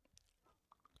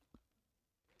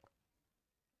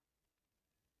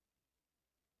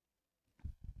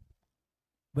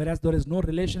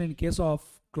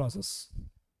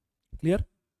 Clear?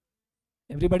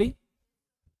 Everybody?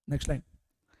 Next line.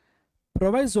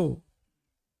 Proviso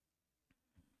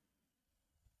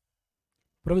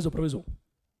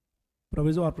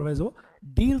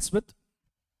deals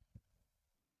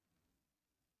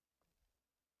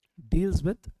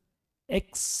with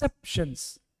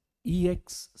exceptions.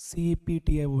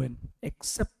 E-X-C-E-P-T-I-O-N.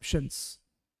 Exceptions.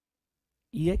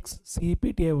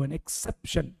 E-X-C-E-P-T-I-O-N.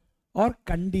 Exception or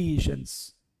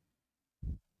conditions.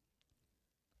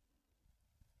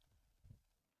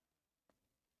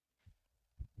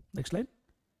 Next slide.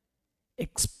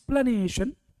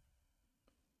 Explanation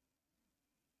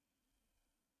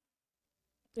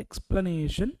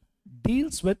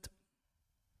deals with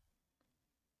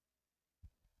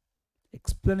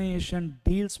Explanation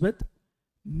deals with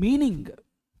meaning.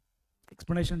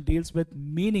 Explanation deals with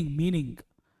meaning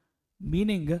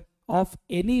of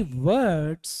any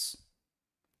words,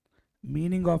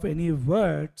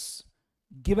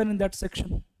 given in that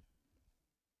section.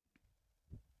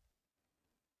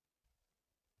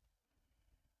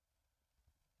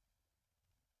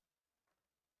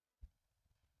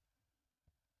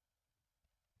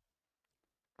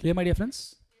 Clear, my dear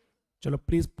friends? Chalo,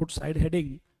 please put side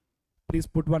heading. Please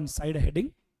put one side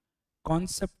heading.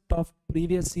 Concept of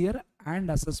previous year and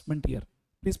assessment year.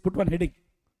 Please put one heading.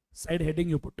 Side heading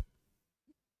you put.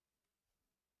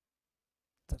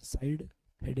 Side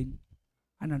heading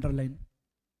and underline.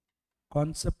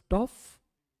 Concept of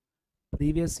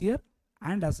previous year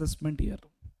and assessment year.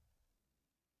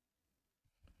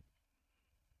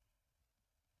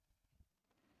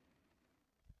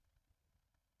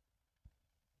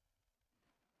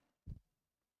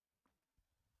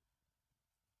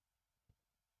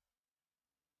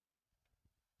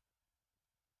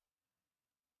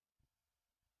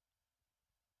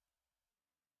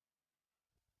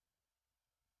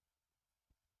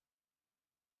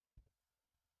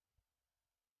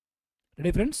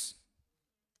 Ready, friends?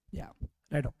 Yeah,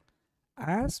 right on.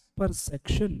 As per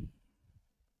section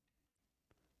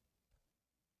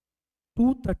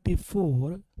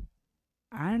 234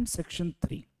 and section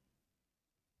 3.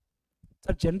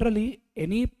 So generally,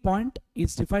 any point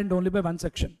is defined only by one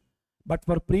section. But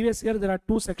for previous year, there are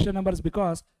two section numbers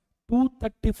because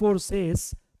 234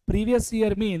 says previous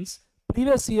year means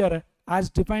previous year as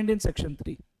defined in section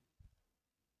 3.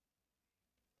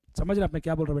 समझ रहे आप मैं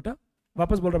क्या बोल रहा हूं बेटा?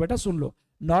 वापस बोल रहा बेटा, सुन लो.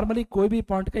 नॉर्मली कोई भी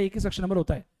पॉइंट का एक ही सेक्शन नंबर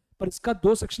होता है, पर इसका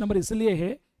दो सेक्शन नंबर इसलिए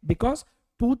है because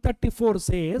 234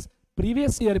 says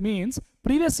previous year means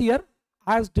previous year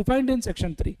as defined in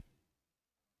section 3.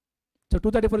 So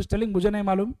 234 is telling मुझे नहीं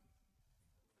मालूम,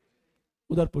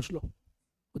 उधर पूछ लो,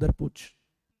 उधर पूछ.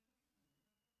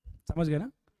 समझ गए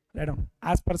ना? Write down.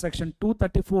 As per section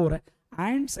 234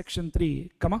 and section 3,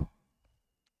 comma,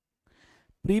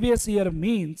 previous year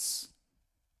means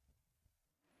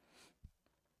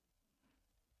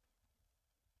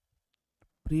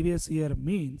the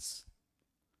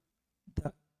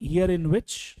year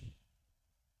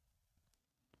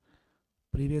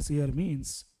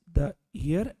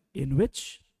in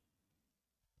which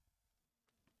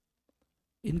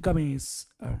income is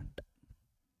earned.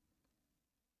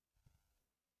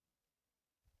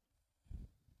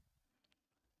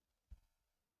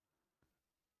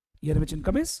 Year in which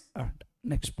income is earned.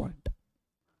 Next point.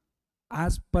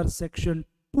 As per section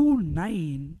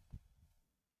 29,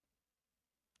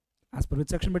 as per which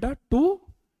section beta?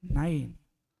 29.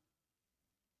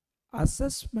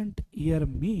 Assessment year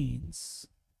means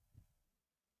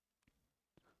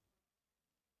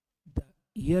the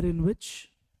year in which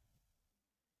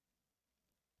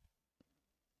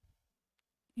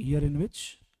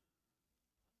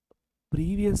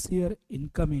previous year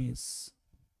income is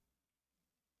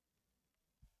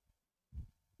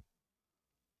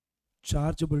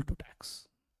chargeable to tax.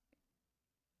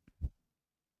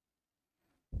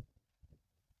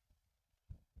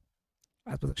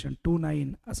 As per section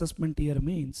 29, assessment year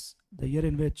means the year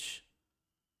in which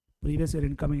previous year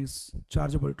income is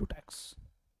chargeable to tax.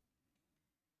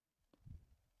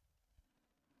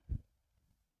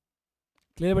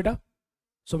 Clear beta?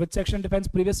 So which section defines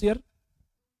previous year?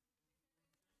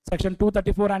 Section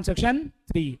 234 and section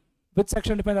 3. Which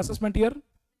section defines assessment year?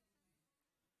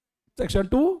 Section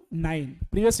 29.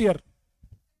 Previous year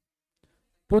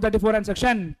 234 and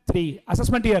section 3.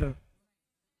 Assessment year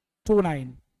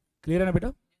 29. Clear na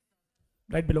beta?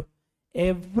 Right below.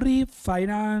 Every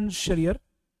financial year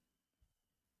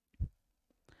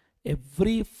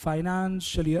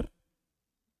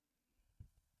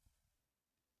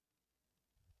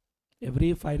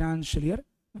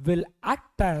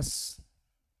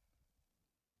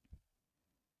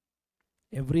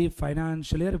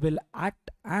will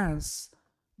act as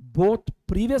both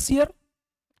previous year,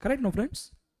 correct no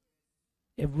friends?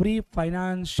 Every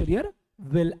financial year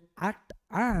will act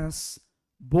as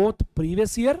both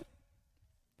previous year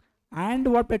and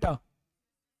what beta?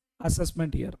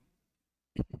 Assessment year.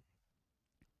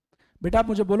 बेटा आप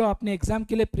मुझे बोलो अपने exam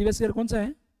के लिए previous year कौन सा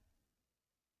है?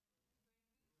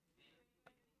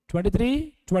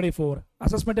 23, 24.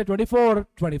 असेसमेंट है 24,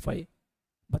 25.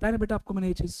 बताया ना बेटा आपको मैंने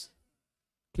ये चीज.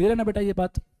 क्लियर है ना बेटा ये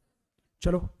बात?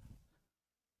 चलो,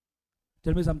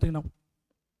 tell me something now.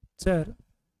 Sir,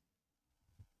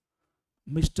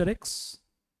 mister x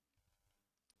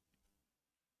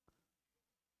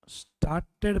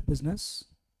started business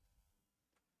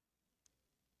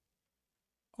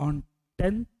on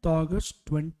 10th August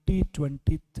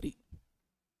 2023.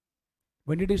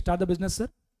 When did he start the business, sir?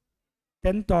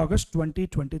 10th August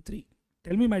 2023.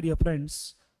 Tell me, my dear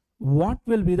friends, what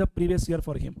will be the previous year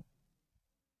for him?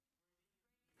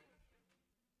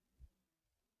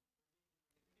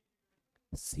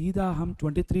 सीधा हम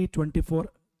 23-24,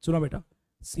 सुनो बेटा,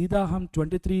 सीधा हम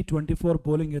 23-24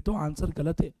 बोलेंगे तो answer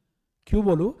गलत है. क्यों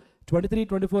बोलूं?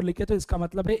 23-24 लिखे तो इसका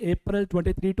मतलब है अप्रैल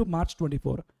 23 टू मार्च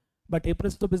 24, बट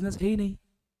अप्रैल से तो बिजनेस है ही नहीं.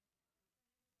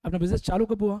 अपना बिजनेस चालू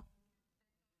कब हुआ?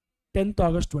 10th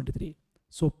August 23.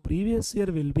 So previous year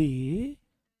will be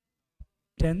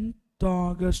 10th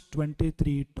August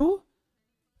 23 to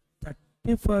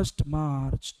 31st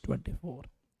March 24.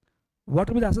 What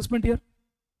will be the assessment year?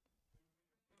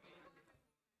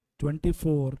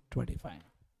 24-25.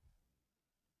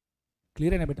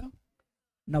 Clear hai na beta?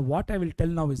 Now what I will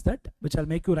tell now is that, which I'll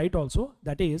make you write also,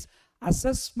 that is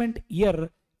assessment year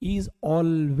is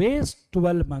always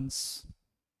 12 months,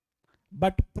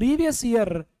 but previous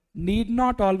year need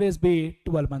not always be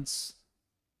 12 months.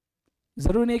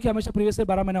 जरूरी नहीं कि हमेशा previous से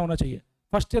 12 महीना होना चाहिए.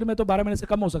 First year में तो 12 महीने से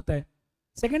कम हो सकता है,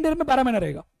 सेकेंड ईयर में 12 महीना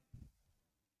रहेगा.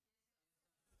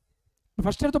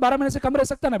 फर्स्ट ईयर तो 12 महीने से कम रह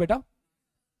सकता है ना बेटा.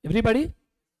 Everybody,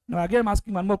 now again I'm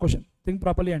asking one more question. Think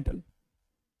properly and tell.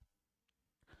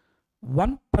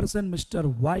 One person, Mr.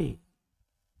 Y,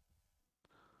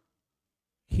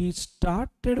 he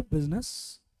started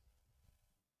business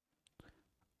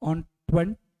on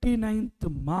 29th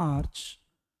March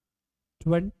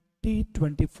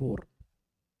 2024.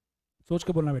 सोच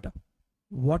के बोलना बेटा.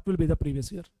 What will be the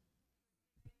previous year?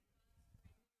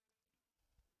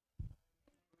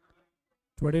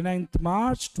 29th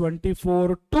March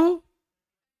 24 to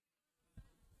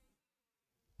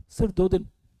सिर्फ 2 दिन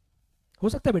हो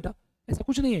सकता है बेटा. ऐसा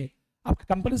कुछ नहीं है. आपके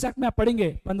कंपनीज एक्ट में आप पढ़ेंगे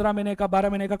 15 महीने का 12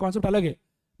 महीने का कॉन्सेप्ट अलग है,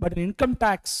 but in income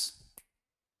tax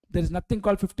there is nothing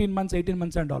called 15 months 18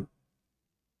 months and all.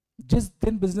 जिस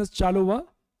दिन बिजनेस चालू हुआ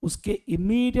उसके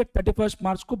इमीडिएट 31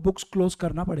 मार्च को बुक्स क्लोज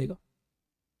करना पड़ेगा.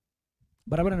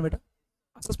 बराबर है ना बेटा?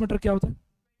 असेसमेंट क्या होता है?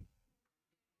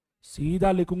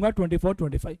 सीधा लिखूंगा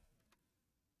 24-25.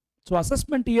 सो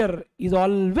assessment year is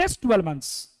always 12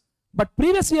 months, but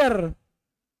previous year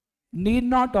need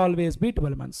not always be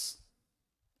 12 months.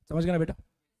 समझ गए ना बेटा?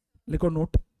 लिखो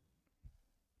नोट.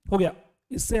 हो गया.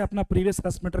 इससे अपना प्रीवियस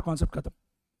असेसमेंट कॉन्सेप्ट खत्म.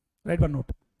 Right one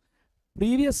note.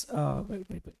 Previous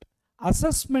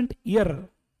assessment year,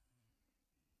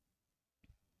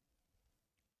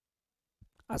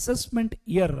 assessment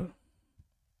year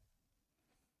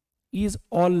is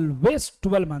always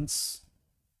 12 months.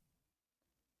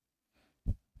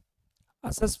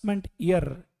 Assessment year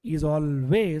is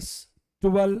always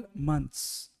 12 months,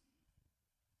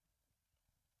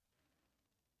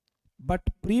 but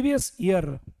previous year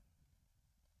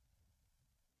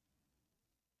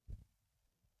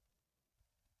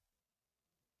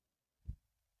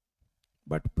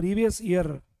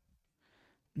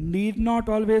need not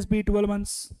always be 12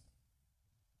 months.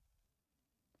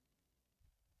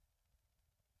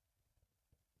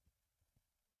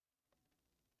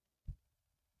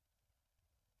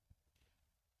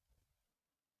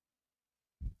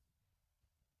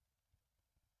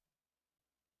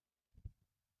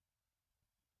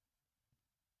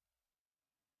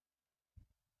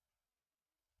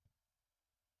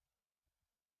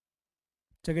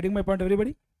 So getting my point,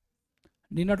 everybody?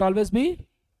 Need not always be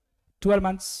 12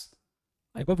 months.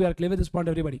 I hope we are clear with this point,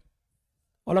 everybody.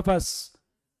 All of us.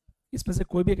 इसमें से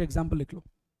कोई भी एक example लिख लो.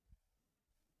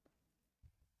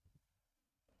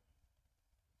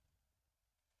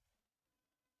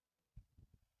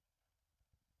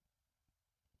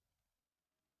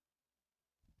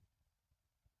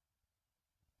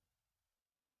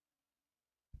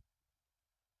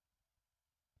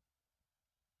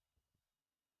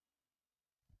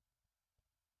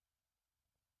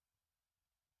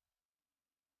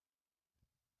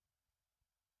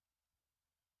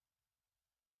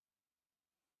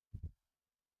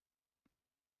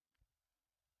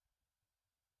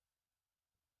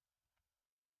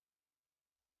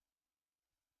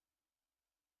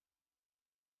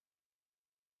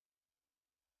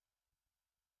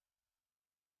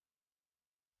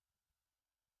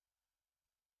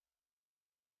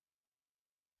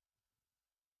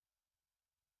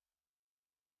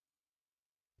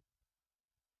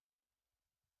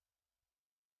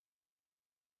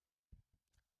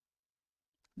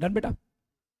 Done beta?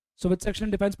 So which section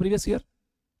defines previous year?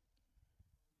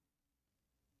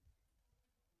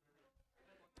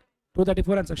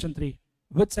 234 and section 3.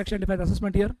 Which section defines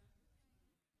assessment year?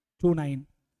 29.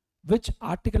 Which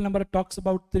article number talks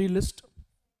about 3 list?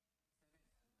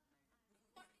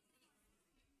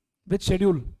 Which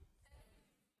schedule?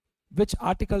 Which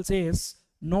article says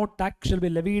No tax shall be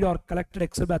levied or collected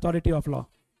except by authority of law.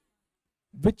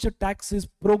 Which tax is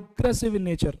progressive in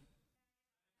nature?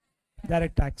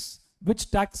 Direct tax. Which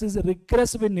tax is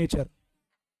regressive in nature?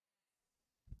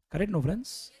 Correct, no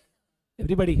friends?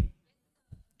 Everybody.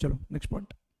 Chalo, next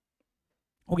point.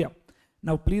 Okay.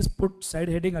 Now please put side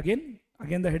heading again.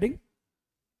 Again the heading.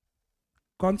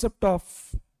 Concept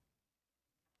of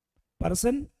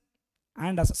person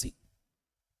and assessee.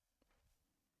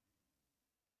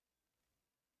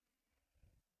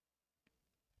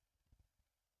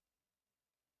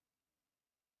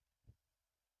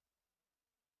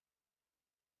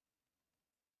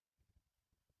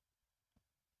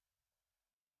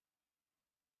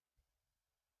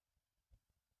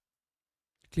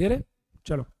 Clear है?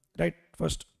 चलो, right,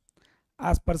 first,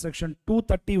 as per section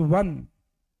 231,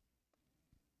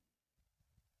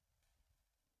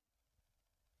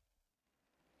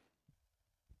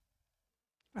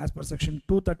 as per section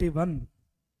 231,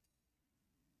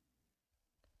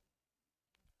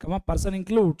 comma, person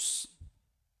includes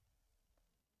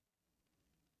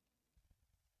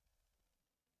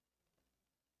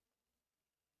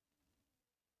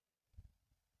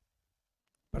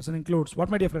what,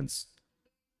 my dear friends?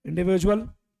 Individual,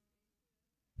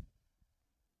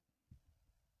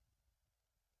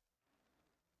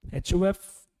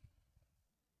 HUF,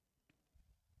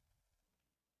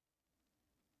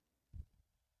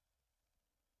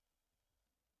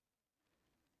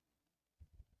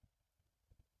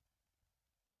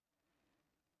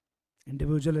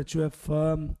 individual, HUF,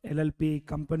 firm, LLP,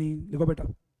 company. लिखो बेटा.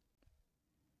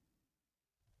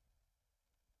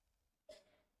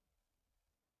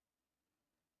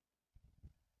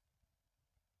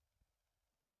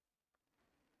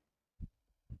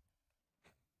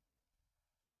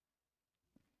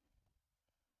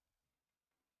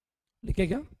 लिखे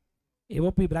क्या?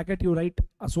 AOP bracket you write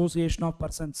association of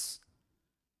persons.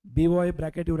 BOI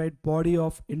bracket you write body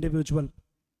of individual.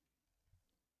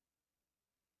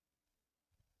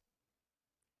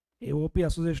 AOP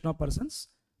association of persons.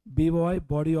 BOI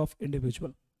body of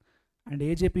individual. And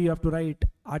AJP you have to write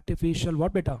artificial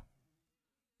what beta?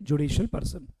 Judicial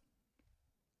person.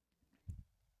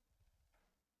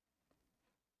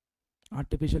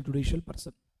 Artificial judicial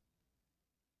person.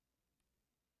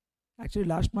 Actually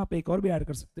last में आप एक और भी add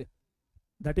कर सकते हैं.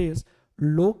 That is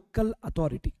local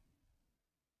authority.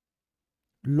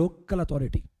 Local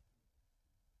authority.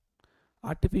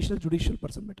 Artificial judicial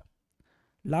person बेटा.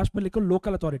 Last में लिखो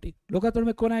लोकल अथॉरिटी. लोकल अथॉरिटी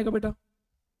में कौन आएगा बेटा?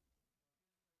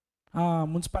 हाँ,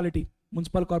 म्युनिसिपैलिटी,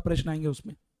 म्युनिसिपल कॉर्पोरेशन आएंगे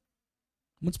उसमें.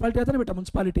 म्युनिसिपैलिटी आता है ना बेटा,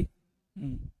 municipality.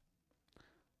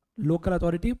 Local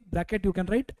authority bracket you can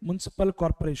write municipal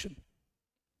corporation.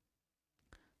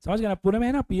 समझ गए ना? पुणे में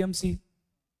है ना पीएमसी.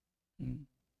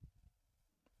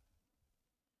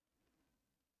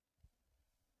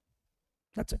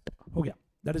 That's it. हो गया.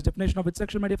 That is definition of which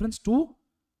section, my dear friends?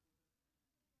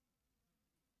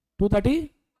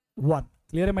 231.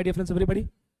 Clear, my dear friends, everybody?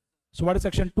 So what is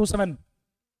section 27?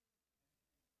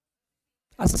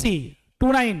 Assessee.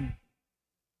 29.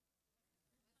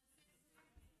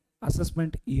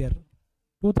 Assessment year.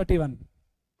 231.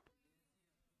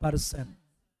 Person.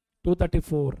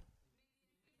 234.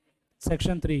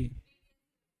 Section 3.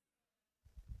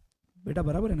 बेटा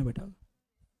बराबर है ना बेटा?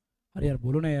 अरे यार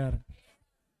बोलो ना यार.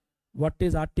 What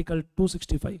is article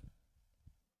 265?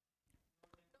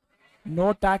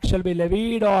 No tax shall be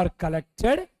levied or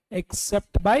collected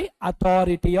except by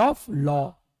authority of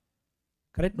law.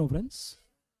 Correct, no friends?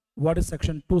 What is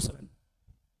section 27?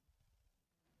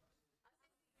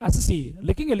 assessee.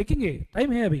 लिखेंगे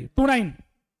टाइम है अभी. 29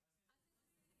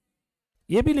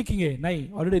 ये भी लिखेंगे.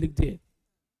 नहीं, ऑलरेडी लिख दिए.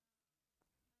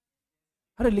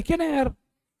 अरे लिखे ना यार.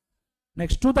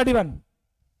 Next 231,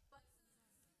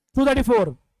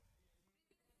 234,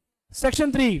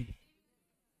 section 3.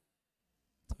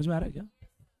 समझ में आ रहा है क्या?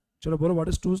 चलो बोलो, what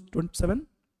is 227?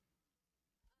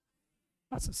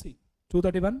 assessee.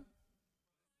 231,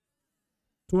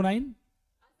 29,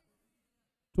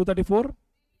 234,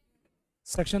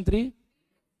 section 3.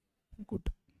 Good.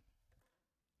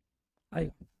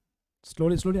 आएगा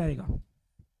स्लोली आएगा.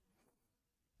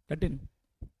 कंटिन्यू.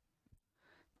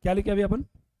 क्या लिखे अभी अपन?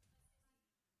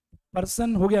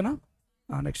 पर्सन हो गया ना?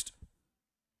 हाँ, नेक्स्ट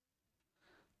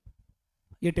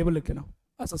ये टेबल लिख लेना.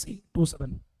 assessee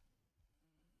 27.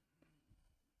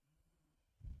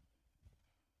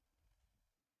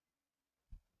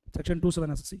 Section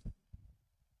 27 assessee.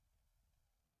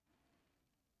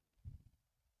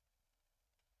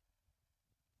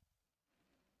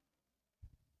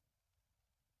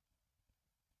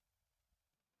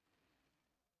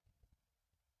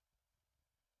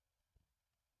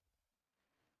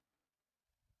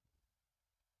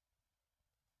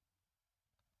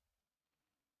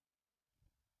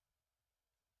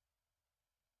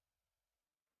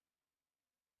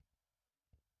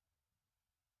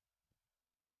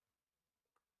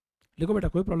 लिखो बेटा,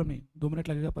 कोई प्रॉब्लम नहीं, 2 मिनट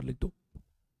लगेगा पर लिख दो.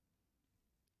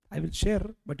 I will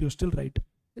share but you still right.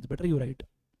 It's better you right.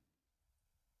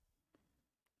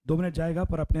 2 minute जाएगा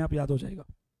पर अपने आप याद हो जाएगा.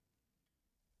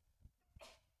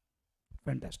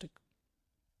 Fantastic.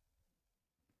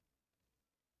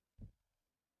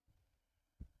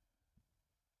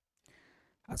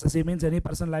 Assessee means any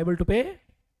person liable to pay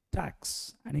tax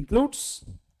and includes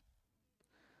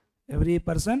every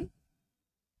person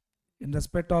in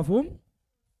respect of whom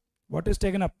what is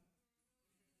taken up,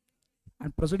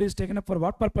 and proceed is taken up for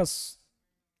what purpose?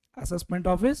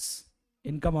 Assessment of his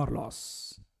income or loss.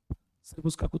 सिर्फ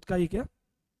उसका खुद का ही क्या?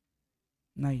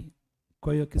 नहीं,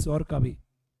 कोई किसी और का भी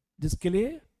जिसके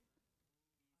लिए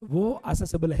वो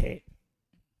असेसेबल है.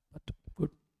 Good.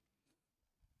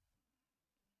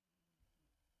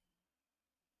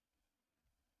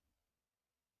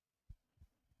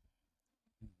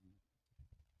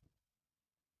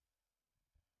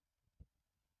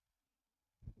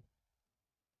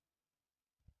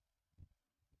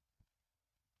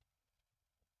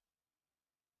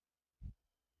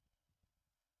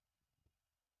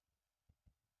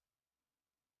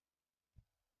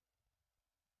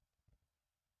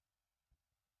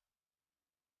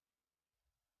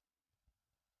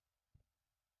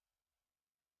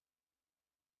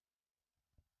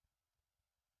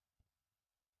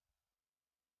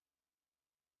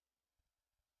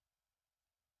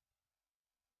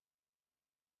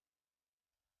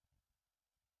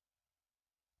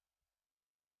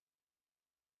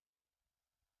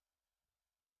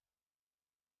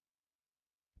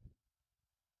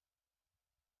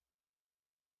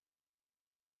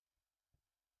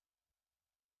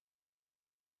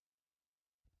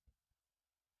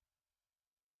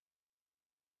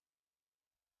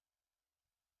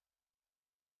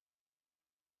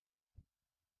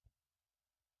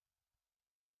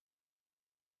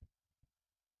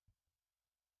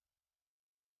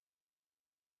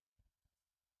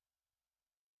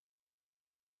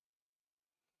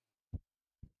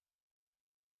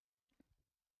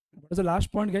 What is the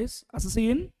last point, guys? Assessee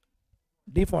in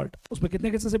default. उसमें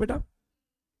कितने केसेस है बेटा?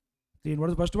 3.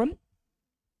 What is the first one?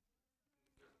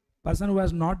 Person who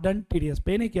has not done TDS.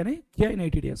 पे नहीं किया, नहीं किया ही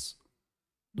नहीं TDS.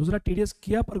 दूसरा TDS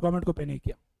किया पर गवर्नमेंट को पे नहीं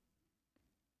किया.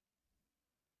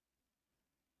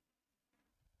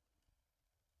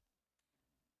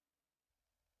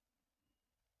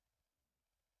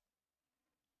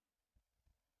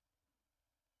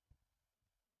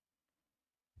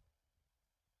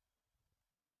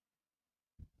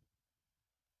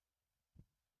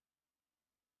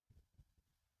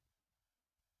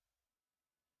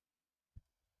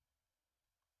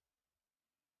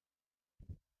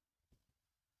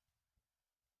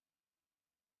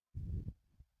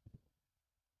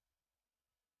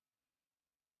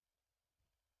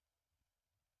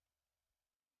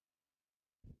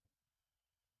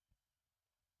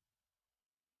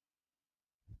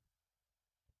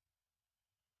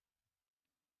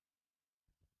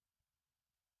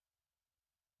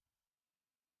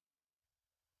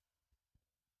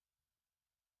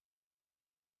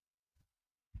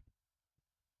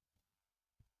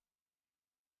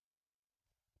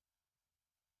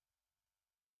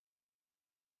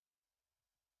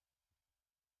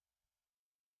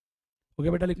 हो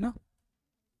गया बेटा लिखना?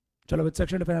 चलो with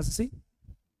section define SSC.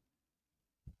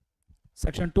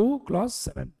 Section 2, clause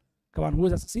 7. Come on, who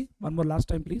is SSC? One more last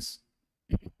time, please.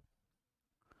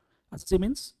 SSC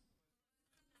means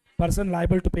person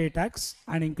liable to pay tax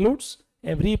and includes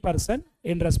every person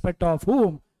in respect of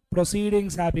whom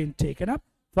proceedings have been taken up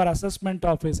for assessment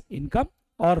of his income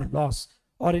or loss,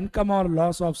 or income or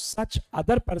loss of such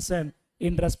other person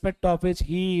in respect of which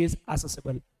he is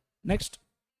assessable. Next,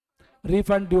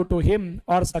 refund due to him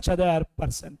or such other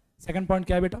person. Second point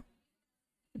क्या है बेटा?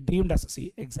 Deemed assessee.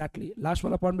 Exactly. Last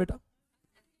wala point beta.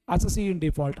 Assessee in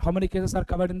default. How many cases are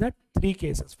covered in that? 3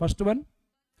 cases. First one,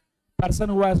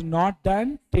 person who has not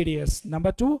done TDS.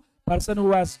 Number 2, person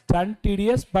who has done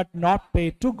TDS but not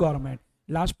paid to government.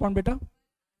 Last point beta,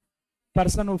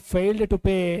 person who failed to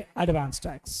pay advance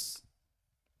tax.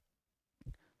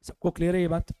 सबको clear है ये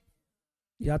बात?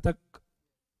 यहाँ तक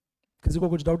किसी को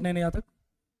कुछ doubt नहीं यहाँ तक?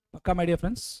 पक्का my dear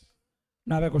friends?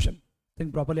 Now I have a question.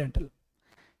 Think properly and tell.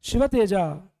 Shiva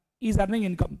Teja is earning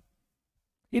income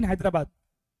in Hyderabad.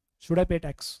 Should I pay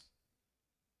tax?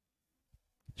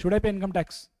 Should I pay income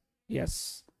tax?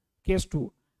 Yes. Case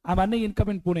 2. I'm earning income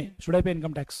in Pune. Should I pay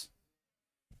income tax?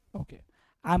 Okay.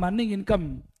 I'm earning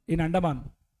income in Andaman.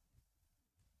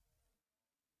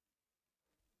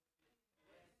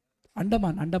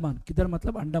 Andaman. किधर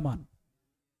मतलब अंडमान?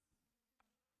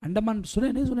 अंडमान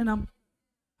सुने नहीं सुने नाम?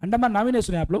 अंडमान नाम ही नहीं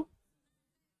सुने आप लोग?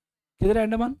 किधर है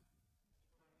अंडमान?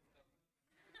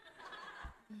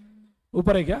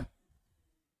 ऊपर है क्या?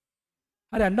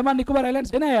 अरे अंडमान निकोबार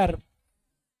आइलैंड्स है ना यार,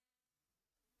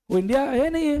 वो इंडिया है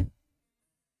नहीं है?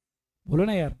 बोलो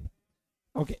ना यार.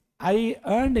 Okay, I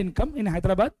earned income in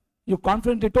Hyderabad. You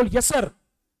confidently told yes sir.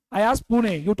 I asked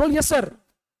Pune, you told yes sir.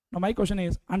 Now my question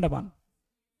is Andaman.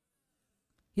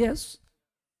 Yes.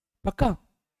 Pakka.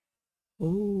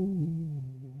 Oh.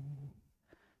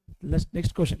 Let's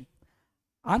next question.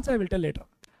 Answer I will tell later.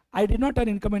 I did not earn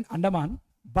income in Andaman,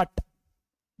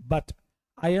 but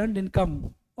I earned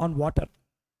income on water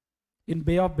in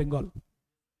Bay of Bengal.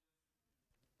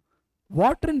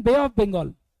 Water in Bay of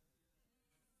Bengal.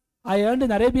 I earned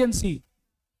in Arabian Sea.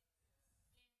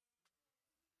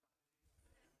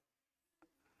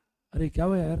 अरे क्या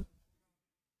हुआ यार?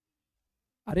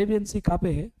 Arabian सी कहाँ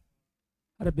पे है?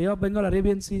 अरे बे of Bengal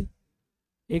Arabian सी,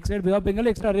 एक side bay of Bengal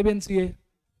एक साइड अरेबियन सी है.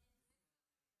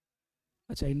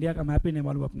 अच्छा, इंडिया का मैप ही नहीं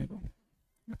मालूम अपने को.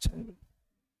 अच्छा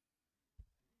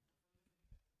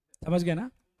समझ गया ना?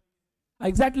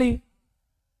 एग्जैक्टली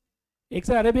एक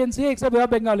साइड अरेबियन सी है, एक साइड बे ऑफ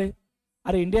बंगाल है.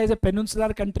 अरे India is a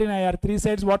peninsular country ना यार, 3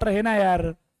 साइड्स वाटर है ना यार.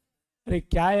 अरे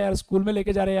क्या है यार, स्कूल में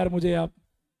लेके जा रहे हैं यार मुझे आप.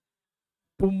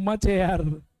 टू मच है यार.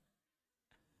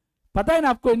 पता है ना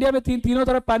आपको, इंडिया में तीनों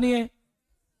तरफ पानी है.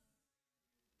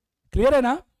 क्लियर है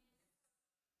ना?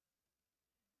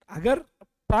 अगर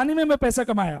पानी में मैं पैसा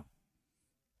कमाया,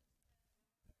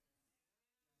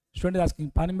 स्टूडेंट आस्किंग,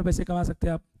 पानी में पैसे कमा सकते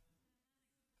हैं आप?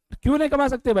 क्यों नहीं कमा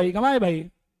सकते भाई? कमाए भाई.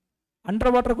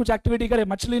 अंडर वाटर कुछ एक्टिविटी करे,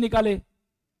 मछली निकाले.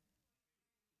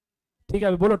 ठीक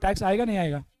है, बोलो टैक्स आएगा नहीं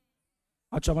आएगा?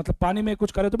 अच्छा, मतलब पानी में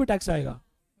कुछ करे तो भी टैक्स आएगा.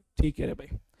 ठीक है रे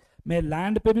भाई. मैं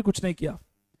लैंड पे भी कुछ नहीं किया,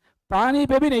 पानी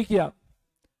पे भी नहीं किया,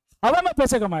 हवा में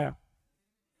पैसे कमाया,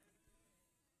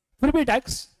 फिर भी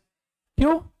टैक्स.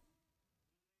 क्यों?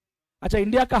 अच्छा,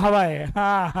 इंडिया का हवा है.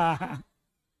 हाँ.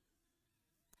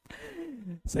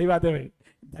 सही बात है भाई.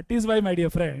 That is why my dear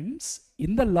friends,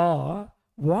 in the law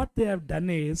what they have done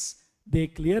is they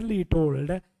clearly told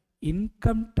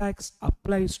income tax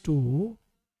applies to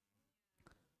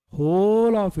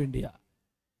whole of India,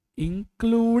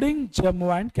 including Jammu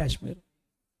and Kashmir.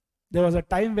 There was a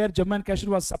time where Jammu and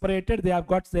Kashmir was separated. They have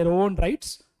got their own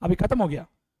rights. अभी खत्म हो गया.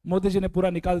 मोदी जी ने पूरा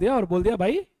निकाल दिया और बोल दिया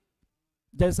भाई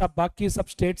जैसा बाकी सब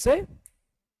स्टेट से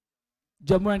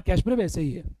जम्मू एंड कश्मीर वैसे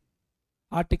ही है.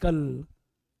 आर्टिकल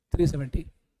 370.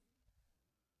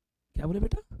 क्या बोले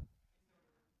बेटा?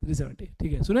 370.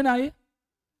 ठीक है, सुने ना ये.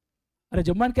 अरे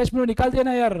जम्मू एंड कश्मीर निकाल दिया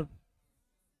ना यार.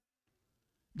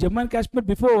 Jammu and Kashmir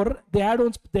before they had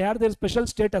their special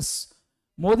status.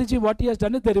 Modi ji what he has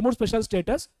done is they remove special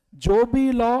status. जो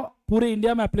भी लॉ पूरे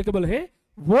इंडिया में एप्लीकेबल है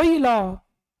वही लॉ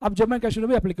अब जम्मू एंड कश्मीर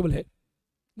में एप्लीकेबल है.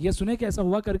 ये सुने कि ऐसा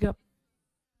हुआ करके आप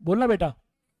बोलना बेटा.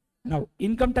 Now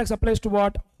income tax applies to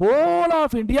what? Whole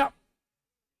of India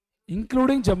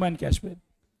including Jammu and Kashmir.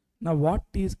 Now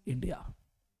what is India?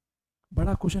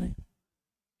 बड़ा क्वेश्चन है.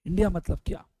 इंडिया मतलब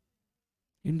क्या?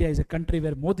 India is a country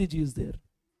where Modi ji is there.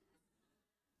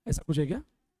 ऐसा कुछ है क्या?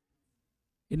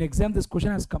 In exam this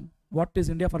question has come. What is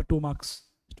India for 2 marks.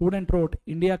 Student road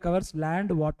India covers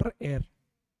land water air.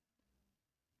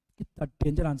 कितना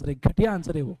danger answer है. घटिया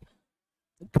आंसर है वो.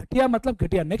 घटिया मतलब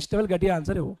घटिया, नेक्स्ट लेवल घटिया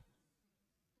आंसर है वो.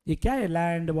 ये क्या है?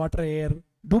 Land water air.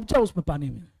 डूब जाओ उसमें पानी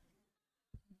में.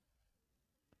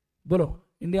 बोलो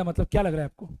इंडिया मतलब क्या लग रहा है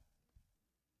आपको?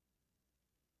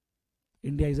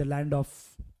 India is a land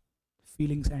of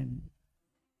feelings and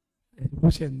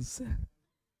emotions.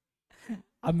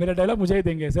 अब मेरा डायलॉग मुझे ही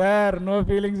देंगे sir, no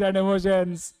feelings and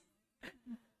emotions.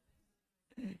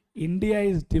 India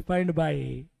is defined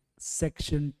by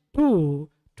section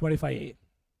 225A.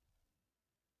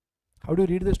 How do you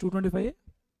read this 225A?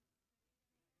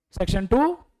 Section 2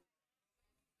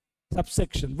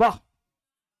 subsection Wah,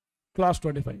 clause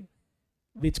 25,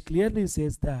 which clearly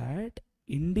says that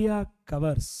India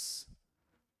covers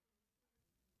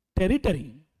territory.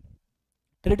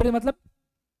 Territory मतलब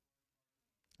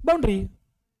boundary.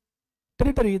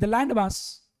 Territory, the land mass.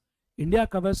 India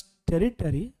covers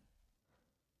territory,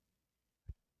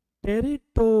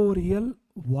 territorial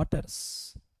waters.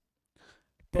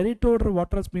 Territorial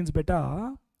waters means beta,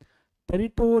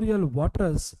 territorial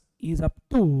waters is up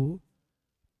to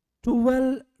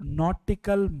 12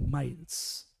 nautical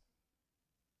miles.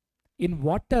 In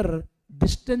water,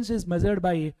 distance is measured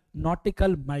by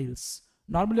nautical miles.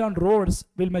 Normally on roads,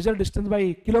 we'll measure distance by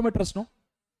kilometers, no?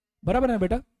 बराबर है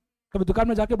बेटा? कभी दुकान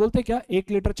में जाके बोलते क्या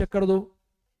 1 litre check कर दो?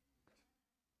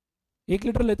 1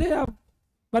 लीटर लेते हैं आप?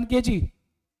 1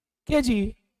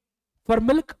 kg फॉर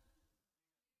मिल्क.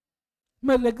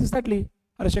 एग्जैक्टली.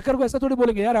 अरे शक्कर को ऐसा थोड़ी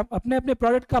बोलेंगे यार. अपने अपने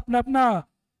प्रोडक्ट का अपना अपना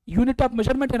यूनिट ऑफ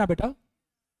मेजरमेंट है ना बेटा.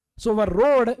 सो फॉर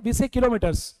रोड वी से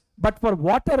kilometres, but for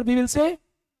water we will say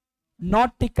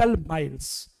nautical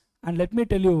miles. And let me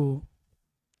tell you,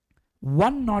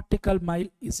 1 nautical mile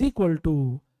is equal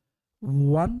to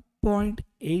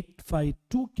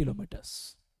 1.852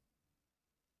 kilometers.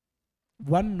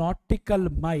 1 nautical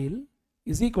mile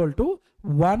is equal to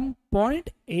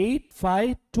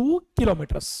 1.852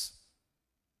 kilometers.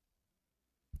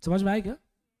 समझ में आया क्या?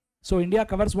 So India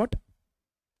covers what?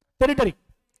 Territory.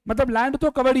 मतलब land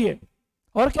तो covered ही है,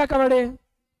 और क्या covered है?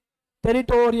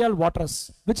 Territorial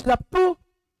waters which is up to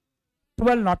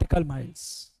 12 nautical miles.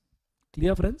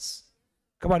 Clear, friends?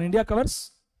 Come on, India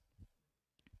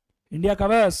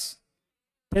covers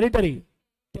territory,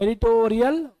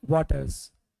 territorial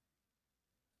waters,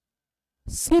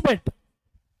 seabed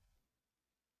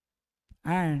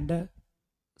and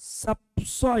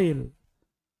subsoil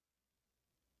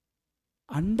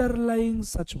underlying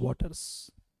such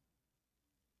waters.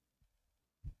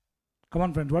 Come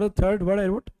on, friends, what is the third word I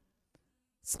wrote?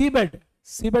 Seabed.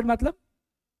 Seabed मतलब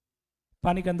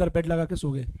पानी के अंदर bed लगा के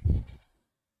सो गए,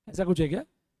 ऐसा कुछ है क्या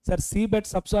सर? सी बेड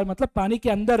सबसॉइल मतलब पानी के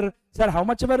अंदर. Sir how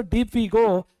much ever deep we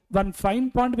go, one fine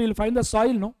point we will find the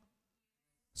soil. No,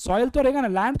 soil तो रहेगा ना,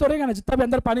 लैंड तो रहेगा ना, जितना भी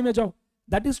अंदर पानी में जाओ,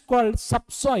 that is called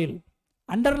subsoil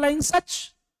underlying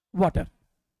such water.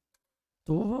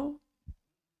 तो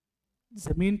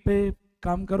जमीन पे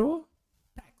काम करो,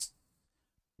 टैक्स.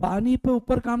 पानी पे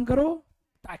ऊपर काम करो,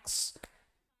 टैक्स.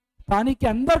 पानी के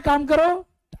अंदर काम करो,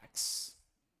 टैक्स.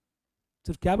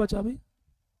 सिर्फ क्या बचा अभी?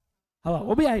 हवा.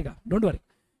 वो भी आएगा, don't worry.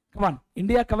 Come on,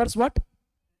 India covers what?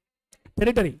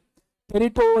 Territory,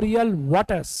 territorial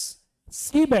waters,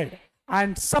 seabed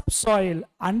and subsoil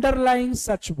underlying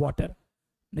such water.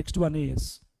 Next one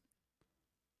is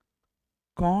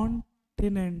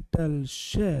continental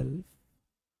shelf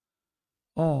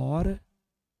or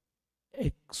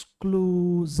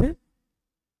exclusive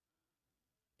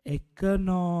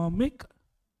economic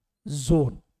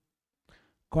zone.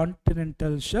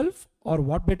 Continental shelf or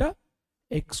what beta?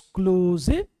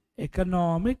 Exclusive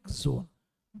economic zone,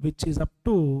 which is up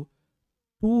to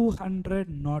 200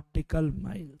 nautical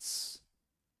miles.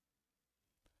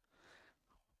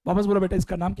 वापस बोलो बेटा,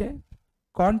 इसका नाम क्या है?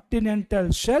 Continental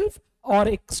shelf और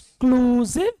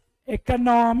exclusive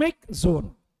economic zone.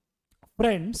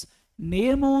 Friends,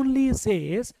 name only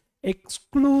says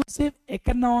exclusive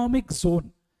economic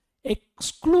zone.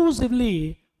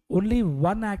 Exclusively only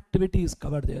one activity is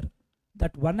covered there.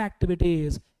 That one activity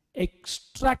is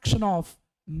extraction of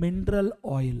mineral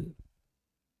oil.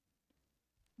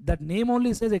 That name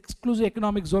only says exclusive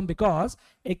economic zone because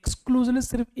exclusively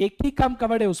सिर्फ एक ही काम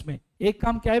covered है उसमें. एक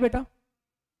काम क्या है बेटा?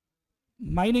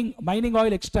 Mining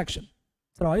oil extraction.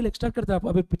 Sir oil extract करता है,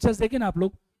 अभी पिक्चर्स देखे ना आप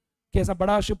लोग, कैसा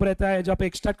बड़ा शिप रहता है जहाँ पे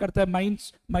एक्सट्रैक्ट करता है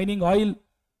माइनिंग ऑयल.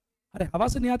 अरे हवा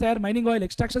से नहीं आता यार, माइनिंग ऑयल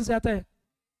एक्सट्रैक्शन से आता है.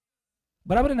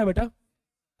 बराबर है ना बेटा?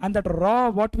 And that raw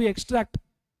what we extract,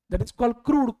 that is called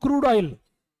crude oil.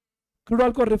 Crude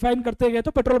oil को रिफाइन करते गए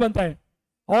तो पेट्रोल बनता है,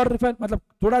 और रिफाइन मतलब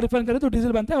थोड़ा रिफाइन करें तो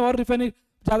डीजल बनता है, और रिफाइनिंग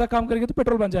ज्यादा काम करेंगे तो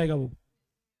पेट्रोल बन जाएगा. वो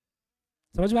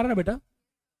समझ में आ रहा है ना बेटा?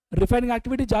 रिफाइनिंग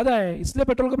एक्टिविटी ज्यादा है इसलिए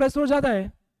पेट्रोल का प्राइस थोड़ा ज्यादा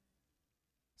है.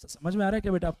 समझ में आ रहा है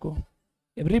क्या बेटा आपको?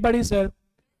 एवरीबॉडी सर,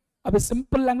 अब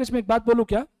सिंपल लैंग्वेज में एक बात बोलूं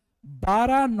क्या?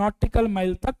 12 नॉटिकल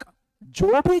माइल तक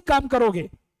जो भी काम करोगे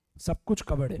सब कुछ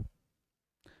कवर्ड है.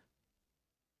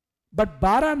 बट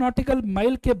 12 नॉटिकल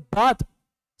माइल के बाद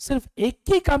सिर्फ एक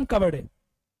ही काम कवर्ड है,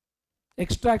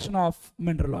 extraction of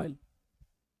mineral oil.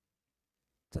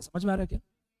 समझ में आ रहा है क्या?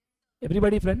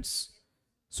 Everybody friends,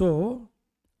 so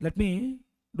let me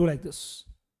do like this.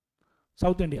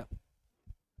 South India,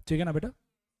 ठीक है ना बेटा?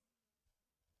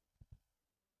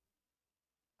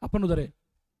 अपन उधर है,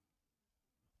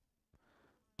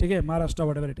 ठीक है? महाराष्ट्र,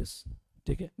 whatever it is,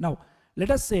 ठीक है? Now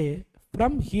let us say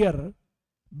from here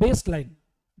baseline,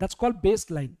 that's called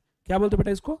baseline. क्या बोलते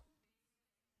बेटा इसको?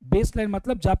 बेसलाइन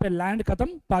मतलब जहां पे लैंड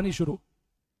खत्म पानी शुरू.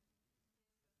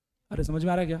 अरे समझ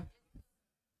में आ रहा है क्या?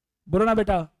 बोलो ना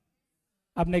बेटा.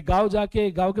 आपने गांव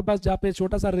जाके, गांव के पास जहां पे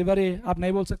छोटा सा रिवर है, आप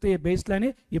नहीं बोल सकते ये बेसलाइन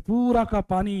है, ये पूरा का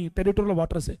पानी टेरिटोरियल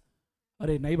वाटर से.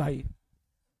 अरे नहीं भाई,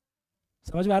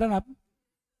 समझ में आ रहा है ना आप?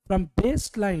 From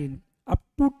baseline up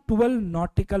to 12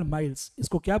 nautical miles,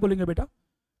 इसको क्या बोलेंगे बेटा?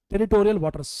 Territorial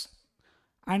waters.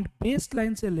 एंड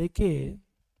बेसलाइन से लेके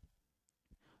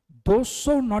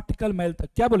 200 नॉटिकल माइल तक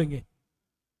क्या बोलेंगे?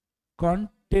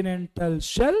 कॉन्टिनेंटल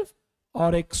शेल्फ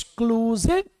और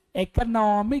एक्सक्लूसिव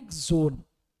इकोनॉमिक जोन.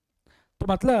 तो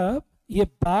मतलब ये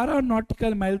 12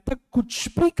 नॉटिकल माइल तक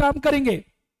कुछ भी काम करेंगे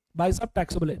भाई साहब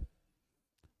टैक्सेबल है.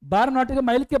 12 नॉटिकल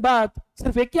माइल के बाद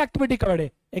सिर्फ एक ही एक्टिविटी कवर्ड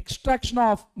है, extraction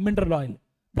of mineral oil.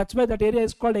 That's why that area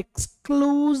is called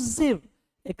exclusive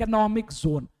economic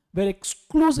zone, where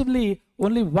exclusively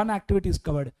only one activity is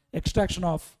covered, extraction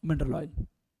of mineral oil.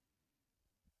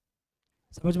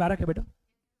 समझ में आ रहा है क्या बेटा?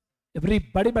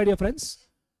 Everybody, my dear friends.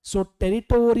 So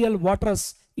territorial waters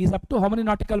is up to how many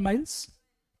nautical miles?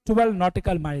 12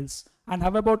 nautical miles. And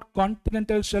how about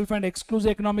continental shelf and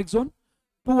exclusive economic zone?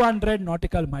 200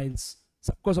 nautical miles.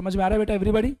 सबको समझ में आ रहा है बेटा?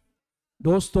 Everybody?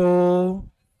 दोस्तों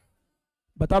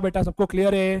बताओ बेटा, सबको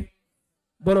क्लियर है?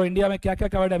 बोलो इंडिया में क्या क्या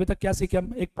कवर्ड है? अभी तक क्या सीखे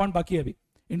हम? एक पॉइंट बाकी है अभी.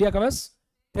 India covers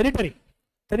territory.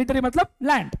 टेरिटरी मतलब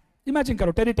लैंड. इमेजिन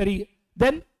करो territory.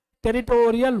 Then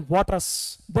territorial waters.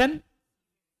 Then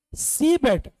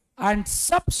seabed and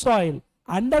subsoil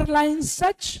underlying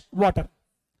such water.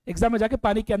 Exam में जाके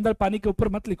पानी के अंदर, पानी के ऊपर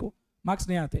मत लिखो, मार्क्स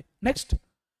नहीं आते. Next,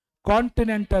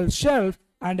 continental shelf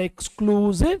and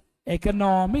exclusive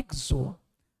economic zone.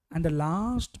 And the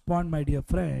last point my dear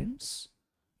friends,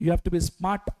 you have to be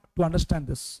smart to understand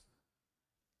this.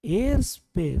 Air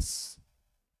space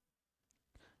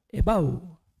above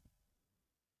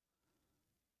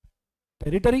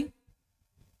territory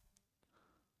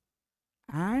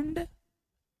and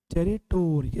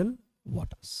territorial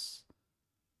waters.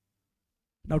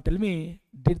 Now tell me,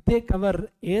 did they cover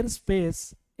airspace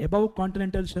above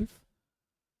continental shelf?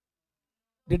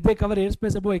 Did they cover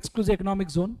airspace above exclusive economic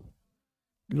zone?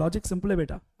 Logic simple है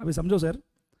बेटा. अभी समझो sir.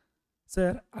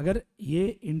 Sir अगर ये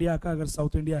India का, अगर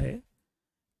south India है,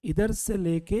 इधर से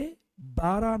लेके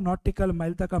 12 नॉटिकल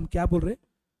माइल तक हम क्या बोल रहे?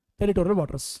 Territorial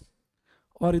waters.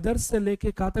 और इधर से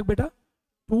लेके कहाँ तक बेटा?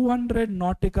 200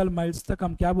 नॉटिकल माइल्स तक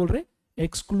हम क्या बोल रहे?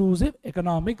 Exclusive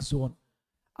economic zone.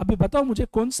 अभी बताओ मुझे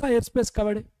कौन सा एयर स्पेस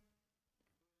कवर्ड है?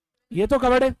 ये तो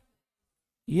कवर्ड है,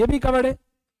 ये भी कवर्ड है,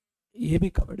 ये भी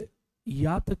कवर्ड है,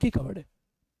 यहां तक ही कवर्ड है.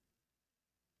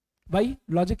 भाई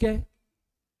लॉजिक क्या है?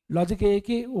 लॉजिक ये है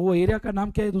कि वो एरिया का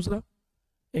नाम क्या है दूसरा?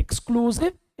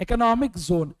 Exclusive economic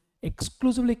zone.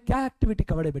 एक्सक्लूसिवली क्या एक्टिविटी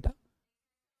कवर्ड है बेटा?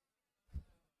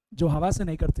 जो हवा से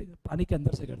नहीं करते, पानी के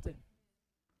अंदर से करते,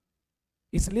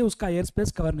 इसलिए उसका एयर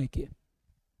स्पेस कवर नहीं किए.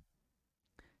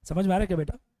 समझ में आ रहा है क्या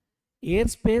बेटा? Air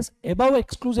space above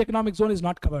exclusive economic zone is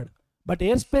not covered, but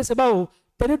air space above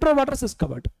territorial waters is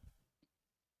covered.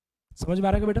 समझ में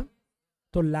आ रहा है क्या बेटा?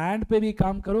 तो लैंड पे भी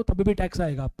काम करो तभी भी टैक्स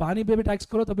आएगा, पानी पे भी टैक्स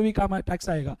करो तभी भी काम टैक्स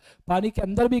आएगा, पानी के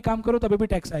अंदर भी काम करो तभी भी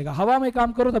टैक्स आएगा, हवा में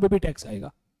काम करो तभी भी टैक्स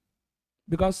आएगा.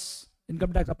 Because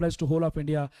income tax applies to whole of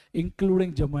India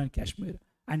including Jammu and Kashmir,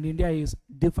 and India is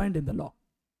defined in the law.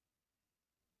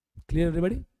 Clear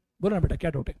everybody? बोलो ना बेटा, क्या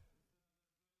डाउट है?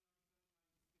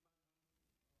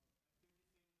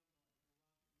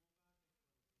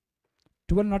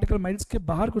 ट्वेल्व नॉटिकल माइल्स के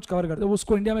बाहर कुछ कवर करते हैं,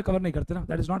 उसको इंडिया में कवर नहीं करते ना.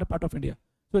 That is not a part of India,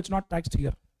 so it's not taxed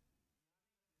here.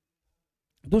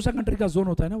 दूसरा कंट्री का जोन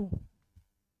होता है ना वो.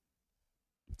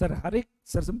 सर हर एक,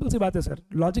 सर सिंपल सी बात है सर,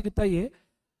 लॉजिक इतना ही है.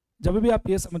 जब भी आप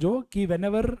ये समझो कि when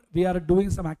ever we are doing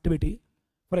some activity,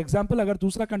 for example अगर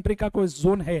दूसरा कंट्री का कोई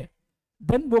जोन है,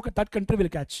 देन वो दैट कंट्री विल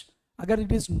कैच. अगर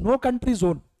it is no country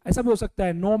zone, ऐसा भी हो सकता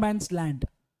है नो मैंस लैंड,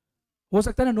 हो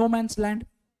सकता है ना no man's land.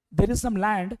 There is some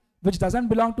land which doesn't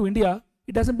belong to India,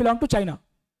 it doesn't belong to China,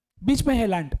 बीच में है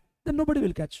land, then nobody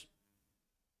will catch.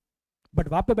 But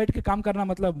वहां पे बैठ के काम करना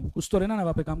मतलब कुछ तो रहना ना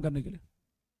वहां पे काम करने के लिए.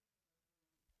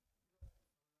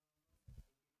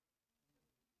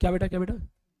 क्या बेटा, क्या बेटा?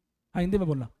 हाँ हिंदी में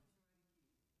बोलना.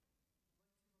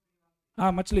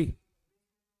 हाँ मछली,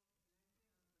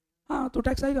 हाँ तो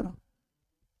टैक्स आएगा ना.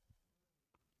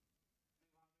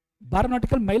 12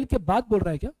 नॉटिकल माइल के बाद बोल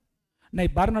रहा है क्या? नहीं,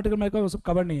 12 नॉटिकल माइल का वो सब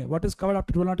कवर नहीं है. What is covered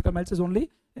after 12 nautical miles is only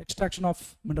extraction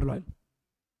of mineral oil.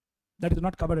 That is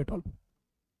not covered at all.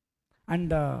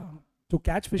 And to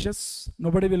catch fishes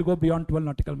nobody will go beyond 12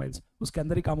 nautical miles. उसके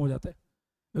अंदर ही काम हो जाता है.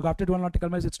 Because after 12 nautical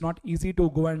miles it's not easy to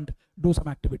go and do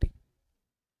some activity.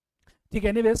 ठीक है,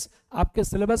 anyways आपके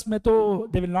syllabus में तो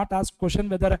they will not ask question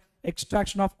whether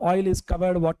extraction of oil is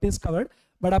covered, what is covered.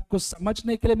 But आपको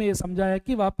समझने के लिए मैं ये समझाया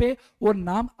कि वहां पे वो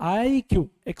नाम आया ही क्यों,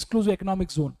 एक्सक्लूसिव इकोनॉमिक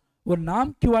जोन, वो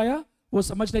नाम क्यों आया वो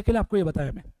समझने के लिए आपको ये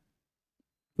बताया मैं.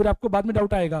 फिर आपको बाद में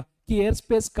डाउट आएगा कि एयर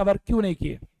स्पेस कवर क्यों नहीं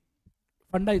किए.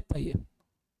 फंडा इतना ही है,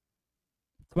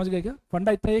 समझ गए क्या?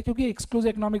 फंडा इतना ही है क्योंकि एक्सक्लूसिव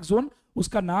इकोनॉमिक जोन,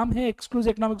 उसका नाम है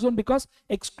exclusive economic zone because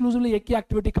exclusively एक ही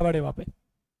एक्टिविटी कवर्ड है वहां पे,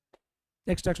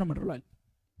 एक्सट्रैक्शन ऑफ मिनरल ऑयल.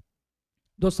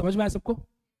 दोस्त समझ में आया सबको?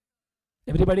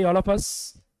 एवरीबॉडी, ऑल ऑफ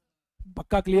अस,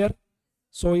 पक्का clear?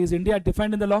 So is India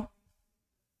defined in the law?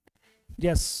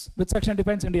 Yes. Which section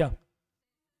defines India?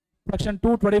 Section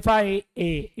 225A.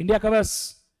 India covers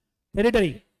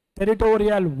territory,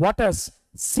 territorial waters,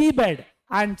 seabed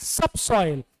and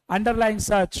subsoil underlying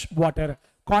such water,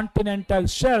 continental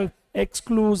shelf,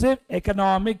 exclusive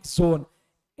economic zone,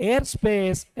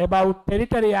 airspace about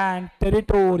territory and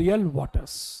territorial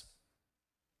waters.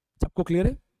 सबको clear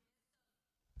है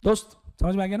दोस्त?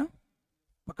 समझ में आ गया ना?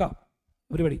 पक्का?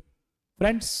 Everybody.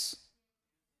 Friends,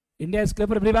 India is clear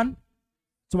for everyone?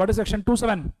 So what is section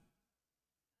 27?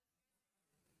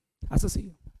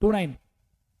 SSC. 29.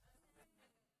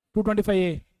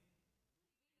 225A.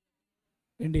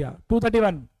 India.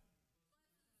 231.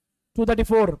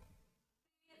 234.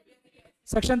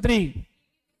 Section 3.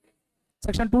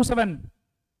 Section 27.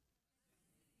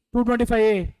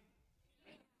 225A.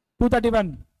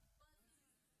 231.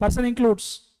 Person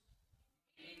includes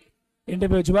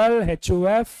individual,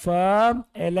 HUF, firm,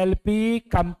 LLP,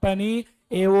 company,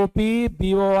 AOP,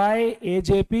 BOI,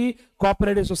 AJP,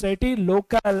 cooperative society,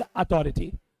 local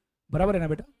authority. बराबर है ना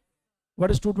बेटा?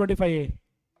 What is 225A?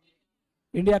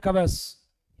 India covers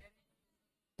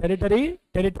territory,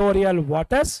 territorial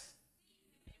waters,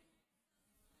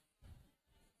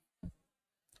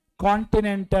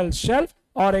 continental shelf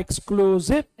or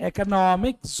exclusive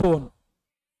economic zone,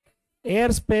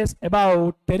 airspace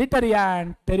about territory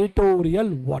and territorial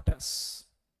waters.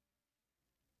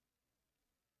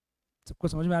 सबको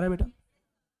समझ में आ रहा है बेटा?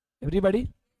 Everybody?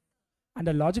 And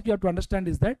the logic you have to understand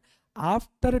is that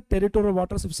after territorial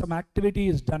waters, if some activity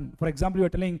is done, for example, you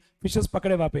are telling fishes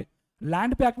पकड़े वहाँ पे,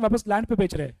 land पे आके वापस लैंड पे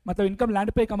बेच रहे हैं, मतलब इनकम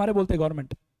लैंड पे हमारे बोलते हैं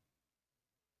गवर्नमेंट.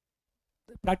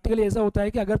 प्रैक्टिकली ऐसा होता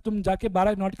है कि अगर तुम जाके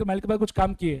 12 नॉटिकल माइल के बाद कुछ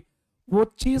काम किए, वो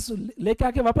चीज लेके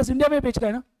आके वापस इंडिया में बेच रहा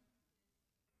है ना,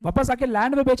 वापस आके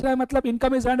लैंड में बेच रहा है, मतलब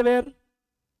income is and where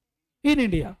in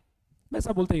India.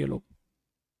 वैसा बोलते हैं ये लोग.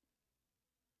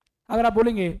 अगर आप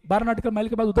बोलेंगे 12 नॉटिकल माइल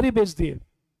के बाद उधर ही बेच दिए,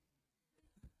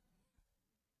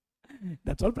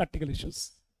 that's all practical issues.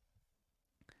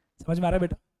 समझ में आ रहा है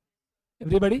बेटा?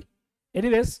 Everybody?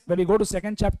 Anyways, when we go to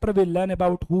second chapter, we learn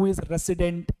about who is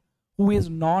resident, who is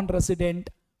non-resident.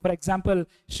 For example,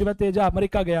 Shiva Teja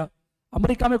America गया,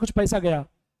 अमेरिका में कुछ पैसा गया,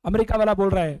 अमेरिका वाला बोल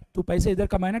रहा है तू पैसे इधर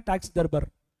कमाए ना, टैक्स इधर भर.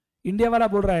 इंडिया वाला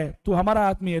बोल रहा है तू हमारा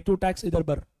आदमी है, तू टैक्स इधर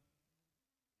भर.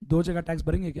 दो जगह टैक्स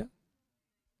भरेंगे क्या?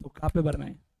 तो कहाँ पे भरना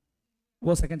है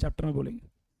वो सेकंड चैप्टर में बोलेंगे.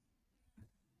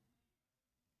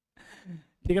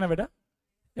 ठीक है ना बेटा?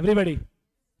 एवरीबॉडी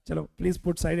चलो, please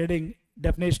put side heading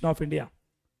definition of India.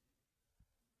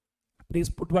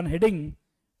 Please put one heading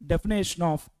definition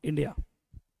of India.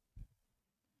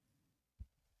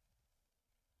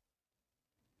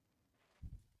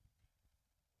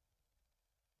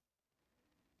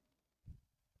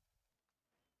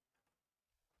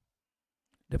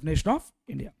 Definition of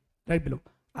India, right below.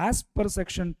 As per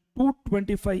section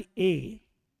 225A,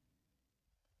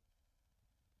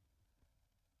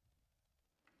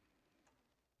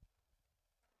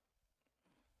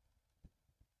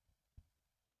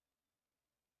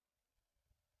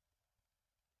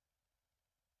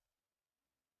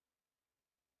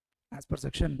 as per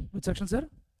section, which section sir?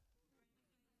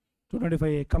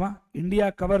 225A, comma,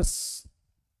 India covers,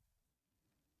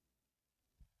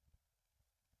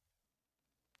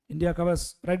 India covers,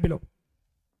 right below.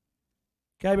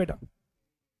 क्या है बेटा?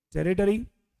 Territory.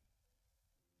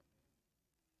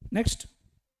 Next,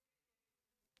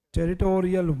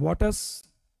 territorial waters.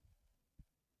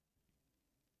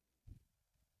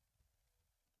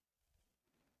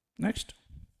 Next,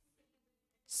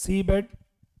 seabed,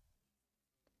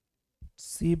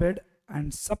 seabed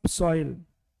and subsoil.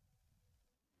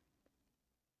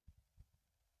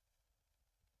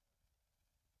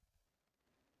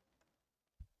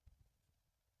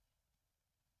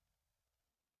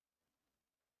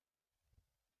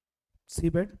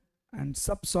 Seabed and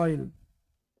subsoil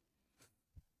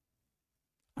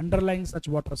underlying such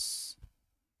waters.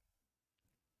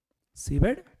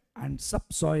 Seabed and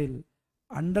subsoil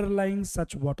underlying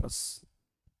such waters.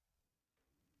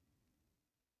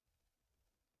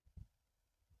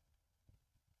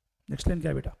 Next line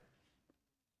क्या है बेटा?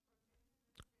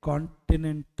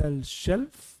 Continental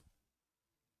shelf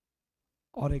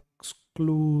or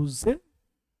exclusive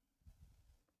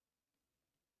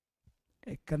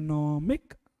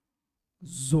economic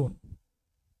zone.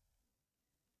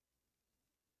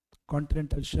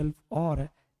 Continental shelf or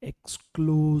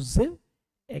exclusive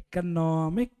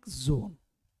economic zone.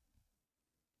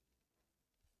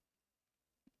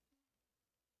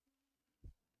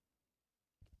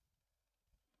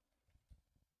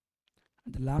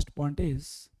 And the last point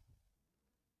is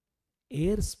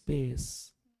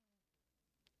airspace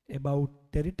about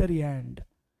territory and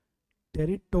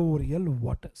territorial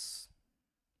waters.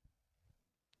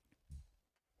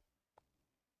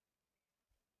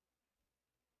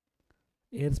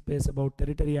 Airspace about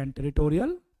territory and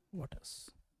territorial waters.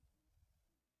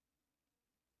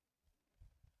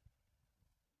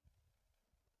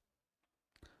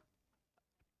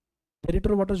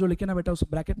 Territorial water जो लिखे ना बेटा, उस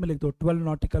bracket में लिख दो 12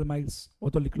 nautical miles, वो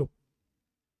तो लिख लो.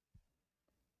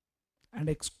 एंड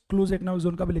एक्सक्लूसिव इकोनॉमिक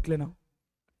जोन का भी लिख लेना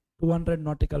 200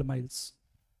 nautical miles.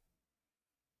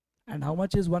 And how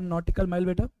much is 1 nautical mile,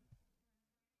 beta?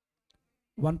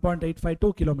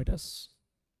 1.852 kilometers.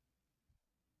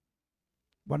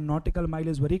 1 nautical mile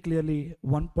is very clearly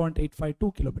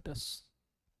 1.852 kilometers.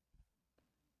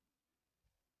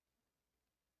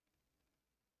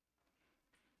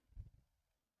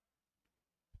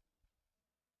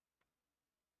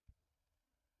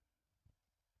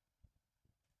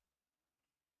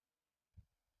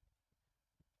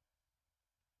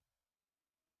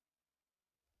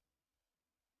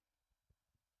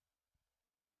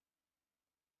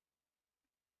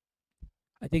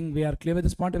 I think we are clear with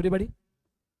this point, everybody.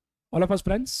 All of us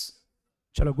friends?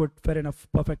 Chalo, good, fair enough,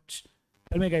 perfect.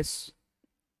 Tell me guys,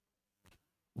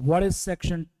 what is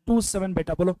section 27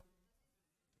 beta? Bolo.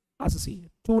 Ask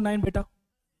see. 29 beta.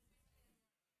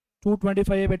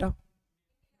 225 beta.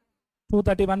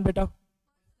 231 beta.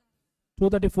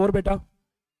 234 beta.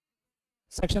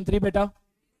 Section 3 बेटा.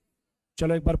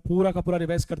 चलो एक बार पूरा का पूरा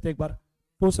revise करते एक बार.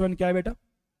 27 क्या है बेटा?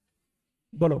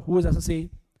 बोलो. Who is assessee?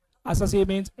 Assessee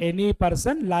means any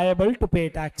person liable to pay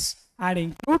tax and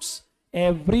includes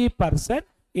every person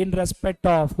in respect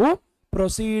of whom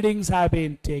proceedings have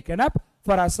been taken up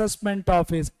for assessment of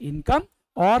his income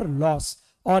or loss,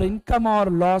 or income or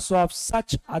loss of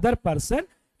such other person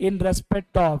in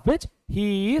respect of which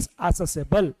he is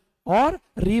assessable, or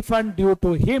refund due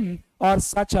to him or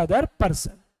such other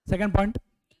person. Second point,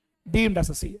 deemed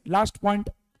assessee. Last point,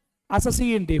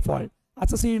 assessee in default.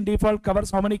 Assessee in default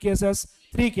covers how many cases?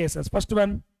 3 cases. First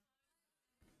one,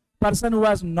 person who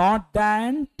has not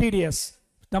done TDS.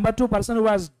 Number 2, person who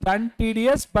has done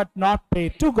TDS but not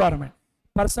paid to government.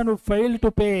 Person who failed to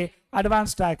pay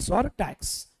advance tax or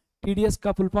tax. TDS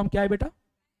का full form क्या है बेटा?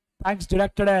 Tax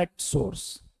deducted at source.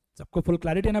 सबको full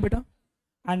clarity है ना बेटा?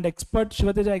 And expert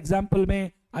Shiva Teja example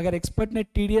में अगर expert ने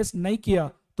TDS नहीं किया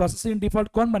तो assessee in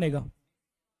default कौन बनेगा?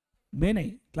 मैं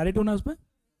नहीं. Clarity होना उसमें?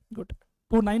 Good.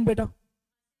 2-9 बेटा.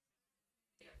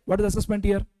 What is assessment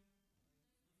year?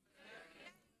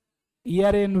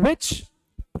 Year in which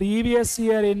previous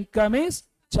year income is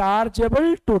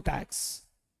chargeable to tax.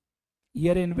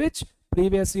 Year in which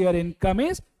previous year income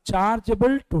is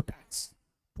chargeable to tax.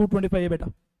 225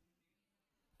 beta.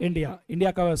 India.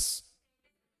 India covers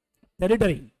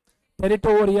territory,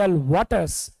 territorial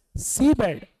waters,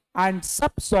 seabed and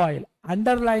subsoil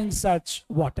underlying such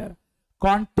water,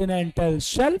 continental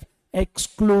shelf,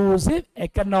 exclusive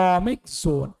economic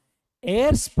zone,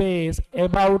 airspace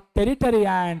about territory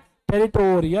and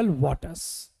territorial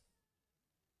waters.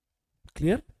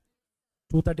 Clear?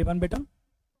 231 beta.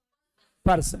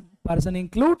 Person. Person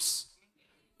includes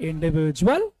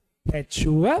individual,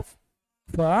 HUF,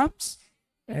 firms,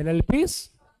 LLPs,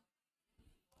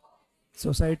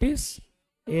 societies,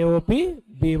 AOP,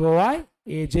 BOI,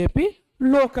 AJP,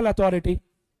 local authority.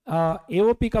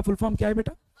 AOP का full form क्या है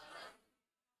बेटा?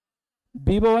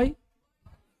 BOI,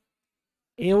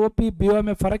 AOP, BOI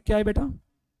में फर्क क्या है बेटा?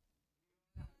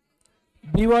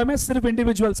 BOI में सिर्फ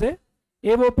इंडिविजुअल से,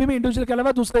 AOP में इंडिविजुअल के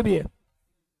अलावा दूसरे भी है.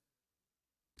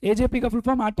 AJP का full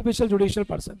form artificial judicial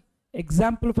person.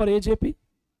 Example for AJP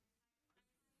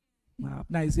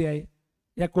अपना ICI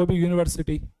या कोई भी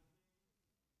यूनिवर्सिटी,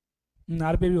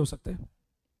 RP भी हो सकते हैं.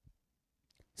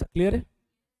 क्लियर है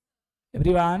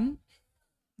एवरीवन?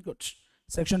 गुड.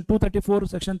 सेक्शन 234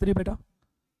 सेक्शन 3 बेटा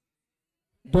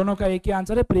दोनों का एक ही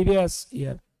आंसर है, previous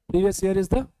year. Previous year is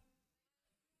the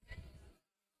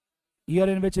year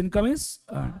in which income is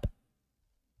earned.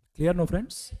 Clear, no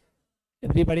friends?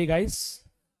 Everybody guys,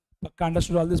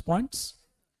 understood all these points?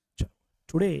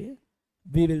 Today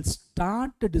we will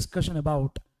start the discussion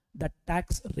about the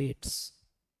tax rates.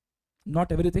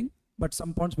 Not everything, but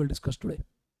some points we'll discuss today.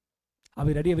 Are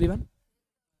we ready, everyone?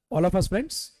 All of us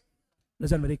friends,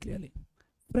 listen very clearly.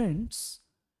 Friends,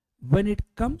 when it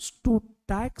comes to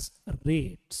tax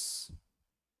rates,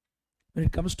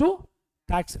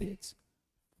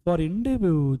 for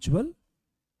individual,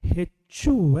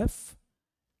 HUF,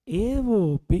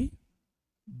 AOP,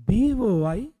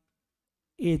 BOI,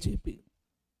 AJP,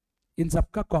 इन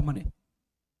सबका common है.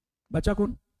 बचा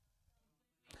कौन?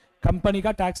 Company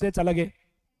का tax rates अलग है,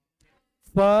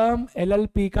 firm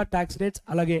LLP का tax rates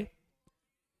अलग है,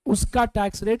 उसका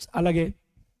टैक्स रेट्स अलग है,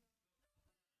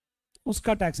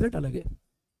 उसका टैक्स रेट अलग है.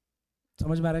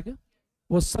 समझ में आ रहा है क्या?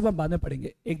 वो सब हम बाद में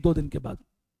पढ़ेंगे 1-2 दिन के बाद,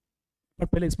 पर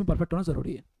पहले इसमें परफेक्ट होना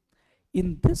जरूरी है.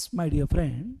 In this, my dear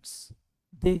friends,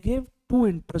 they gave 2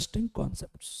 interesting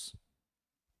concepts.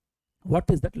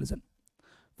 What is that? Listen.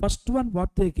 First one,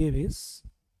 what they gave is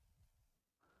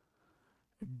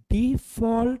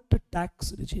default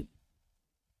tax regime.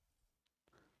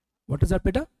 What is that,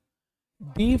 beta?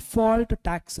 Default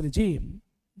tax regime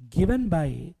given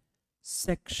by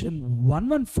section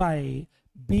 115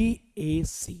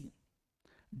 BAC,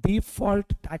 default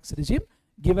tax regime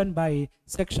given by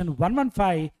section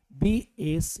 115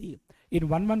 BAC. In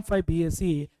 115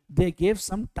 BAC they gave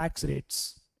some tax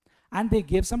rates and they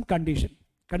gave some condition.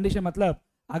 Condition मतलब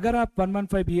अगर आप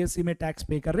 115 BAC में tax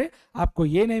पे कर रहे, आपको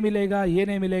ये नहीं मिलेगा, ये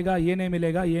नहीं मिलेगा, ये नहीं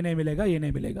मिलेगा, ये नहीं मिलेगा, ये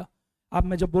नहीं मिलेगा. अब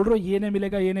मैं जब बोल रहा हूँ ये नहीं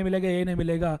मिलेगा, ये नहीं मिलेगा, ये नहीं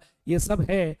मिलेगा, ये सब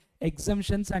है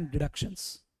एग्जम्पशंस एंड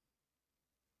डिडक्शंस.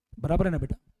 बराबर है ना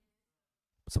बेटा?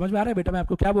 समझ में आ रहा है बेटा मैं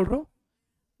आपको क्या बोल रहा हूँ?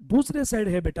 दूसरे साइड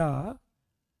है बेटा,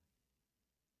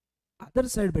 अदर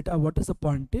साइड बेटा, what is the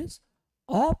point is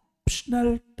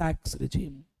optional tax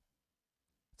regime.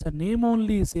 Sir, name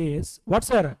only says what,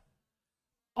 sir?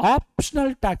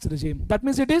 Optional tax regime. That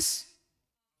means it is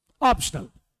optional.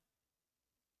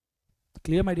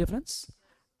 Clear, my dear friends?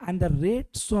 And the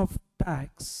rates of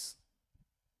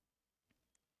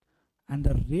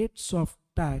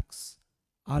tax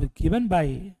are given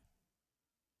by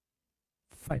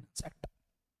Finance Act,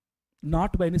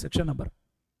 not by any section number.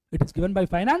 It is given by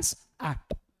Finance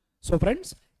Act. So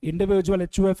friends, individual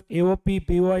HUF, AOP,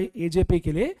 BOI, AJP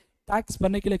के लिए tax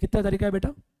भरने के लिए कितना तरीका है बेटा?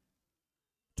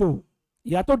 2.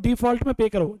 या तो डिफॉल्ट में पे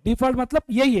करो. डिफॉल्ट मतलब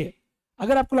यही है.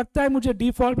 अगर आपको लगता है मुझे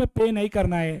डिफॉल्ट में पे नहीं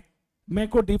करना है, मेरे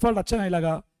को डिफॉल्ट अच्छा नहीं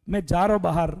लगा, मैं जा रहा हूं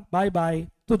बाहर, बाय बाय,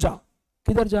 तो जा.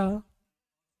 किधर जा?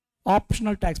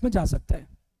 ऑप्शनल टैक्स में जा सकता है.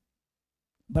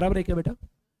 बराबर है क्या बेटा?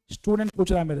 स्टूडेंट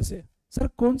पूछ रहा है मेरे से, सर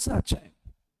कौन सा अच्छा है?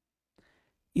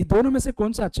 ये दोनों में से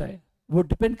कौन सा अच्छा है? वो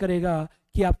डिपेंड करेगा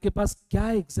कि आपके पास क्या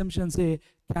एग्जम्पशन है,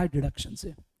 क्या डिडक्शन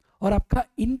है, और आपका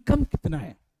इनकम कितना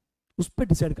है, उस पर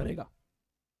डिसाइड करेगा.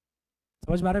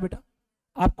 समझ में आ रहा है बेटा?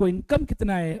 आपको इनकम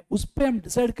कितना है उस पर हम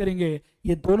डिसाइड करेंगे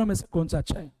ये दोनों में से कौन सा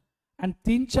अच्छा है. एंड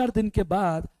 3-4 दिन के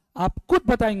बाद आप खुद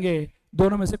बताएंगे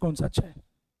दोनों में से कौन सा अच्छा है.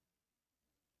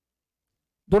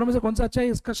 दोनों में से कौन सा अच्छा है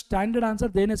इसका स्टैंडर्ड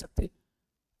आंसर दे नहीं सकते,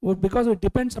 because it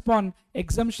depends upon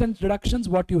exemption deductions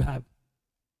what you have.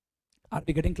 Are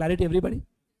we getting clarity everybody?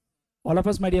 All of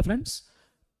us my dear friends,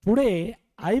 today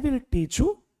I will teach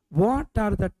you what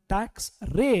are the tax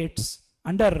rates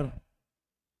under.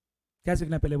 क्या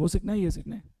सीखना है पहले? वो सीखना है, ये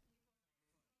सीखना है?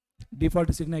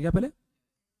 डिफॉल्ट सीखना है क्या पहले?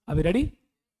 अभी ready?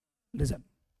 Listen.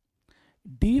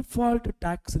 Default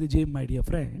tax regime, my dear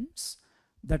friends,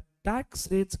 the tax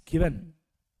rates given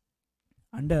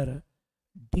under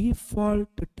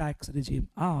default tax regime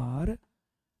are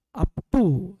up to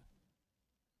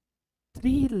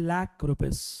 3 lakh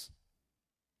rupees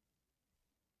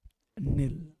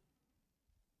nil.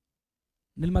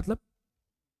 नील मतलब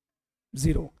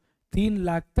 0. 3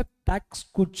 लाख तक टैक्स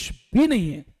कुछ भी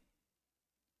नहीं है.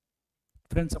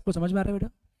 फ्रेंड्स सबको समझ में आ रहा है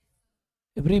बेटा?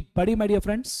 एवरीबॉडी माय डियर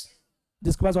फ्रेंड्स,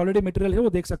 जिसके पास ऑलरेडी मटेरियल है वो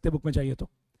देख सकते हैं बुक में चाहिए तो.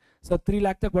 सर 3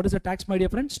 लाख तक what is the tax my dear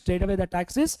friends? Straight away the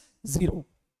tax is 0.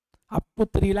 Up to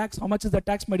 3 lakhs how much is the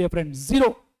tax my dear friends?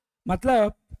 0.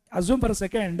 मतलब assume for a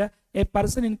second a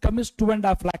person income is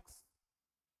 2.5 lakhs,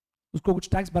 उसको कुछ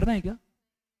tax भरना है क्या?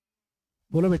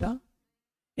 बोलो बेटा.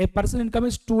 A person income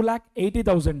is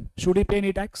 2,80,000. Should he pay any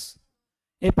tax?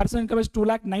 A person income is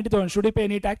 2,90,000. Should he pay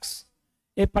any tax?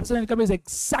 A person income is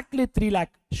exactly 3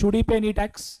 lakh. Should he pay any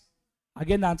tax?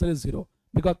 Again, the answer is 0.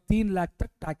 Because 3 lakh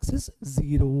tak tax is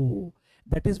 0.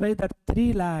 That is why that 3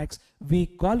 lakhs, we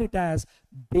call it as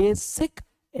basic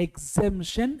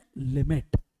exemption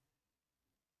limit.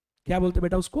 क्या बोलते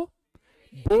बेटा उसको?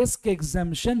 Basic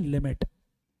exemption limit.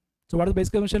 So what is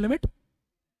basic exemption limit?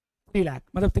 3 lakh.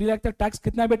 मतलब 3 लाख तक tax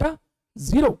कितना है बेटा?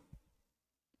 0.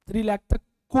 3 लाख तक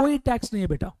कोई टैक्स नहीं है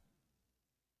बेटा.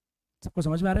 सबको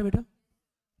समझ में आ रहा है बेटा?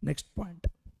 Next point.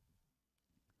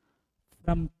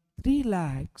 From 3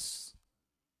 lakhs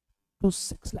to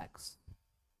 6 lakhs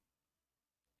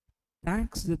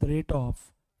tax with rate of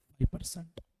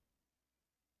 5%.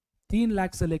 3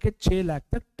 lakh से लेके 6 लाख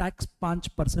तक टैक्स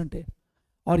 5% है.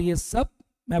 और ये सब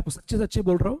मैं आपको सच्चे सच्चे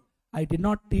बोल रहा हूं. I did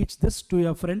not teach this to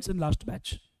your friends in last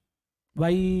batch. Why?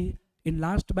 In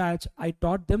last batch I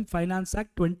taught them Finance Act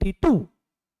 22,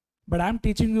 but I am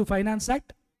teaching you Finance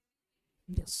Act.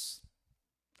 Yes.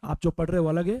 आप जो पढ़ रहे हो वो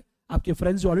अलग है, आपके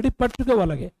फ्रेंड्स जो ऑलरेडी पढ़ चुके वो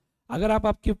अलग है. अगर आप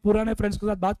आपके पुराने फ्रेंड्स के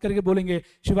साथ बात करके बोलेंगे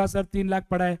शिवा सर 3 लाख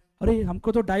पढ़ा है, अरे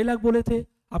हमको तो 2.5 लाख बोले थे,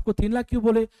 आपको 3 लाख क्यों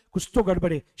बोले? कुछ तो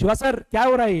गड़बड़े. शिवा सर क्या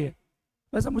हो रहा है ये?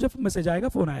 वैसा मुझे मैसेज आएगा,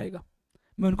 फोन आएगा,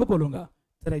 मैं उनको बोलूंगा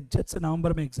तेरा इज्जत से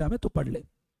नवंबर में एग्जाम है तो पढ़ ले.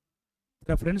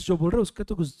 तेरा फ्रेंड्स जो बोल रहे उसके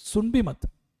तो सुन भी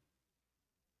मत.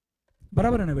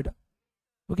 बराबर है ना बेटा?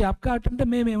 क्योंकि आपका अटेम्प्ट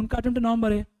मई में, उनका अटेम्प्ट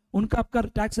नवंबर है, उनका आपका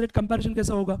टैक्स रेट कंपैरिजन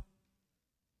कैसा होगा?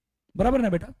 बराबर है ना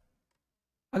बेटा?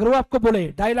 अगर वो आपको बोले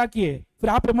 2.5 लाख ये, फिर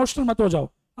आप इमोशनल मत हो जाओ,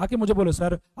 आके मुझे बोले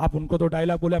सर आप उनको तो 2.5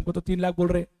 लाख बोले, हमको तो 3 लाख बोल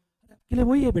रहे. आपके लिए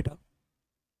वही है बेटा.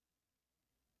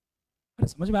 अरे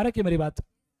समझ में आ रहा है कि मेरी बात?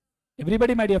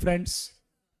 एवरीबॉडी माय डियर फ्रेंड्स,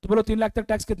 तो बोलो 3 लाख तक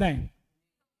टैक्स कितना है?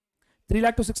 3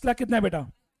 लाख टू 6 लाख कितना है बेटा?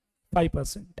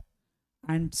 5%.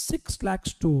 And 6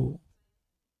 lakhs to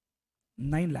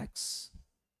 9 lakhs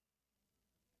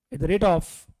at the rate of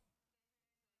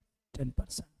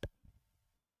 10%.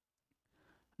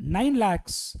 9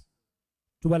 lakhs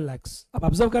 12 lakhs. अब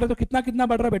ऑब्जर्व करें तो कितना कितना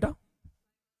बढ़ रहा है बेटा?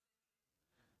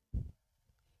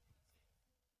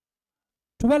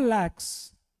 12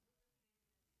 lakhs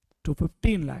to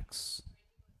 15 lakhs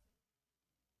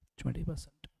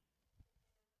 20%.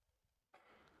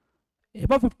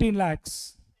 Above 15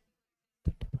 lakhs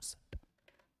 30%.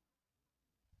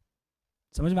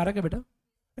 समझ में आ रहा है क्या बेटा?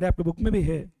 अरे आपके बुक में भी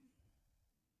है,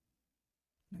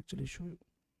 एक्चुअली शो यू.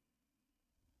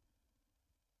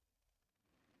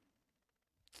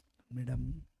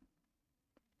 मैडम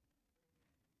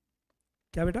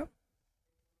क्या बेटा?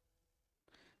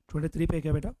 23 पे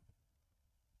क्या बेटा?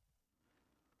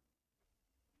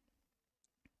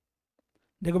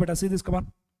 देखो बेटा, see this, come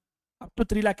on. Up to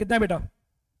 3 lakh कितना है बेटा?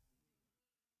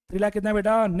 3 लाख कितना है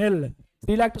बेटा? नील.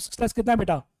 3 लाख टू 6 लाख कितना है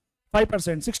बेटा?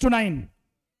 5%. 6 to 9.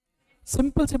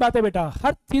 सिंपल सी बात है बेटा,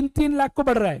 हर 3-3 लाख को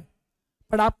बढ़ रहा है.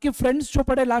 पर आपके फ्रेंड्स जो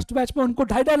पढ़े लास्ट बैच में उनको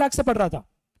 2.5 लाख से पढ़ रहा था.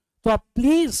 तो आप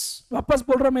प्लीज, वापस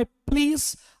बोल रहा हूं मैं,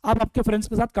 प्लीज आप आपके फ्रेंड्स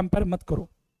के साथ कंपेयर मत करो.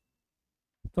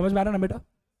 समझ में आ रहा है ना बेटा?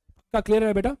 पक्का क्लियर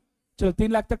है बेटा? चलो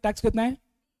 3 लाख तक टैक्स कितना है?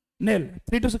 नील.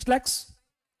 3 to 6 lakhs,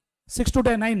 6 to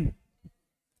 10 9,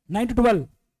 9 to 12,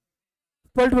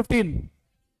 12 to 15,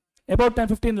 about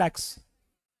 10-15 lakhs.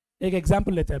 एक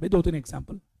एग्जाम्पल लेते हैं अभी, 2-3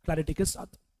 एग्जाम्पल क्लैरिटी के साथ,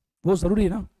 वो जरूरी है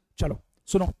ना. चलो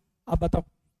सुनो, आप बताओ,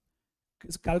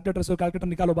 कैलकुलेटर से कैलकुलेटर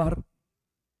निकालो बाहर.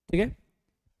 ठीक है,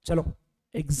 चलो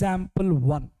एग्जाम्पल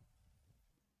 1.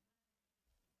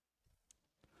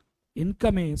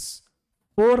 Income is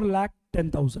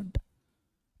 4,10,000.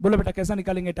 बोलो बेटा कैसा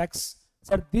निकालेंगे tax?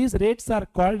 Sir these rates are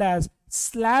called as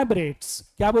slab rates.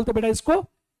 क्या बोलते बेटा इसको?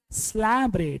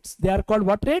 Slab rates. They are called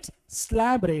what rates?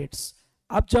 Slab rates.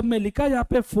 अब जब मैं लिखा यहाँ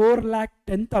पे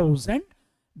 4,10,000,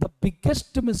 the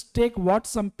biggest mistake what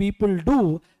some people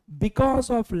do because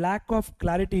of lack of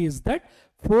clarity is that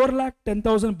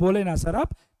 4,10,000 बोले ना सर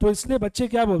आप, तो इसलिए बच्चे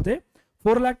क्या बोलते?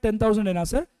 4,10,000 है ना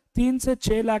सर, 3 से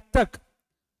 6 लाख तक,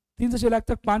 3 से 6 लाख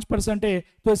तक 5% है,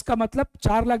 तो इसका मतलब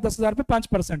 4,10,000 पे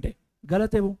 5% है.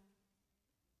 गलत है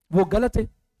वो गलत है.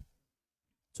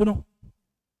 सुनो,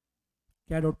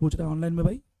 क्या डाउट पूछ रहा है ऑनलाइन में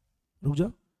भाई? रुक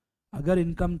जा. अगर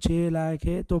इनकम 6 लाख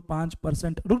है तो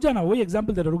 5%, रुक जा ना, वही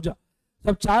एग्जाम्पल दे रहा, रुक जा.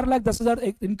 जब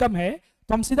 4,10,000 इनकम है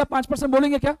तो हम सीधा 5%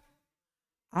 बोलेंगे क्या?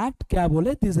 एक्ट क्या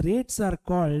बोले? This rates are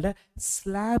called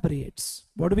slab rates.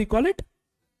 What do we call it?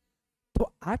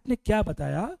 तो एक्ट ने क्या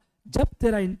बताया? जब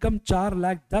तेरा इनकम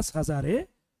 4,10,000 है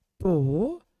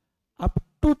तो up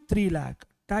to 3 lakh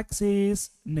tax is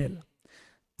nil.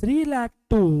 3 lakh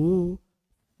to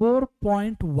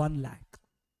 4.1 lakh.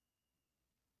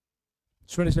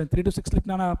 3 to 6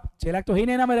 लिखना ना. 6 लाख तो ही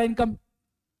नहीं ना मेरा income.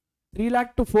 3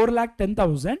 lakh to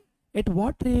 4,10,000 at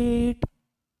what rate?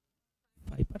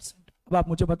 5%. अब आप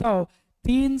मुझे बताओ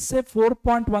 3 से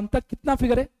 4.1 तक कितना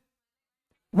फिगर है?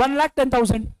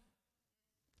 1,10,000.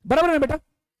 बराबर है बेटा?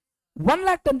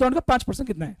 1,10,000 का 5%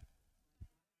 कितना है?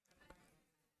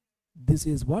 This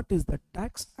is what is the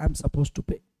tax I am supposed to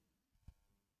pay.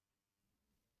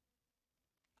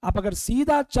 आप अगर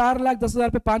सीधा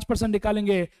 4,10,000 पे 5%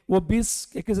 निकालेंगे, वो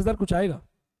 20-21,000 कुछ आएगा.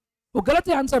 वो गलत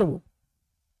है आंसर. वो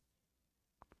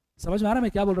समझ में आ रहा है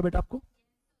मैं क्या बोल रहा हूं बेटा आपको?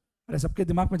 अरे सबके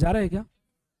दिमाग में जा रहा है क्या?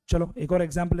 चलो एक और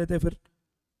एग्जाम्पल लेते हैं,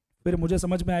 फिर मुझे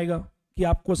समझ में आएगा कि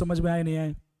आपको समझ में आए नहीं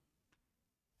आए.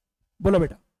 बोलो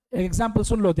बेटा, एक एग्जाम्पल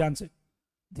सुन लो ध्यान से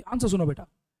सुनो बेटा.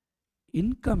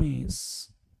 Income is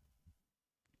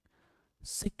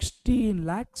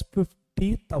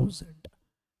 16,50,000.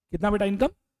 कितना बेटा इनकम?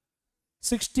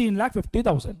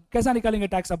 16,50,000. कैसा निकालेंगे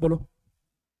टैक्स आप बोलो?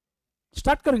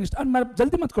 स्टार्ट करेंगे.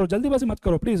 जल्दी मत करो, जल्दीबाजी मत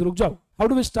करो प्लीज, रुक जाओ. How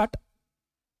do we start?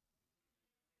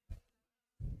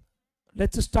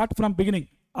 Let's start from beginning.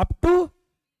 Up to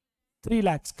 3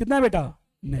 lakh कितना है बेटा?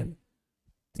 नील.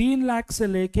 3 लाख से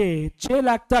लेके 6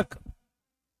 लाख तक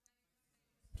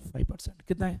 5%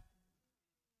 कितना है?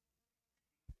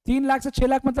 3 लाख से 6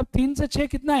 लाख मतलब 3 से 6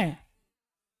 कितना है?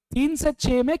 3 से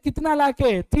 6 में कितना लाख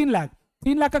है? 3 लाख.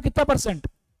 3 लाख का कितना परसेंट?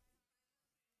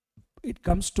 It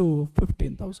comes to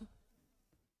 15,000.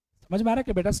 समझ में आ रहा है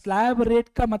क्या बेटा? स्लैब रेट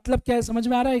का मतलब क्या है? समझ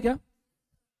में आ रहा है क्या?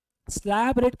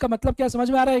 स्लैब रेट का मतलब क्या है? समझ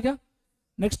में आ रहा है क्या?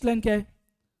 नेक्स्ट लाइन क्या है?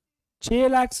 6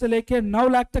 लाख से लेके 9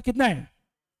 लाख तक कितना है?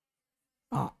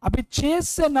 हाँ, अभी 6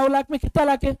 से 9 लाख में कितना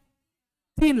लाख है?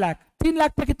 3 लाख. 3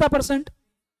 लाख पे कितना परसेंट?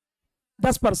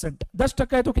 10%.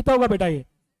 10% है तो कितना होगा बेटा? ये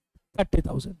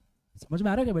 30,000. समझ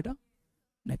में आ रहा है क्या बेटा?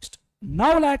 नेक्स्ट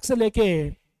 9 लाख से लेके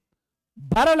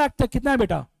 12 लाख तक कितना है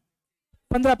बेटा?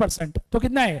 15%। तो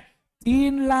कितना है?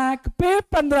 3 लाख पे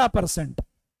 15%,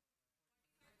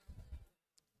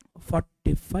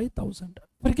 45,000।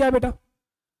 फिर क्या है बेटा?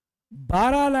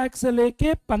 12 लाख से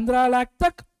लेके 15 लाख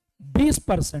तक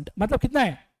 20%, मतलब कितना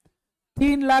है?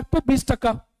 3 लाख पे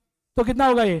 20%। तो कितना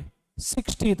होगा ये?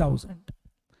 60,000।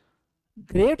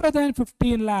 Greater than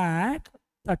 15 lakh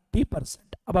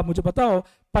 30%। अब आप मुझे बताओ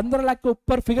 15 लाख के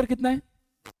ऊपर फिगर कितना है?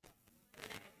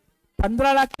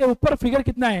 15 लाख के ऊपर फिगर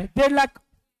कितना है? 1.5 लाख,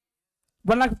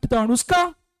 1,50,000,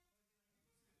 उसका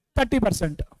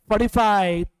 30%,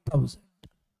 45,000।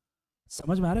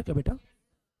 समझ में आ रहा है क्या बेटा?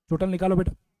 टोटल निकालो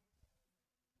बेटा।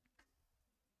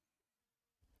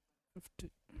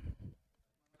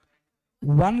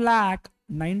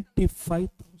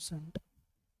 1,95,000।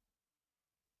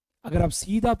 अगर आप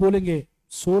सीधा बोलेंगे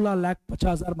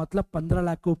 16,50,000 मतलब 15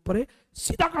 लाख के ऊपर है,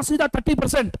 सीधा का सीधा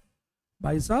 30%।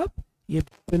 भाई साहब ये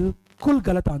बिल्कुल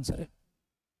गलत आंसर है।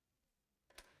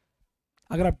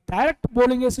 अगर आप डायरेक्ट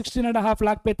बोलेंगे 16.5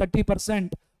 लाख पे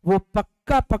 30%, वो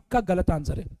पक्का पक्का गलत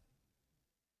आंसर है।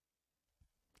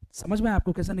 समझ में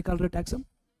आपको कैसा निकाल रहे टैक्स हम?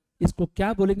 इसको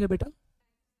क्या बोलेंगे बेटा?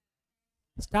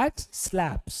 Tax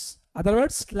slabs, other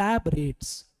words slab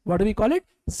rates. What do we call it?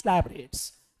 Slab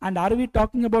rates. And are we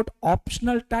talking about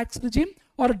optional tax regime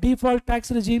or default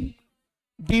tax regime?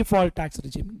 Default tax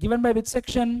regime given by which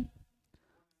section?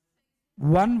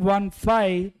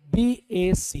 115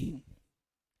 BAC.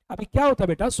 अभी क्या होता है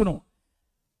बेटा? सुनो,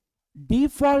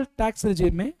 default tax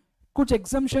regime में कुछ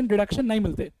exemption deduction नहीं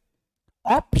मिलते,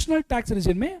 ऑप्शनल टैक्स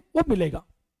रिजीम में वो मिलेगा।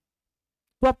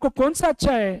 तो आपको कौन सा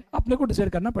अच्छा है अपने को डिसाइड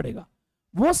करना पड़ेगा।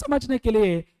 वो समझने के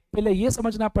लिए पहले ये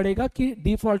समझना पड़ेगा कि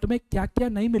डिफॉल्ट में क्या क्या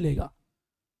नहीं मिलेगा।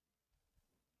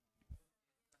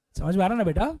 समझ में आ रहा ना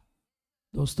बेटा?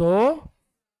 दोस्तों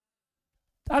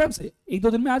आराम से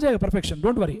 1-2 दिन में आ जाएगा perfection,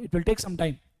 don't worry, it will take some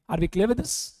time. Are we clear with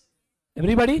this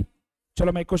everybody?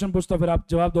 चलो मैं एक क्वेश्चन पूछता हूं, फिर आप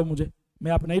जवाब दो मुझे।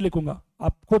 मैं आप नहीं लिखूंगा,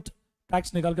 आप खुद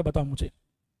टैक्स निकाल के बताओ मुझे।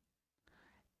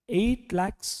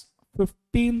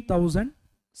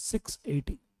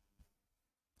 8,15,680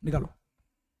 निकालो।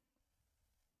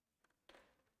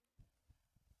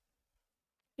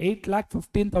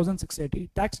 8,15,680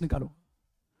 टैक्स निकालो।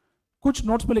 कुछ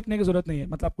नोट्स पे लिखने की जरूरत नहीं है,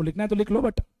 मतलब आपको लिखना है तो लिख लो,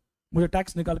 बट मुझे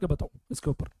टैक्स निकाल के बताओ इसके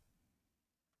ऊपर।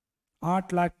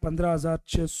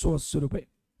 8,15,680 रुपए।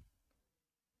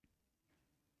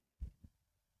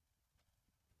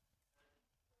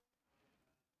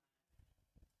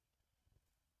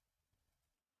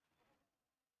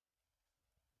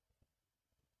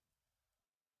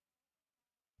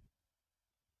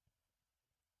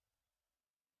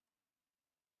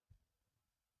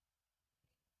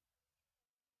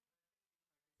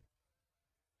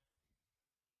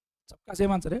 सबका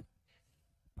सेम आंसर है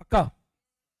पक्का?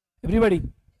 एवरीबॉडी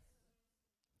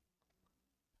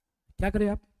क्या करें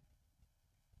आप?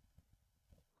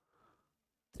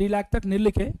 3 लाख तक नहीं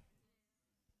लिखे,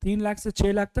 3 लाख से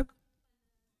 6 लाख तक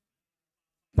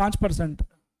 5%,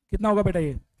 कितना होगा बेटा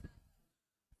ये?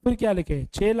 फिर क्या लिखे?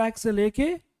 6 लाख से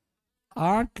लेके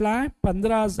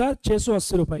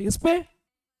 8,15,680 रुपए इस पे।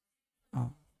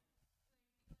 हाँ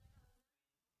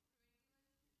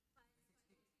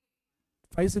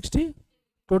 560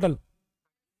 टोटल।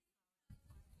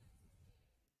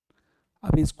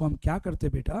 अब इसको हम क्या करते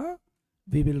बेटा?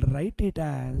 We will write it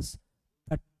as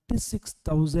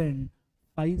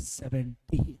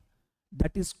 36,570।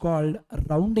 That is called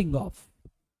rounding off.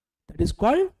 That is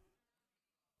called,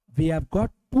 we have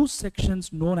got two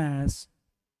sections known as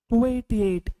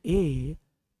 288A,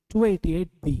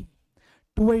 288B.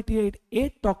 288A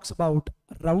talks about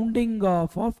rounding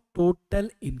off of total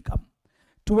income.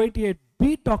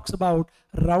 288B talks about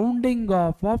rounding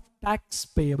off of tax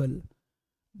payable.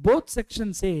 Both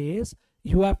sections says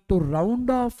you have to round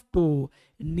off to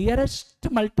nearest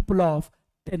multiple of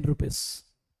 10 rupees.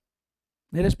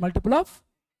 Nearest multiple of,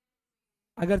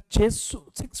 अगर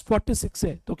 646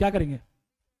 है तो क्या करेंगे?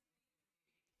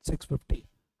 650।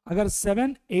 अगर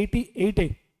 788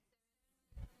 है,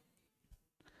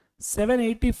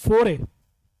 784 है,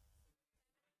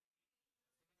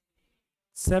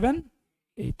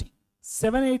 780,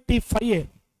 785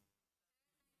 है,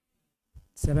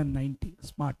 790.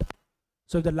 Smart.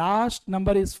 So if the last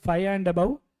number is 5 and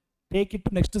above, take it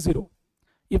to next zero.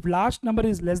 If last number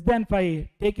is less than 5,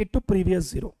 take it to previous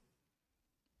zero.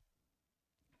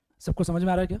 सबको समझ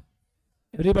में आ रहा है क्या?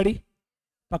 एवरीबॉडी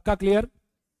पक्का clear?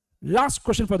 Last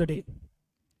question for the day.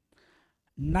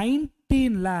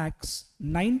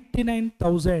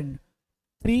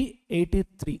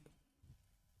 19,99,383।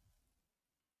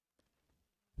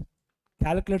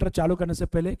 Calculator चालू करने से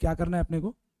पहले क्या करना है अपने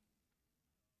को?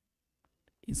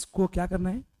 इसको क्या करना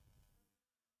है?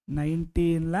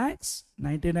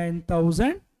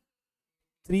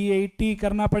 19,99,380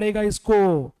 करना पड़ेगा इसको।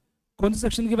 कौन से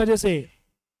सेक्शन की वजह से?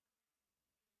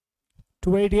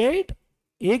 288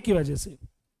 ए की वजह से।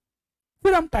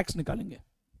 फिर हम टैक्स निकालेंगे।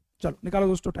 चलो निकालो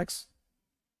दोस्तों टैक्स,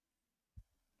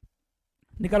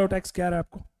 निकालो टैक्स। क्या आ रहा है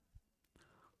आपको?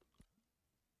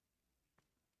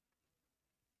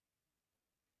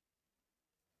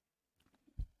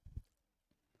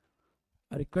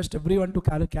 I request everyone to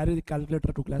carry the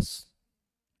calculator to class.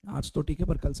 आज तो ठीक है,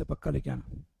 पर कल से पक्का लेके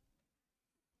आना।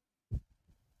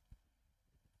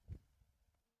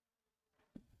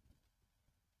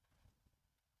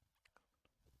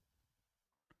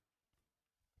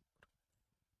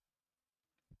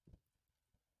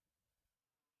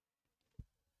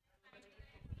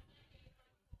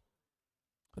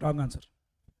 Wrong answer.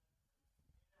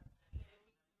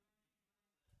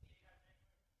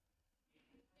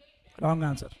 Wrong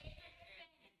answer.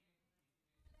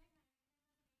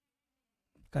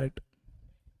 Correct.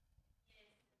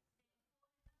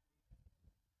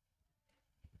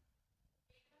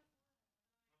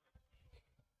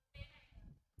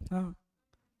 हाँ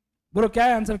बोलो क्या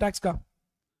है आंसर टैक्स का?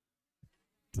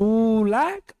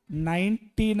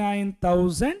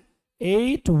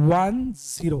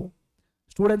 2,99,810.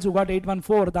 Students who got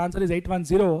 814, the answer is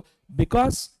 810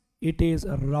 because it is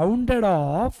rounded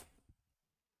off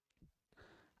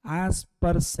as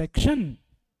per section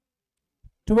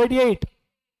 288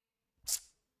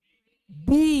 B.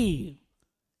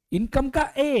 Income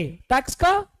का A, टैक्स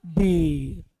का B.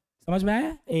 समझ में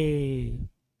आया? A,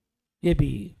 ये B.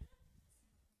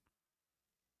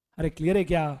 अरे क्लियर है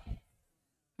क्या?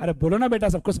 अरे बोलो ना बेटा,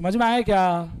 सबको समझ में आया क्या?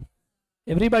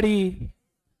 एवरीबॉडी।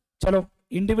 चलो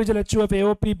individual HUF,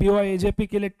 AOP, BOI, AJP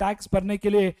के लिए टैक्स भरने के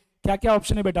लिए क्या क्या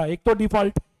ऑप्शन है बेटा? एक तो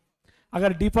डिफॉल्ट।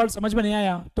 अगर डिफॉल्ट समझ में नहीं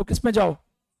आया तो किस में जाओ?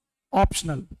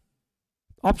 ऑप्शनल।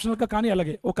 ऑप्शनल का कहानी अलग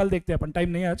है, वो कल देखते हैं अपन, टाइम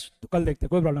नहीं है आज तो कल देखते हैं,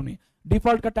 कोई प्रॉब्लम नहीं।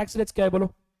 डिफॉल्ट का टैक्स रेट क्या है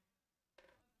बोलो?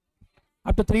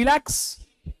 अब तो 3 लाख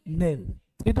नील,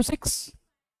 3 to 6।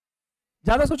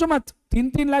 ज्यादा सोचो मत,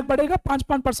 3 लाख बढ़ेगा,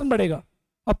 5% बढ़ेगा,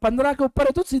 और 15 के ऊपर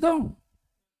है तो सीधा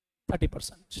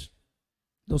 30%।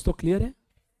 दोस्तों क्लियर है?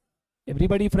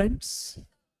 Everybody friends?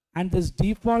 And this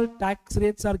default tax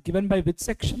rates are given by which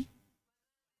section?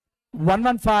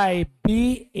 115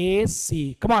 BAC.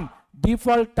 Come on.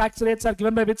 Default tax rates are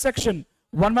given by which section?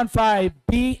 115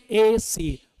 BAC.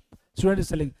 Student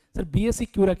is telling, sir BAC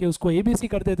क्यों रखे, उसको ABC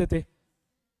कर देते थे।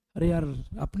 अरे यार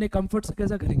अपने कंफर्ट से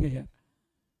कैसा करेंगे यार?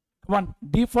 Come on.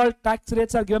 Default tax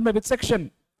rates are given by which section?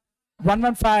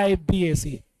 115 BAC.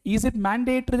 Is it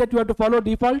mandatory that you have to follow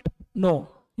default? No.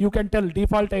 You can tell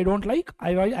default I don't like,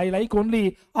 I like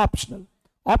only optional.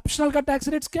 Optional का tax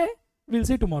rates क्या है? We'll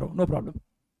see tomorrow, no problem.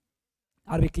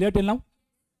 Are we clear till now?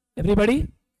 Everybody?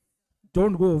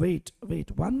 Don't go, wait,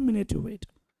 1 minute you wait.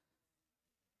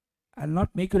 I'll not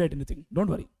make you write anything, don't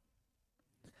worry.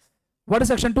 What is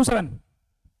section 27?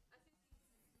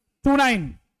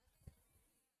 29.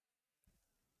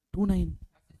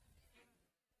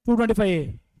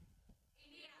 225A,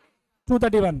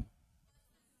 231,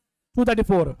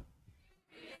 234,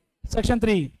 section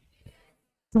 3,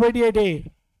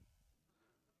 288A,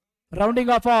 rounding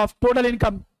off of total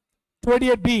income,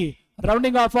 288B,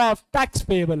 rounding off of tax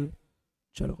payable.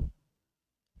 चलो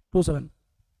 27,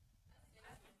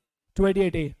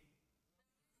 288A,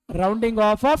 rounding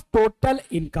off of total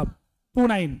income,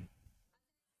 29,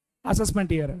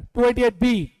 assessment year,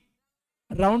 288B,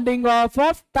 rounding off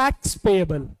of tax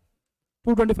payable,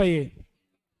 225A,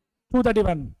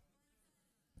 231,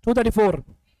 234,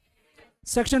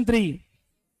 section 3.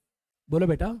 बोलो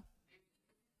बेटा.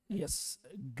 Yes,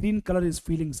 green color is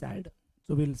feeling sad,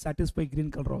 so we'll satisfy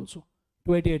green color also.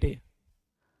 288A,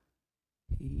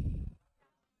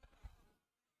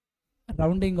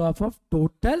 rounding off of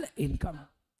total income.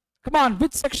 Come on,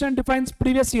 which section defines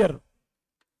previous year?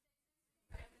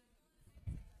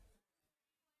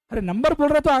 अरे number बोल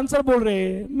रहे तो answer बोल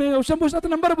रहे, मैं question पूछ रहा तो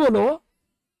नंबर बोलो.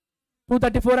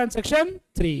 234 and section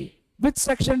 3. Which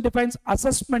section defines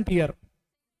assessment year?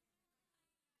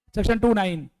 Section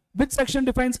 29. Which section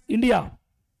defines India?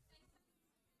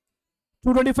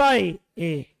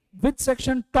 225A. Which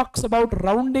section talks about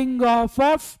rounding off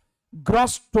of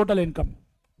gross total income?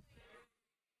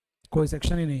 कोई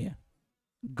सेक्शन ही नहीं है.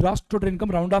 Gross total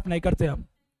income round of नहीं करते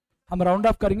हम राउंड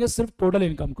ऑफ करेंगे सिर्फ total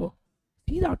income को.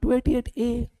 सीधा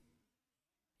 288A,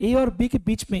 ए और बी के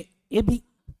बीच में ए बी.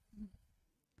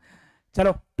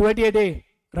 चलो 288A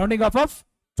rounding off of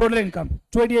total income,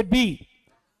 288B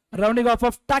rounding off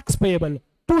of tax payable,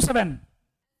 27,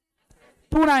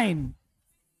 29,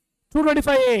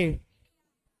 225A,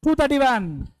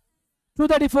 231,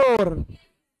 234,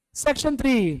 Section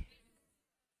 3.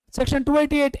 Section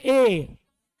 288A,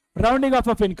 rounding off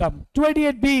of income.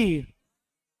 288B,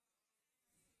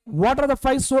 what are the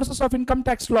 5 sources of income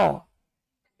tax law?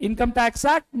 Income Tax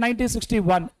Act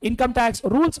 1961, Income Tax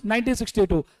Rules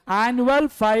 1962, Annual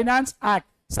Finance Act,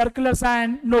 Circulars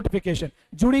and Notification,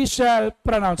 Judicial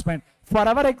Pronouncement. For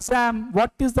our exam,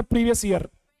 what is the previous year?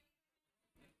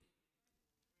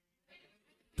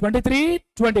 23,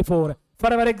 24.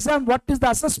 For our exam, what is the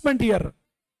assessment year?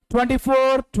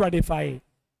 24, 25.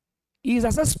 Is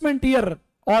assessment year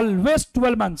always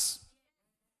 12 months?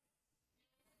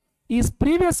 Is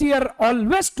previous year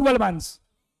always 12 months?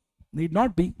 Need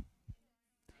not be.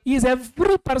 Is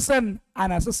every person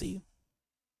an assessee?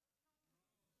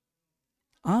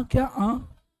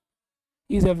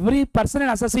 Is every person an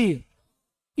assessee?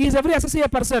 Is every assessee a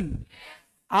person?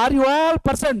 Are you all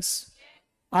persons?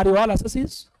 Are you all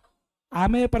assessees?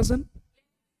 Am I a person?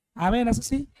 Am I an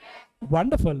assessee?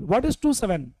 Wonderful. What is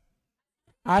 27?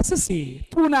 Assessee.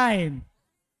 29.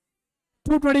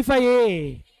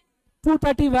 225A.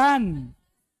 231.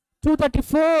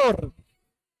 234.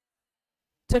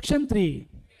 Section 3.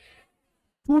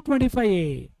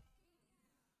 225A.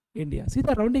 India. See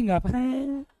the rounding up.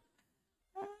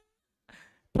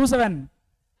 27.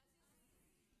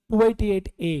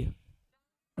 288A.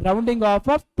 Rounding off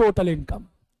of total income.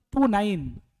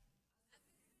 29.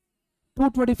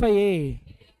 225A.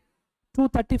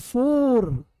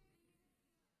 234.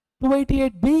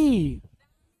 288B.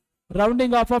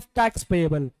 Rounding off of tax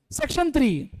payable. Section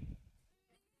 3.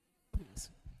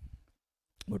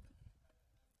 Good.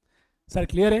 Sir,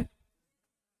 clear है?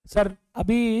 Sir,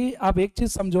 अभी आप एक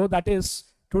चीज समझो, that is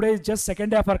today is just second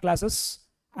day of our classes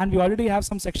and we already have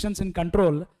some sections in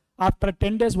control. After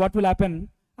 10 days, what will happen?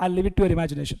 I'll leave it to your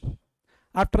imagination.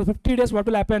 After 50 days, what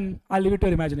will happen? I'll leave it to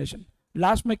your imagination.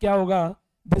 Last में क्या होगा?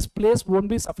 This place won't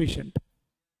be sufficient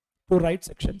to write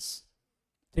sections.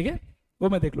 ठीक है? वो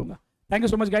मैं देख लूँगा. Thank you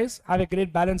so much, guys. Have a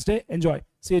great balanced day. Enjoy.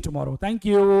 See you tomorrow. Thank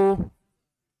you.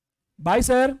 Bye,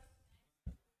 sir.